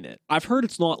never seen it. I've heard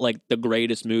it's not like the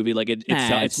greatest movie. Like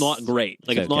it's not great.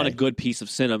 Like it's not a good piece of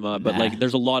cinema. But like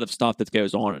there's a lot of stuff that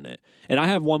goes on in it. And I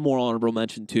have one more honorable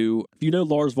mention too. If you know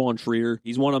Lars von Trier,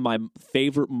 he's one of my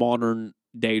favorite modern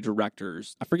day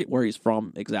directors. I forget where he's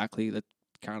from exactly. That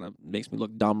kind of makes me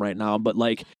look dumb right now, but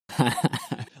like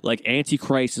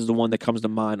Antichrist is the one that comes to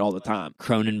mind all the time.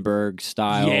 Cronenberg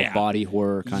style body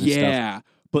horror kind of stuff. Yeah,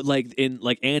 but like in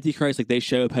like Antichrist, like they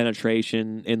show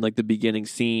penetration in like the beginning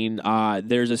scene.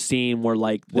 There's a scene where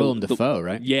like Willem Dafoe,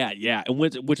 right? Yeah, and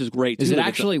which is great. Too. Is it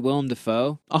actually Willem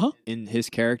Dafoe? In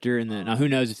his character now who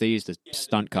knows if they used a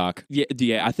stunt cock?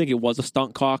 Yeah, I think it was a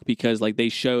stunt cock because like they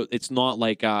show it's not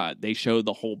like they show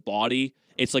the whole body.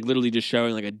 It's like literally just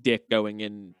showing like a dick going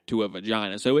into a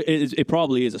vagina. So it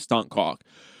probably is a stunt cock.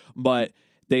 But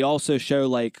they also show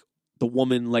like the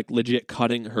woman like legit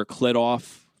cutting her clit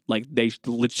off. Like they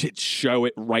legit show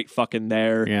it right fucking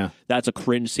there. Yeah. That's a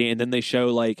cringe scene. And then they show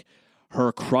like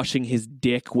her crushing his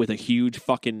dick with a huge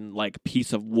fucking like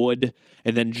piece of wood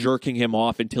and then jerking him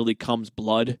off until he comes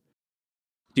blood.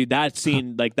 Dude, that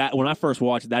scene, like that, when I first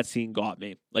watched it, that scene got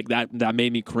me. Like that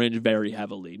made me cringe very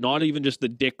heavily. Not even just the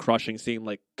dick crushing scene,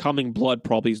 like coming blood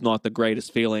probably is not the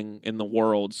greatest feeling in the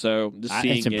world. So just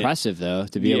seeing it's impressive though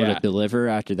to be able to deliver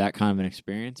after that kind of an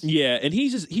experience. Yeah, and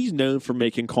he's known for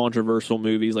making controversial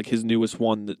movies, like his newest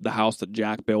one, The House That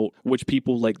Jack Built, which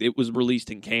people like. It was released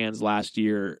in Cannes last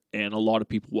year, and a lot of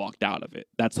people walked out of it.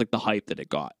 That's like the hype that it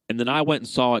got. And then I went and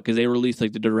saw it because they released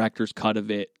like the director's cut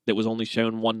of it that was only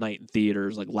shown one night in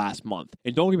theaters like last month.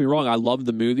 And don't get me wrong, I love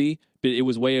the movie, but it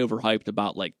was way overhyped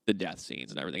about like the death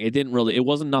scenes and everything. It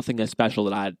wasn't nothing as special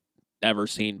that I'd ever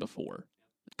seen before.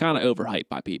 Kind of overhyped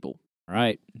by people. All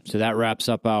right. So that wraps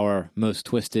up our most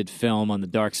twisted film on the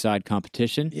Dark Side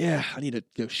competition. Yeah, I need to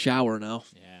go shower now.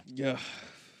 Yeah.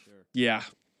 Sure. Yeah.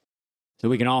 So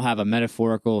we can all have a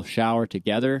metaphorical shower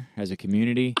together as a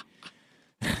community.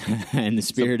 In the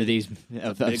spirit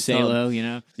of Salo, you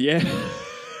know? Yeah.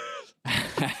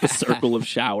 The circle of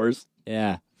showers.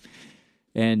 Yeah.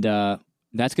 And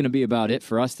that's going to be about it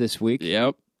for us this week.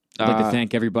 Yep. I'd like to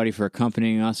thank everybody for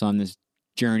accompanying us on this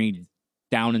journey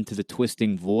down into the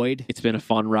twisting void. It's been a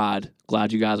fun ride.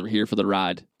 Glad you guys were here for the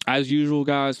ride. As usual,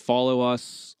 guys, follow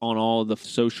us on all the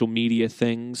social media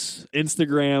things.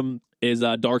 Instagram is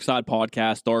Dark Side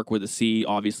Podcast, dark with a C,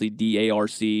 obviously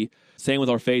DARC. Same with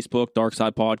our Facebook, Dark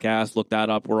Side Podcast. Look that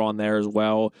up. We're on there as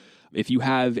well. If you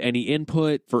have any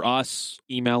input for us,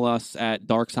 email us at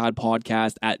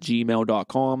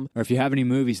darksidepodcast@gmail.com. Or if you have any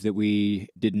movies that we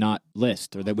did not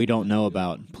list or that we don't know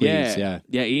about, please. Yeah,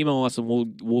 email us and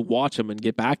we'll watch them and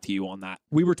get back to you on that.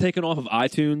 We were taken off of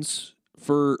iTunes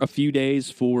for a few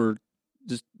days for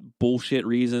just bullshit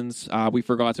reasons. We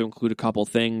forgot to include a couple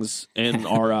things in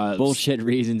our... bullshit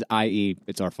reasons, i.e.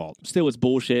 it's our fault. Still, it's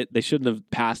bullshit. They shouldn't have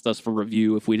passed us for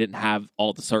review if we didn't have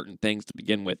all the certain things to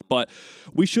begin with. But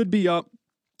we should be up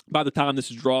by the time this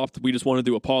is dropped. We just wanted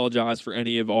to apologize for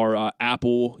any of our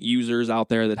Apple users out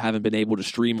there that haven't been able to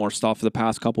stream our stuff for the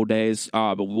past couple days.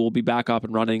 But we'll be back up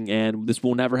and running, and this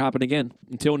will never happen again.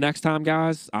 Until next time,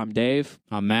 guys, I'm Dave.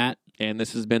 I'm Matt. And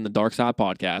this has been the Dark Side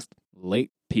Podcast.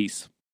 Late. Peace.